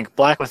think?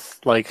 Black with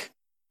like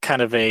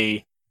kind of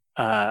a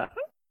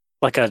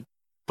like a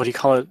what do you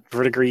call it?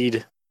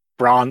 Verdigreed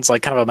bronze,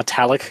 like kind of a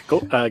metallic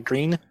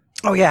green.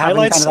 Oh yeah, having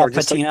highlights, kind or of that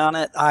just patina on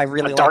it. I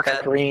really a like dark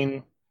that.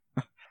 green.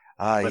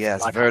 with Yes,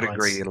 black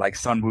verdigris, highlights. like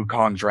Sun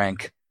Wukong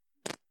drank.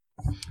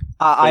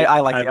 I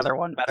like I- the other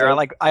one better.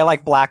 I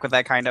like black with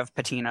that kind of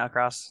patina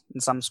across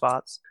in some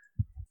spots.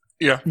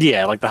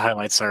 Yeah, like the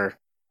highlights are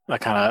a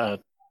kind of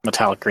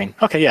metallic green.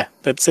 Okay, yeah,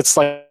 it's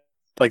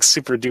like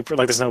super duper.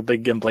 Like there's no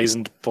big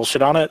emblazoned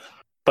bullshit on it,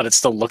 but it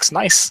still looks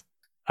nice.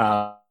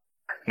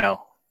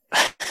 No,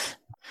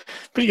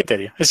 but you get the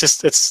idea. It's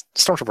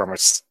Stormtrooper armor.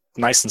 It's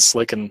nice and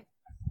slick and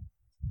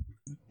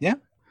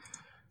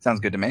Sounds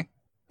good to me.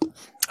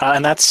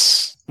 and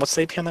that's what's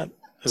the AP on that?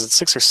 Is it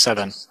 6 or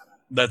 7?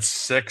 That's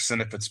 6,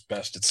 and if it's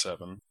best, it's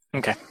 7.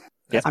 Okay,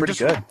 That's pretty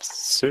good.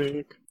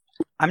 Sick.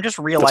 I'm just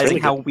realizing really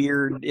how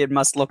weird it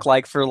must look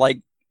like for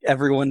like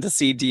everyone to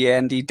see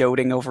Deandy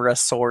doting over a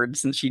sword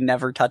since she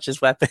never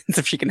touches weapons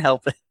if she can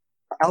help it.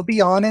 I'll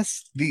be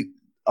honest.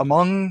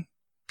 Among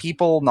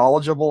people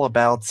knowledgeable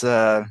about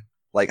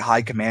like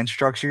high command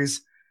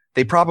structures,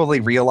 they probably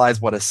realize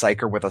what a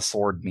psyker with a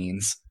sword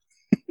means.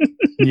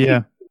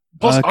 Yeah.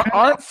 Plus,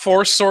 aren't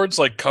force swords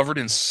like covered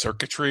in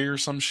circuitry or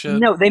some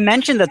shit? No, they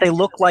mentioned that they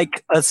look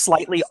like a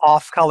slightly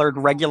off-colored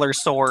regular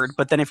sword,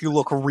 but then if you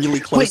look really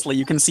closely,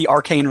 you can see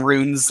arcane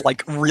runes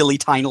like really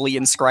tinily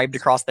inscribed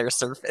across their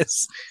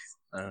surface.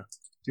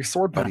 Your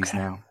sword buddies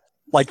now.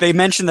 Like they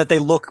mentioned that they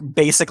look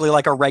basically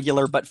like a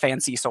regular but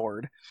fancy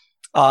sword.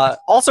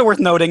 Also worth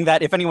noting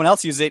that if anyone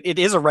else uses it, it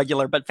is a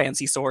regular but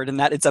fancy sword,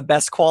 and that it's a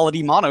best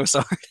quality mono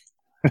sword.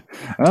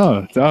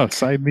 Oh,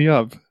 sign me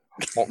up.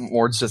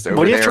 Mord's just What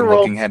over do you have there to roll?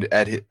 looking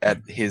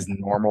at his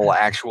normal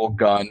actual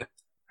gun.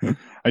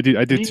 I did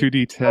you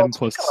 2d10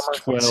 plus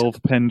roll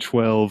 12, pen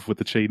 12 with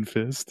the chain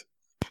fist.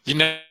 You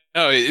know,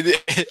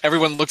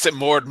 everyone looks at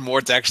Mord. And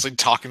Mord's actually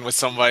talking with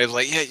somebody.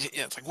 Like,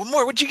 yeah. It's like, well,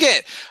 Mord, what'd you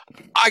get?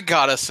 I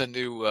got us a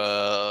new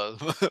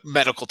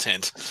medical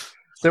tent.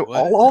 So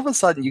What? all of a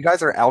sudden, you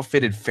guys are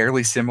outfitted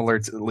fairly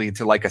similarly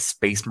to like a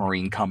space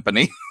marine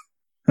company.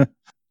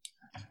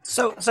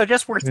 So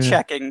just worth Yeah.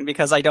 checking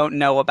because I don't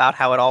know about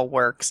how it all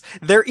works.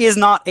 There is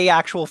not a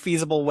actual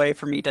feasible way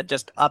for me to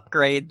just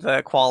upgrade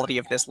the quality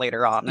of this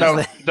later on. is No,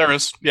 there? there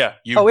is. Yeah.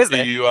 Is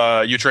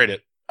there? You trade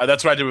it.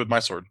 That's what I did with my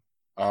sword.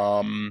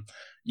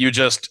 You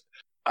just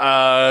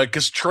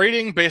because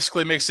trading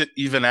basically makes it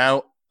even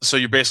out. So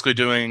you're basically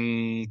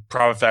doing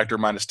profit factor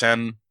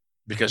 -10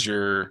 because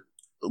you're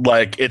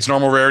like its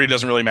normal rarity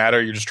doesn't really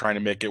matter. You're just trying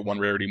to make it one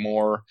rarity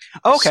more.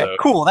 Okay, So-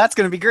 cool. That's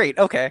going to be great.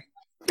 Okay.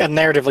 And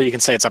narratively, you can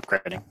say it's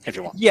upgrading if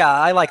you want. Yeah,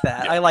 I like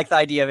that. Yeah. I like the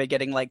idea of it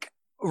getting like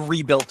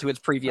rebuilt to its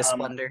previous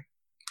splendor.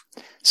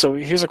 So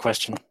here's a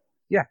question.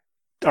 Yeah.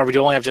 Are we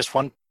only have just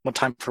one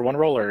time for one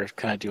roll, or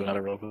can I do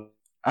another roll?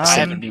 I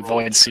have to be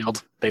void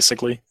sealed,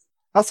 basically.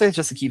 I'll say it's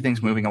just to keep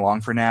things moving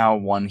along for now.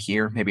 One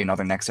here, maybe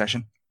another next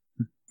session.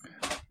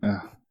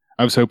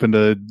 I was hoping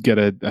to get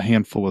a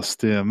handful of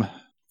stim.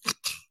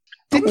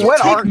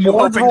 What aren't you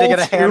hoping to get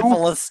a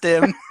handful of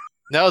stim?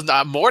 No,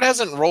 Mort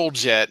hasn't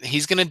rolled yet.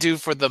 He's gonna do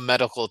for the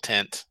medical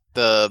tent.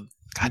 God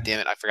damn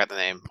it, I forgot the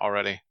name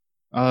already.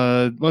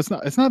 Well, it's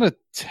not a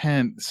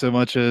tent so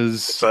much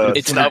as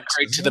It's an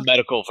upgrade to the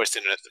medical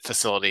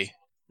facility.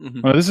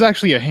 Well, this is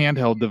actually a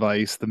handheld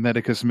device, the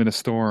Medicus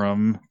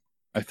Ministorum,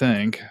 I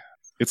think.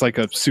 It's like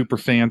a super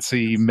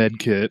fancy med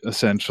kit,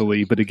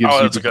 essentially, but it gives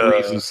you it's like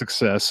degrees a- of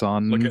success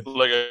on...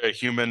 Like a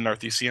human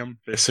Arthesium,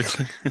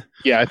 basically.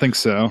 Yeah, I think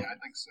so.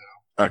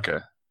 Okay.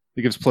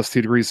 It gives plus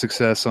 2 degrees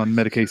success on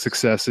Medicaid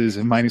successes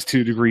and minus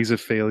 2 degrees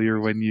of failure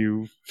when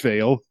you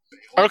fail.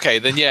 Okay,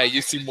 then yeah,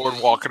 you see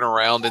Mort walking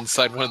around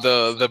inside one of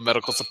the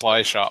medical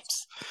supply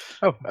shops.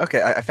 Oh,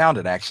 okay. I found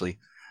it, actually.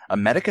 A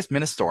Medicus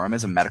Ministorum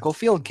is a medical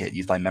field kit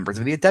used by members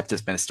of the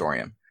Adeptus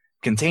Ministorium.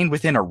 Contained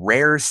within a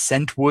rare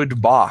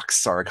scentwood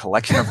box are a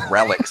collection of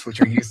relics which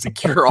are used to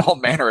cure all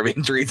manner of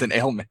injuries and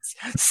ailments.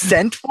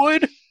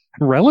 Scentwood?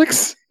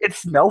 Relics? It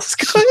smells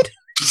good?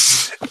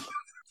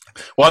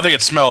 Well, I think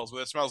it smells.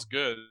 Whether it smells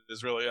good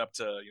is really up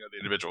to the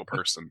individual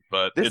person,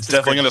 but This it's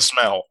definitely going to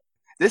smell.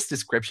 This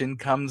description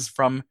comes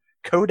from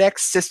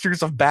Codex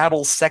Sisters of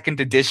Battle 2nd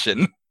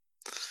edition.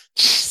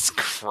 Jesus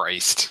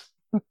Christ.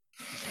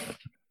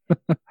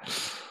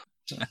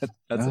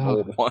 That's an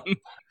old one.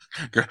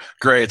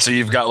 Great. So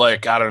you've got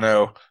like, I don't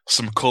know,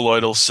 some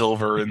colloidal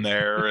silver in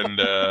there and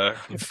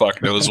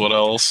fuck knows what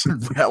else.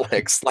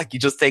 Relics. Like you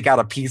just take out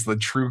a piece of the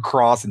true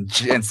cross and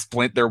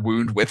splint their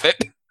wound with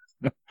it.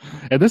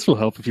 And this will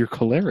help if you're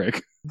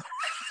choleric.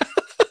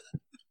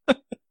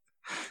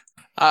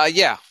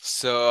 Yeah.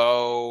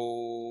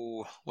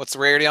 So what's the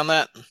rarity on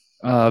that?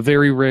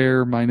 Very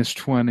rare, minus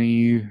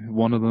 20.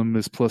 One of them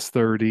is plus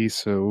 30,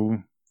 so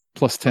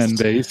plus 10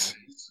 base.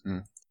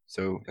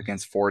 So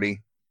against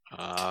 40.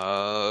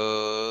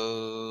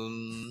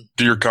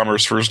 Do your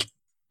commerce first.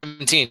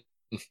 17.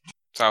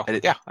 So I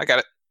did- yeah, I got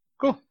it.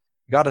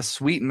 Got a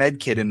sweet med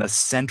kit in a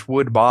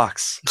scentwood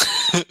box.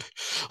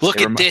 Look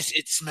It at remi- this.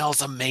 It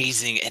smells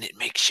amazing and it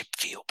makes you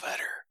feel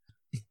better.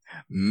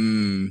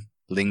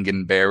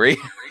 Lingonberry.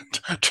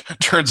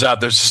 Turns out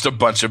there's just a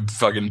bunch of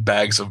fucking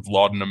bags of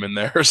laudanum in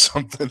there or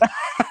something.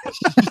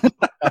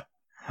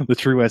 The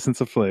true essence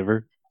of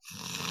flavor.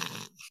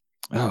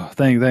 Oh,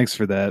 thanks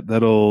for that.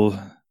 That'll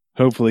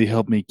hopefully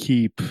help me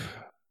keep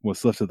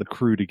what's left of the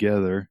crew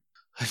together.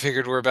 I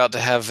figured we're about to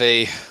have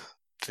a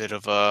bit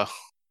of a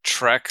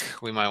trek.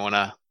 We might want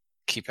to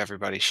keep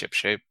everybody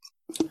shipshape.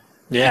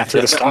 Yeah,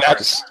 through the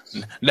stars.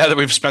 Now that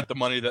we've spent the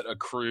money that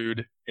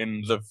accrued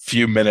in the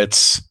few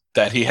minutes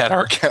that he had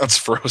our accounts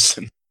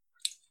frozen.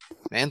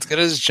 Man's good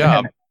at his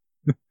job.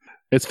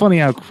 It's funny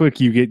how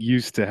quick you get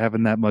used to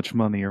having that much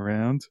money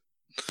around.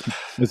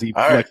 As he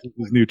All right. flexes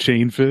his new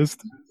chain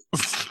fist.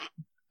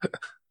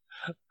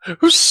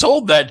 Who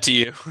sold that to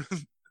you?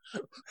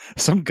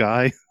 Some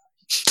guy.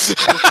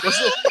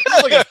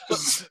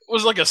 Was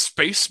it like a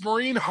space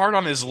marine hard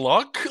on his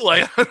luck?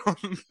 Like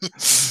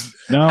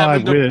No, I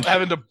having, to, wish.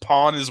 having to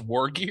pawn his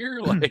war gear?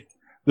 Like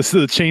This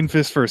is the chain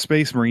fist for a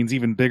space marine's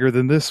even bigger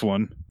than this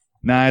one.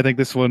 Nah, I think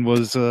this one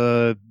was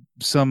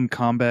some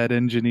combat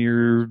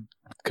engineer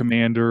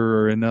commander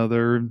or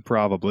another,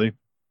 probably.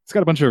 It's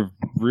got a bunch of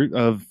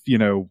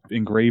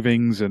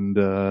engravings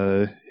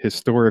and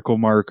historical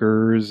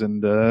markers,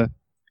 and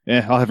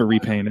I'll have it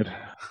repainted.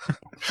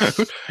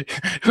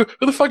 who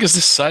the fuck is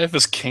this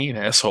Caiaphas Kane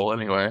asshole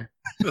anyway?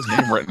 His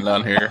name written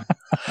down here.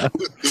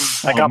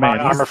 I got my man,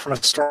 armor from a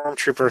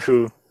stormtrooper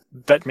who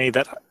bet me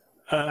that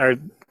a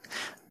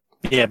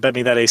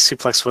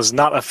suplex was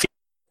not a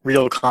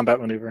real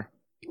combat maneuver.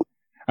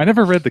 I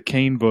never read the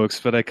Kane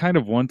books, but I kind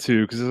of want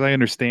to, because as I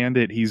understand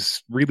it,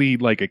 he's really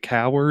like a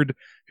coward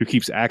who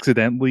keeps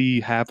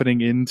accidentally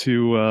happening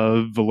into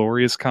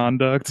valorious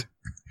conduct.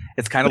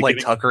 It's kind of Like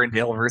like Tucker and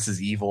Dale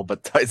versus evil,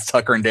 but it's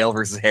Tucker and Dale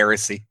versus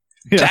heresy.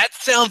 Yeah. That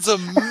sounds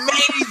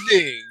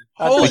amazing.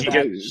 Holy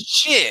Holy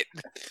shit.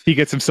 He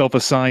gets himself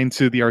assigned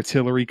to the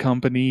artillery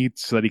company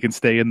so that he can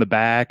stay in the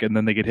back, and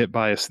then they get hit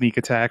by a sneak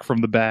attack from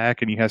the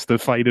back, and he has to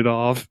fight it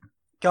off.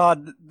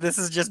 God, this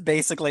is just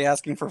basically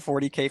asking for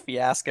 40k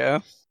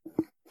fiasco.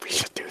 We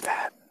should do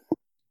that.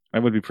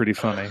 That would be pretty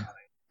funny.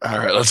 All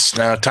right, let's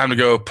now time to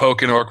go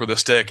poke an orc with a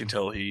stick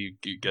until he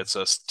gets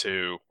us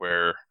to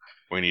where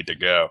we need to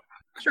go.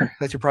 Sure.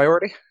 That's your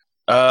priority?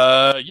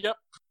 Yep.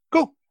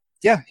 Cool.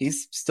 Yeah,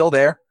 he's still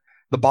there.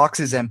 The box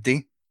is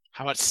empty.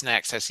 How much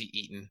snacks has he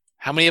eaten?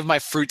 How many of my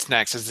fruit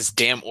snacks has this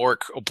damn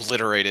orc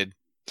obliterated?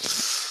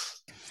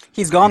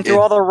 He's gone He through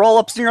did. all the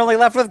roll-ups and you're only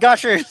left with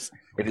gushers.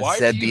 It is Why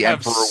said do you the have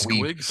emperor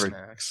squig wept for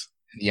snacks?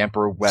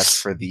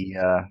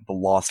 the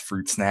lost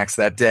fruit snacks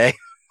that day.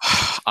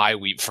 I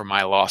weep for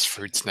my lost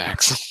fruit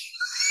snacks.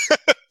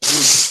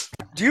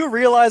 Do you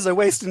realize I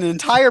wasted an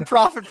entire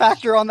profit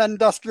factor on that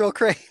industrial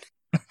crate?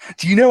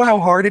 Do you know how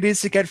hard it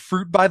is to get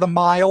fruit by the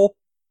mile?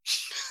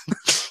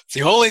 It's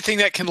the only thing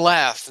that can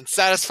last and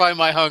satisfy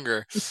my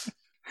hunger.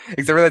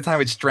 Except for that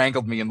time it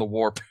strangled me in the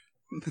warp.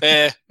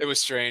 It was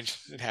strange.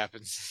 It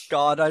happens.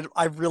 God,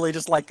 I really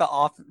just like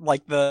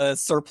the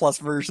surplus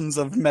versions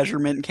of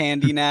measurement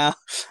candy now.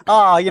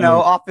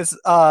 Office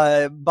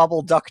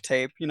bubble duct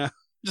tape,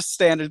 just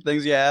standard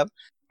things you have.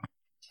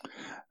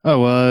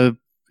 Oh,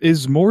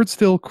 is Mord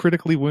still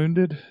critically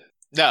wounded?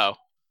 No.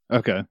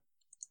 Okay.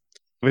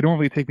 It would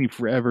normally take me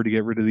forever to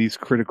get rid of these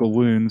critical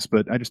wounds,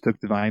 but I just took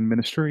Divine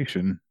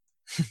Ministration.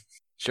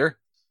 Sure.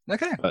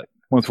 Okay. But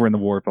once we're in the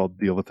warp, I'll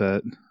deal with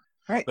that.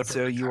 All right.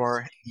 So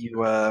you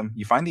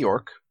find the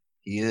orc.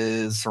 He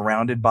is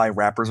surrounded by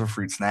wrappers of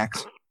fruit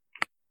snacks.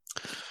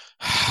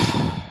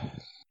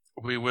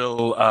 We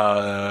will.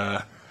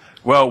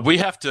 Well, we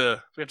have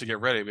to get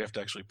ready. We have to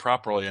actually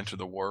properly enter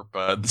the warp.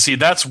 See,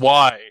 that's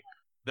why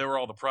there were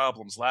all the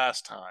problems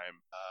last time.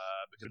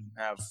 We didn't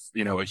have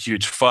a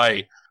huge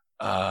fight.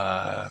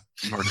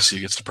 Mortis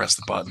gets to press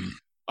the button.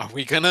 Are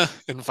we gonna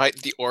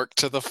invite the orc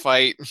to the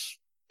fight?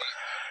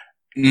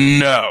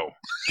 No,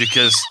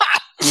 because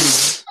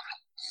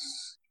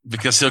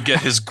he'll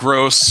get his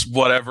gross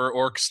whatever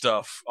orc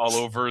stuff all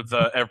over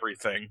the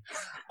everything.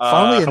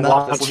 Funnily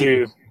enough, Why don't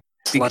you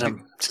let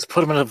him just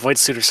put him in a void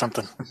suit or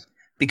something?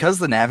 Because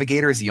the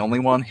navigator is the only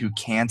one who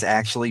can't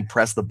actually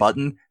press the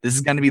button, this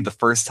is going to be the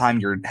first time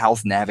your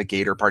house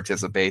navigator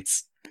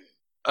participates.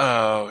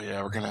 Oh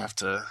yeah, we're gonna have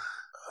to.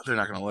 They're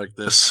not gonna like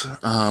this.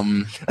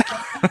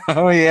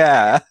 Oh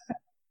yeah.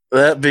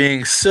 That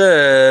being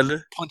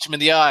said, Punch him in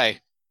the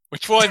eye.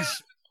 Which one?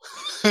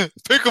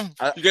 Pick him.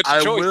 You get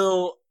your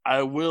choice.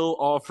 I will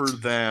offer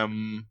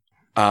them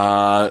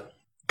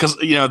because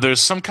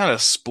there's some kind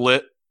of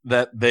split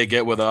that they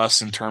get with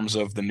us in terms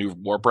of the new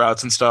warp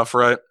routes and stuff,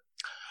 right?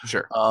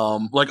 Sure.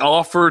 I'll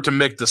offer to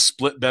make the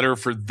split better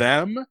for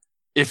them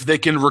if they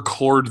can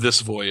record this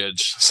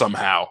voyage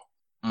somehow.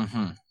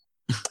 Mm-hmm.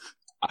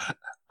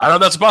 I know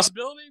that's a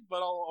possibility,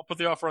 but I'll put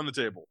the offer on the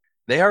table.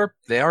 They are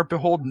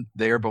beholden.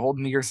 They are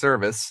beholden to your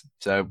service.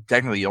 So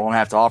technically, you won't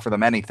have to offer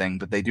them anything,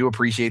 but they do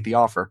appreciate the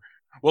offer.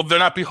 Well, they're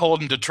not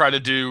beholden to try to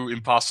do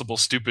impossible,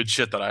 stupid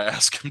shit that I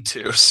ask them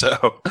to.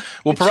 So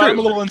we'll provide them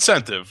a little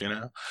incentive,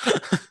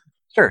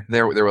 Sure,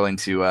 they're willing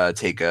to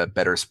take a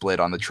better split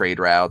on the trade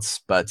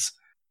routes, but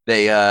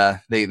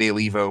they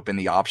leave open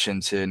the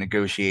option to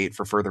negotiate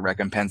for further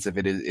recompense if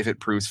it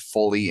proves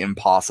fully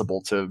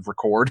impossible to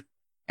record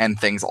and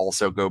things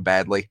also go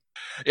badly.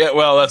 Yeah,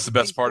 well, that's the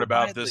best part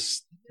about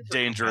this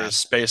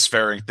dangerous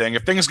spacefaring thing.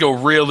 If things go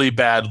really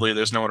badly,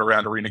 there's no one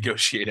around to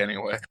renegotiate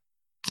anyway.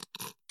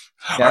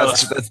 Yeah,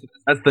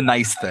 that's the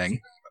nice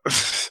thing.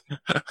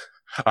 All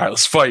right,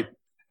 let's fight.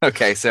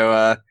 Okay,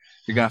 so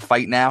you're gonna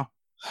fight now?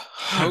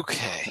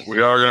 Okay.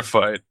 We are gonna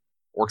fight.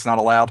 Orc's not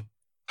allowed?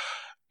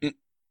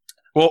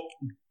 Well,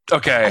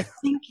 okay. I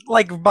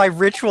think, by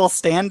ritual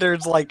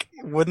standards,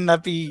 wouldn't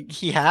that be?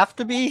 He have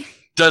to be?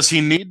 Does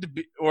he need to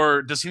be,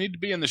 or does he need to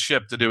be in the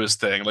ship to do his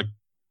thing?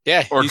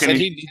 Yeah, or he said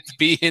he needs to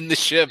be in the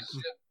ship.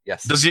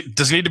 Yes. Does he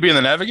need to be in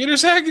the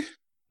navigator's egg?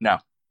 No.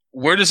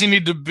 Where does he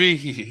need to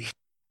be?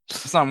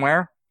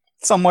 Somewhere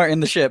in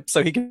the ship,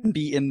 so he can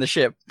be in the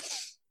ship.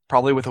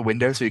 Probably with a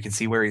window so you can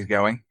see where he's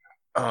going.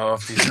 Oh,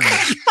 if he's in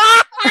the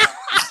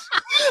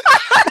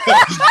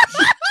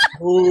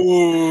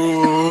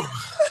Ooh.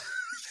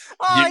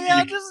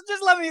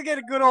 Just let me get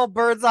a good old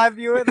bird's eye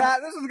view of that.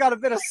 This one's got a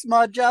bit of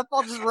smudge up.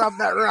 I'll just rub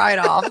that right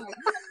off.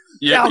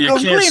 Yeah, you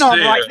can't clean on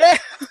right there.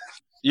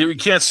 You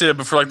can't see it,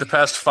 but for the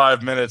past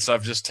 5 minutes,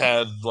 I've just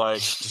had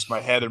just my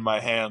head in my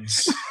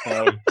hands.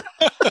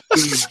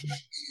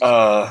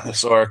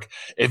 This orc.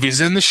 If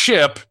he's in the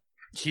ship,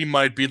 he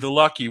might be the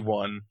lucky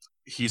one.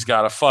 He's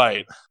got to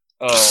fight.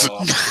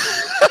 Oh.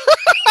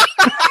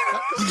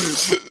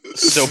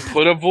 So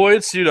put a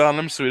void suit on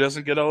him so he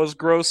doesn't get all his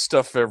gross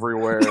stuff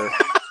everywhere.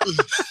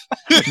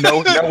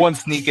 No one's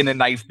sneaking a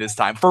knife this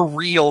time. For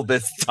real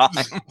this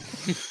time.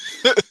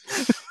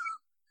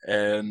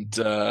 And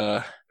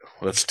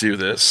let's do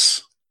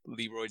this.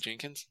 Leroy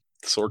Jenkins.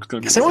 This orc's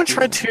gonna be Has anyone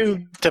tried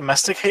to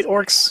domesticate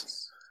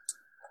orcs?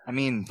 I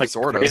mean,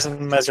 sort of. Raise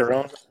them as your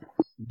own?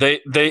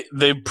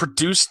 They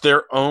produce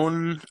their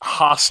own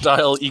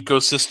hostile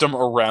ecosystem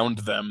around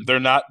them. They're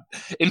not.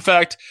 In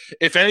fact,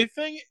 if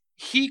anything,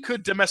 he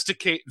could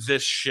domesticate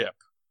this ship.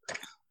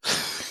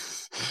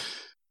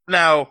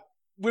 Now,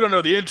 we don't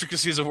know the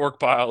intricacies of orc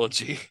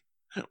biology.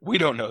 We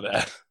don't know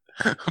that,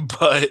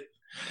 but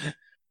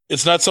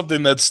it's not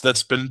something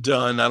that's been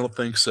done. I don't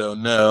think so.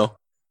 No.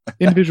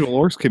 Individual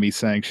orcs can be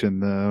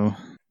sanctioned, though.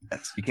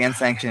 Yes, you can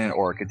sanction an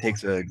orc. It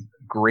takes a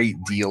great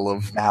deal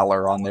of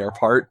valor on their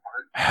part.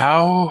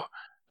 How?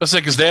 Let's say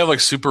because they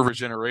have super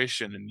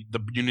regeneration, and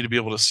you need to be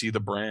able to see the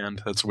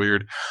brand. That's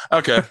weird.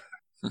 Okay.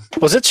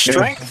 Was it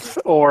strength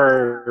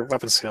or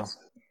weapon skill?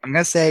 I'm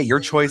gonna say your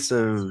choice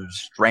of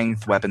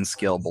strength, weapon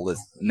skill,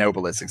 no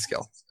ballistic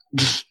skill.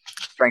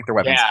 Strength or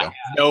weapon skill.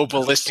 No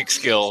ballistic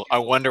skill. I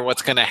wonder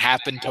what's going to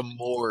happen to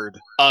Mord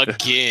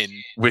again.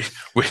 We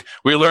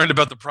learned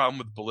about the problem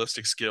with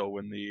ballistic skill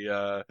when we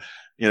already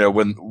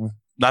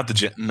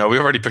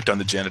picked on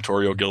the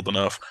janitorial guild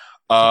enough.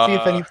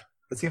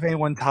 Let's see if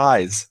anyone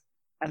ties.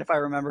 And if I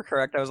remember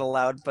correct, I was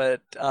allowed,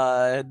 but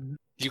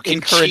You can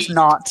encouraged cheat.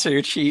 not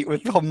to cheat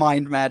with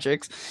mind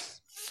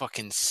magics.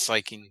 Fucking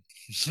psyching.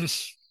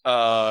 Since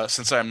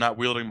I am not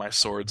wielding my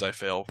swords, I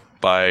fail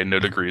by no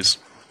degrees.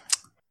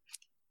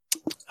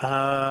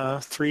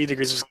 3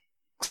 degrees of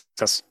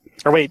success.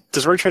 Or wait,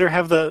 does Rogue Trader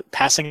have the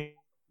passing?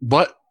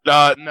 What?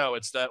 No,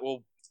 it's that.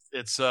 Well,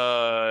 it's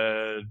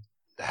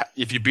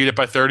if you beat it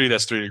by 30,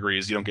 that's 3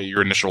 degrees. You don't get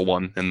your initial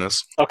one in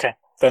this. Okay,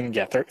 then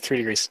yeah, 3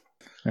 degrees.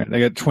 All right, I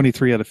got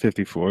 23 out of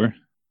 54.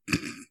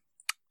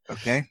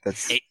 Okay,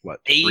 that's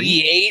what?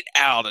 88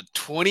 out of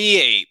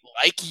 28,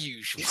 like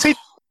usual.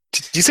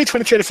 Did you say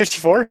 23 out of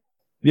 54?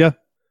 Yeah.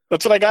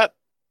 That's what I got.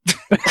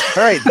 All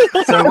right,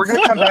 so we're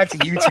gonna come back to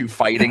you two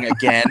fighting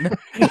again.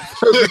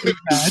 Perfect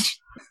match.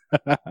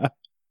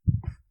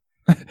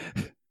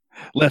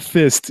 Left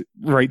fist,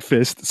 right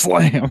fist,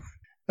 slam.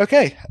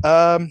 Okay.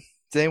 Does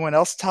anyone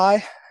else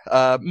tie?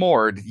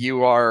 Mord,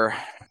 you are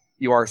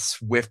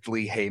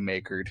swiftly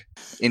haymakered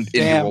into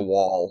Damn. a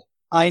wall.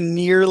 I You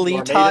nearly are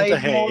made tied into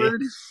hay.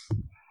 Mord.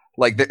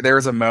 Like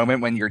there's a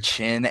moment when your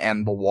chin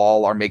and the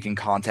wall are making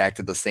contact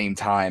at the same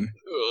time.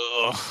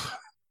 Ugh.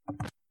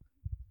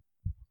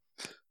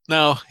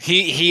 No,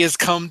 he has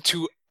come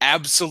to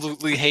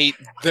absolutely hate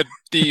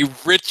the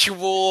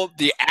ritual,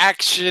 the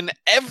action,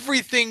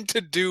 everything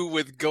to do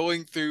with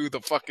going through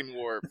the fucking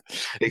warp.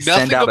 They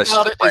send Nothing out a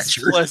about it is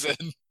stretcher.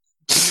 pleasant.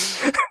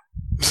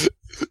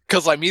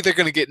 Because I'm either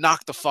going to get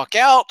knocked the fuck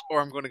out, or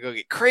I'm going to go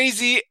get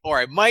crazy, or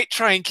I might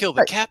try and kill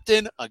the Right.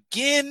 captain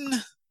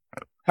again.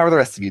 How are the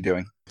rest of you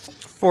doing?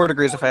 4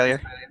 degrees of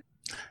failure.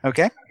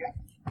 Okay,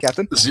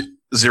 Captain.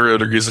 0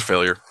 degrees of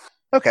failure.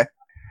 Okay,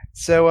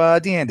 so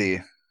D&D.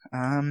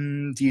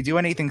 Do you do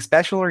anything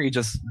special, or are you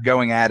just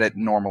going at it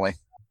normally?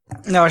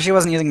 No, she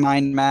wasn't using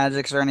mind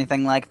magics or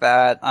anything like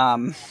that.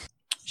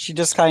 She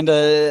just kind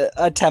of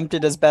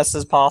attempted as best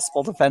as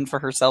possible to fend for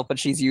herself, but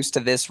she's used to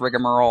this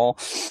rigmarole.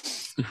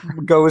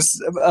 goes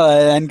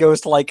to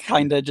like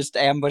kind of just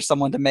ambush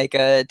someone to make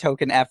a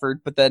token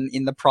effort, but then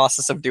in the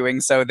process of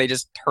doing so, they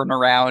just turn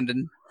around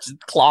and just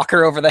clock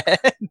her over the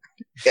head.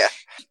 Yeah.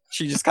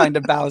 She just kind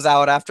of bows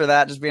out after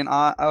that, just being,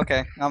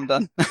 okay, I'm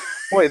done.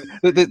 Boy,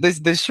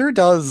 this sure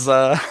does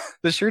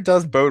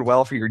bode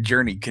well for your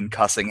journey,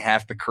 concussing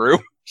half the crew.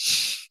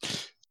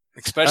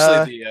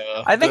 Especially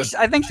the.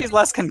 I think she's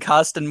less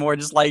concussed and more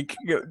just like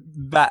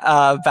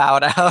bowed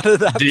out at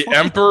that The point.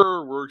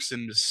 Emperor works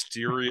in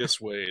mysterious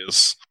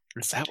ways.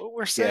 Is that what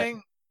we're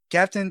saying?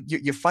 Captain,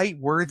 you fight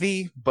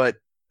worthy, but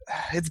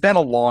it's been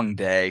a long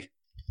day.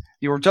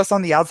 You were just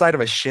on the outside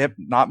of a ship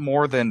not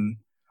more than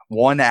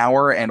 1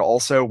 hour, and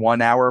also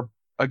 1 hour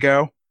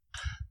ago.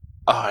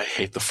 Oh, I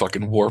hate the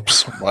fucking warp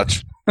so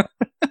much.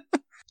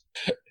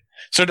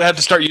 So I had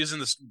to start using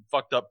this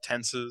fucked up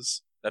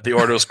tenses that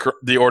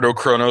the Ordo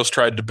Chronos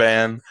tried to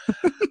ban.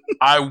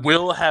 I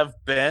will have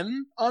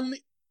been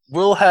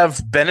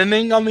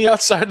Benening on the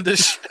outside of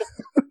this ship.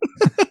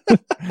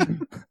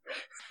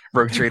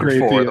 Rogue Trader Great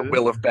 4, the deal.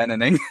 Will of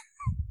Benening.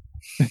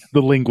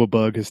 The lingua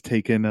bug has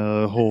taken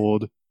a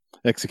hold.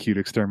 Execute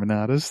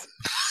exterminatus.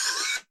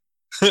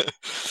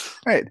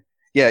 Right.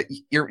 Yeah,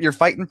 you're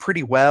fighting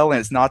pretty well, and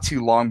it's not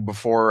too long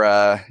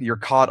before you're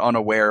caught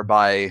unaware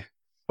by,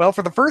 well,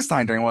 for the first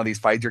time during one of these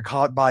fights, you're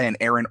caught by an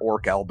errant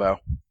orc elbow.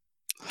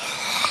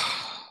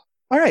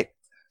 All right.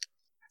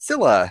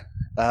 Scylla,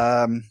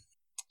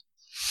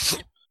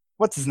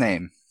 what's his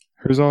name?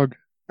 Herzog.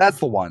 That's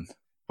the one.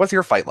 What's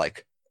your fight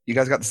like? You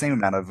guys got the same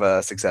amount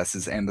of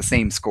successes and the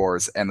same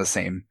scores and the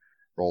same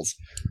rolls.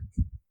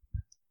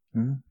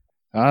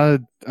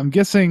 I'm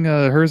guessing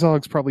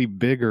Herzog's probably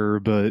bigger,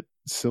 but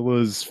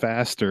Scylla's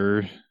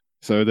faster,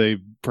 so they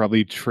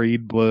probably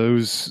trade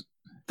blows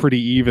pretty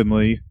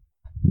evenly.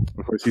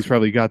 Of course, he's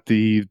probably got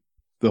the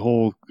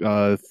whole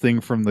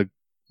thing from the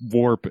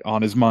warp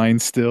on his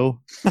mind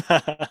still.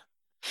 I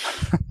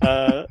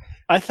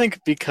think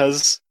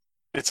because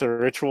it's a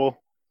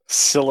ritual,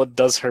 Scylla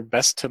does her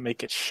best to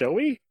make it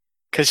showy,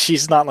 because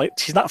she's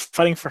not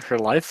fighting for her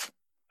life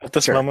at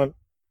this Sure. moment.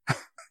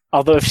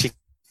 Although if she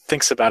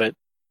thinks about it,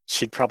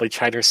 she'd probably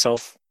chide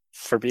herself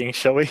for being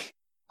showy.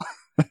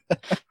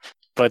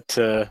 But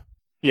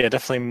yeah,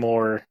 definitely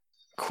more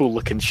cool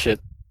looking shit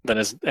than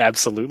is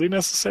absolutely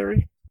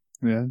necessary.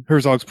 Yeah,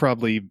 Herzog's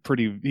probably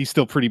he's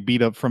still pretty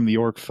beat up from the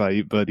orc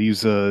fight, but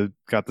he's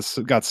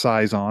got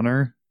size on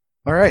her.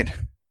 All right.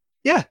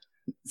 Yeah.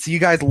 So you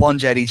guys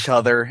lunge at each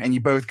other, and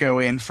you both go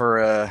in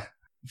for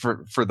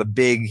the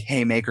big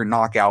haymaker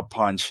knockout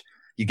punch.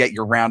 You get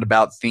your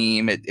roundabout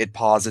theme. It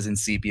pauses in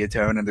sepia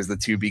tone, and there's the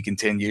to be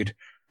continued.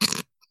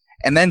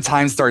 And then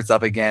time starts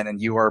up again,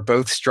 and you are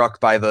both struck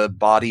by the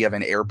body of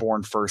an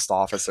airborne first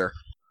officer.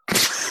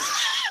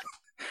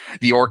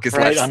 The orc is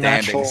Right, left standing,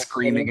 unnatural.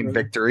 screaming in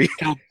victory.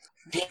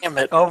 Damn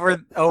it.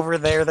 Over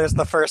there's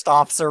the first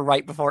officer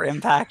right before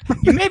impact.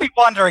 You may be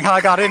wondering how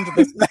I got into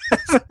this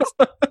mess.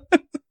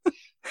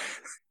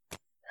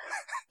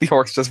 The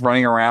orc's just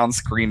running around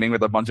screaming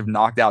with a bunch of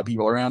knocked out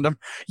people around him.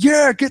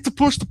 Yeah, get to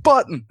push the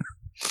button.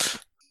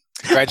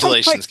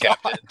 Congratulations, Oh my God.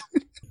 Captain.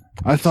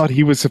 I thought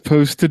he was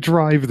supposed to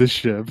drive the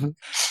ship.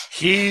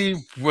 He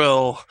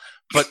will,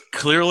 but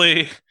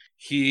clearly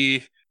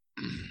he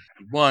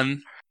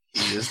won.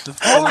 He is the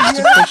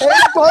button pusher.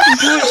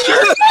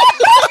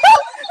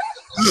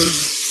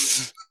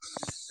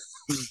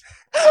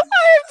 I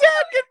am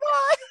dead.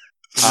 Goodbye.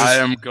 I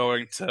am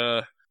going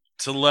to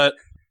let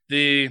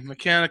the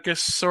Mechanicus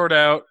sort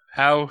out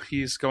how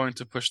he's going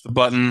to push the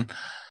button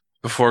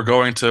before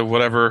going to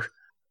whatever,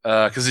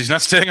 because he's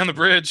not staying on the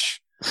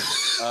bridge.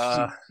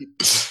 Well,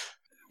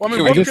 I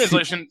mean,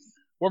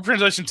 warp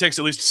translation takes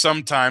at least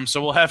some time,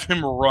 so we'll have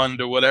him run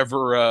to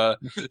whatever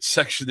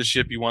section of the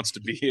ship he wants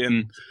to be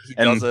in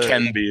and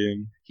can be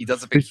in. He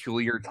does a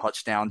peculiar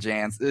touchdown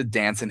dance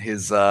in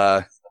his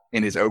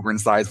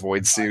Ogren-sized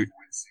void suit.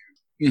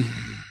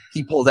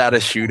 He pulls out a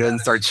shooter and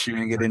starts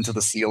shooting it into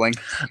the ceiling.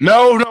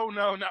 No.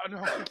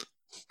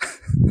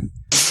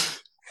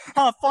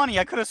 Huh, funny.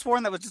 I could have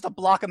sworn that was just a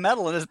block of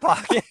metal in his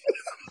pocket.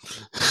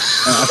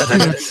 I've seen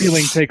that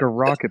ceiling take a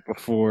rocket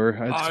before.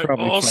 It's I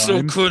probably also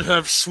fine. could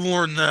have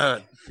sworn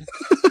that.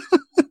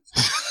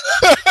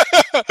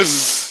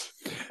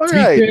 All To be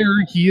right.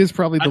 fair, he is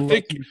probably the I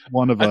think- luckiest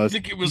one of I us.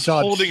 think it was He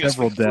dodged holding us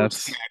several for deaths.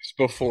 snacks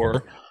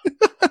before.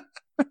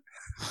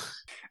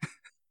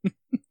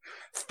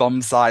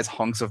 Thumb-sized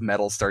hunks of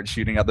metal start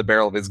shooting out the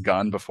barrel of his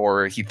gun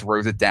before he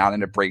throws it down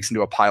and it breaks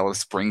into a pile of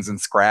springs and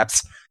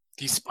scraps.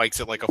 He spikes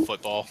it like a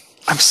football.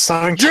 I'm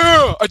starting to.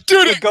 Yeah, I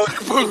did It goes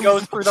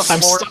through the I'm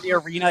floor stu- of the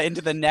arena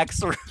into the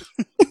next room.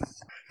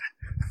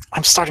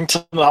 I'm starting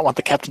to not want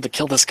the captain to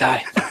kill this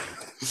guy.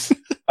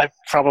 I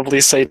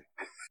probably say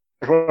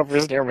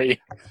whoever's near me.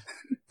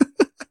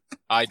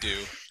 I do. I You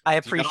know how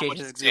appreciate much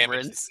his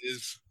damage exuberance. this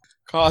is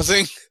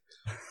causing.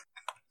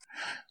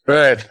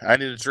 Right, I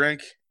need a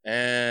drink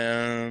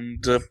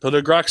and put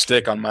a grok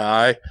stick on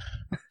my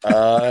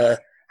eye.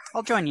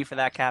 I'll join you for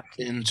that,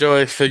 Captain.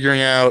 Enjoy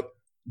figuring out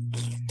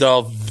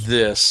all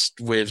this.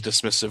 Waves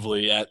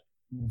dismissively at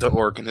the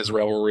orc and his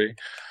revelry.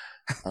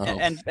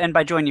 And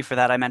by join you for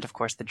that, I meant, of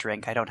course, the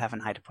drink. I don't have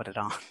an eye to put it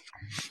on.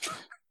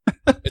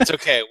 It's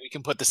okay. We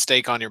can put the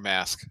steak on your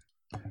mask.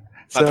 Not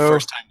the So-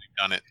 first time we've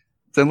done it.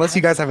 So unless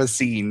you guys have a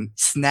scene,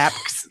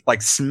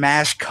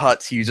 smash cut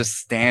to you just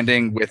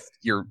standing with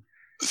your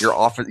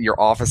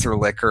officer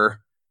liquor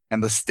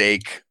and the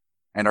steak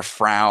and a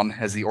frown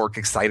as the orc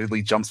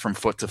excitedly jumps from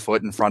foot to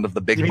foot in front of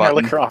the big You mean our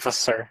button. liquor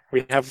officer?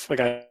 We have like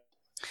a.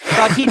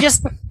 God, he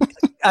just,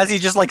 as he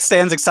just like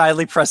stands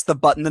excitedly, press the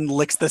button and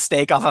licks the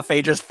steak off of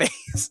Phaedra's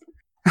face.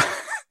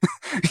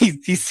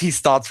 He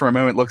stops for a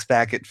moment, looks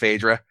back at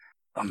Phaedra.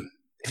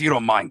 If you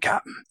don't mind,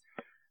 Captain,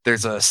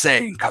 there's a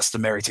saying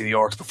customary to the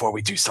orcs before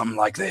we do something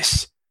like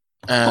this.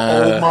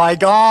 Oh my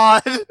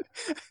God, that's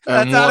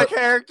and out what- of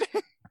character.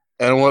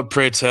 And what,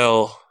 pray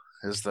tell,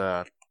 is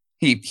that?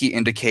 He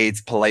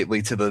indicates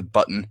politely to the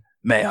button,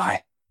 "May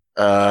I?"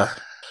 Of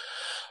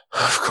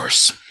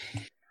course.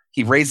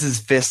 He raises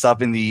his fist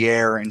up in the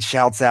air and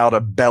shouts out a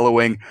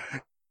bellowing,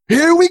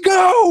 "Here we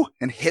go!"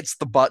 and hits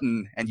the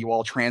button, and you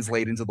all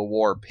translate into the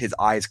warp, his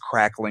eyes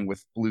crackling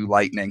with blue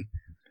lightning.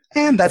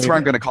 And that's where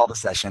I'm going to call the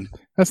session.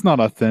 That's not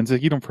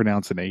authentic. You don't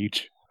pronounce an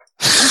H.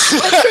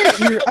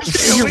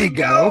 Here we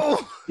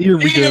go. Here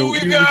we Here go. we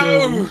Here we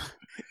go. go.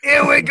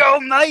 Here we go,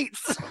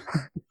 mates.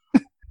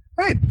 All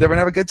right, everyone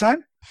have a good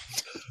time?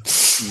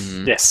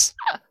 Yes.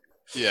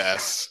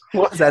 Yes.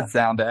 What's that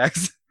sound,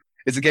 Axe?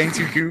 Is it getting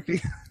too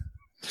goofy?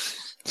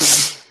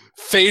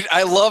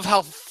 I love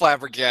how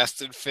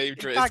flabbergasted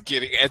Phaedra It is got-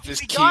 getting at this.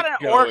 We Keep got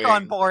an orc going.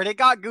 on board. It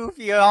got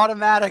goofy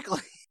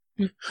automatically.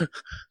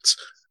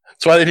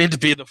 That's why they need to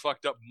be the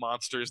fucked up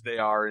monsters they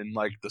are in,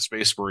 like, the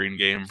Space Marine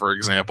game, for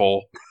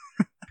example.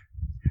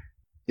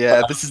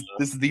 Yeah, this is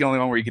the only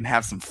one where you can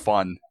have some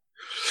fun.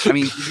 I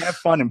mean, you can have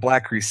fun in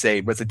Black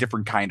Crusade, but it's a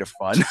different kind of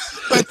fun.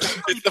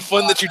 It's the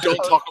fun that you don't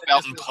talk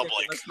about in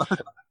public. What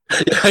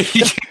are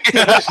you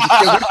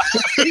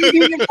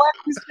doing in Black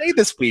Crusade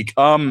this week?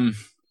 I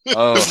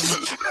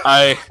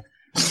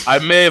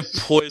may have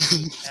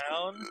poisoned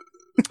town.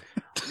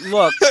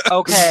 Look,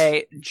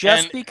 okay,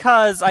 just And-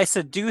 because I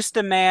seduced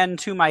a man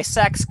to my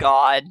sex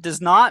god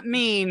does not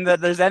mean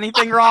that there's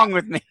anything wrong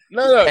with me.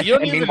 No, you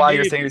don't And even meanwhile,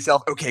 you're need, saying to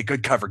yourself, "Okay,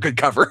 good cover, good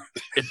cover."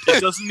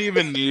 it doesn't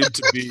even need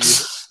to be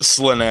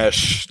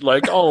Slanesh.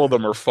 Like, all of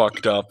them are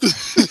fucked up.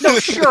 No,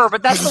 sure,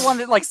 but that's the one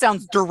that like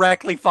sounds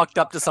directly fucked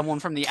up to someone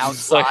from the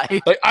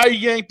outside. Like, I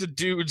yanked a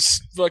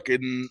dude's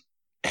fucking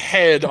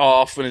head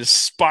off and his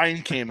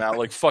spine came out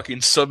like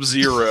fucking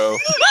Sub-Zero.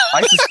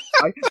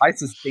 I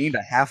sustained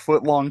a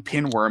half-foot-long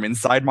pinworm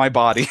inside my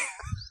body.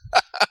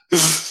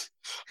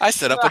 I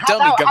set up a How'd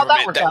dummy that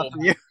government work that out will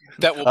for you?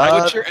 that will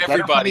Uh, butcher better for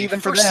everybody me than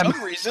for for them.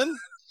 some reason.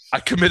 I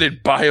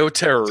committed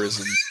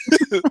bioterrorism.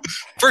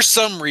 For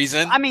some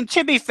reason. I mean,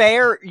 to be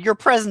fair, your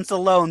presence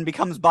alone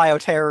becomes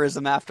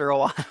bioterrorism after a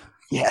while.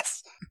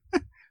 Yes.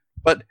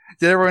 But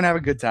did everyone have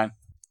a good time?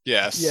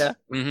 Yes. Yeah.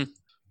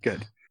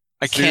 Good.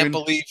 I can't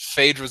believe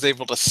Phage was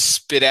able to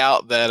spit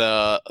out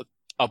that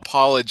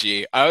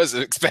apology. I was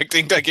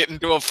expecting to get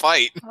into a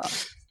fight.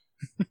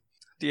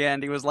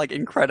 Deandy was like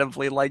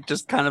incredibly like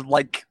just kind of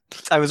like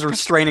I was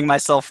restraining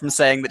myself from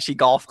saying that she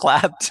golf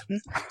clapped.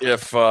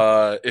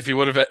 If he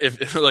would have, if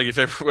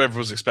whoever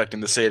was expecting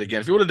to say it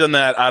again, if he would have done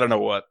that, I don't know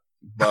what,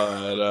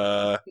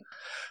 but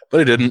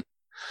he didn't.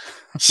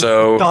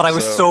 So God, I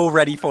was so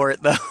ready for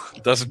it though.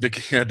 Doesn't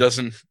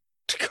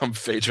become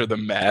Phaedra the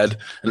Mad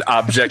an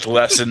object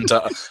lesson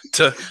to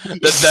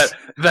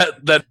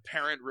that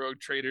parent rogue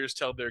traders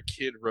tell their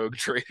kid rogue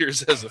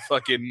traders as a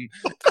fucking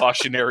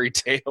cautionary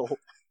tale.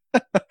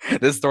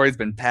 This story's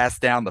been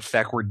passed down the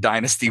Feckward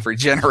dynasty for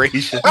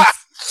generations.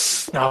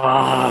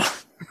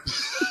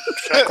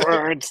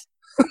 Words.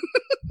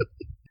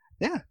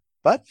 Yeah,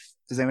 but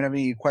does anyone have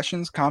any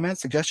questions,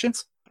 comments,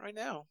 suggestions? Right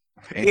now.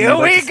 Anything you'd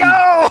like to see?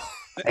 go!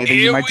 Anything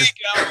you Here might we just-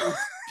 go.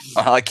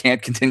 Well, I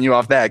can't continue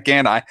off that,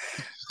 can I?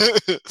 Good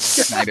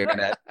night,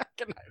 Internet.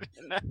 Good night,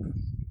 Internet.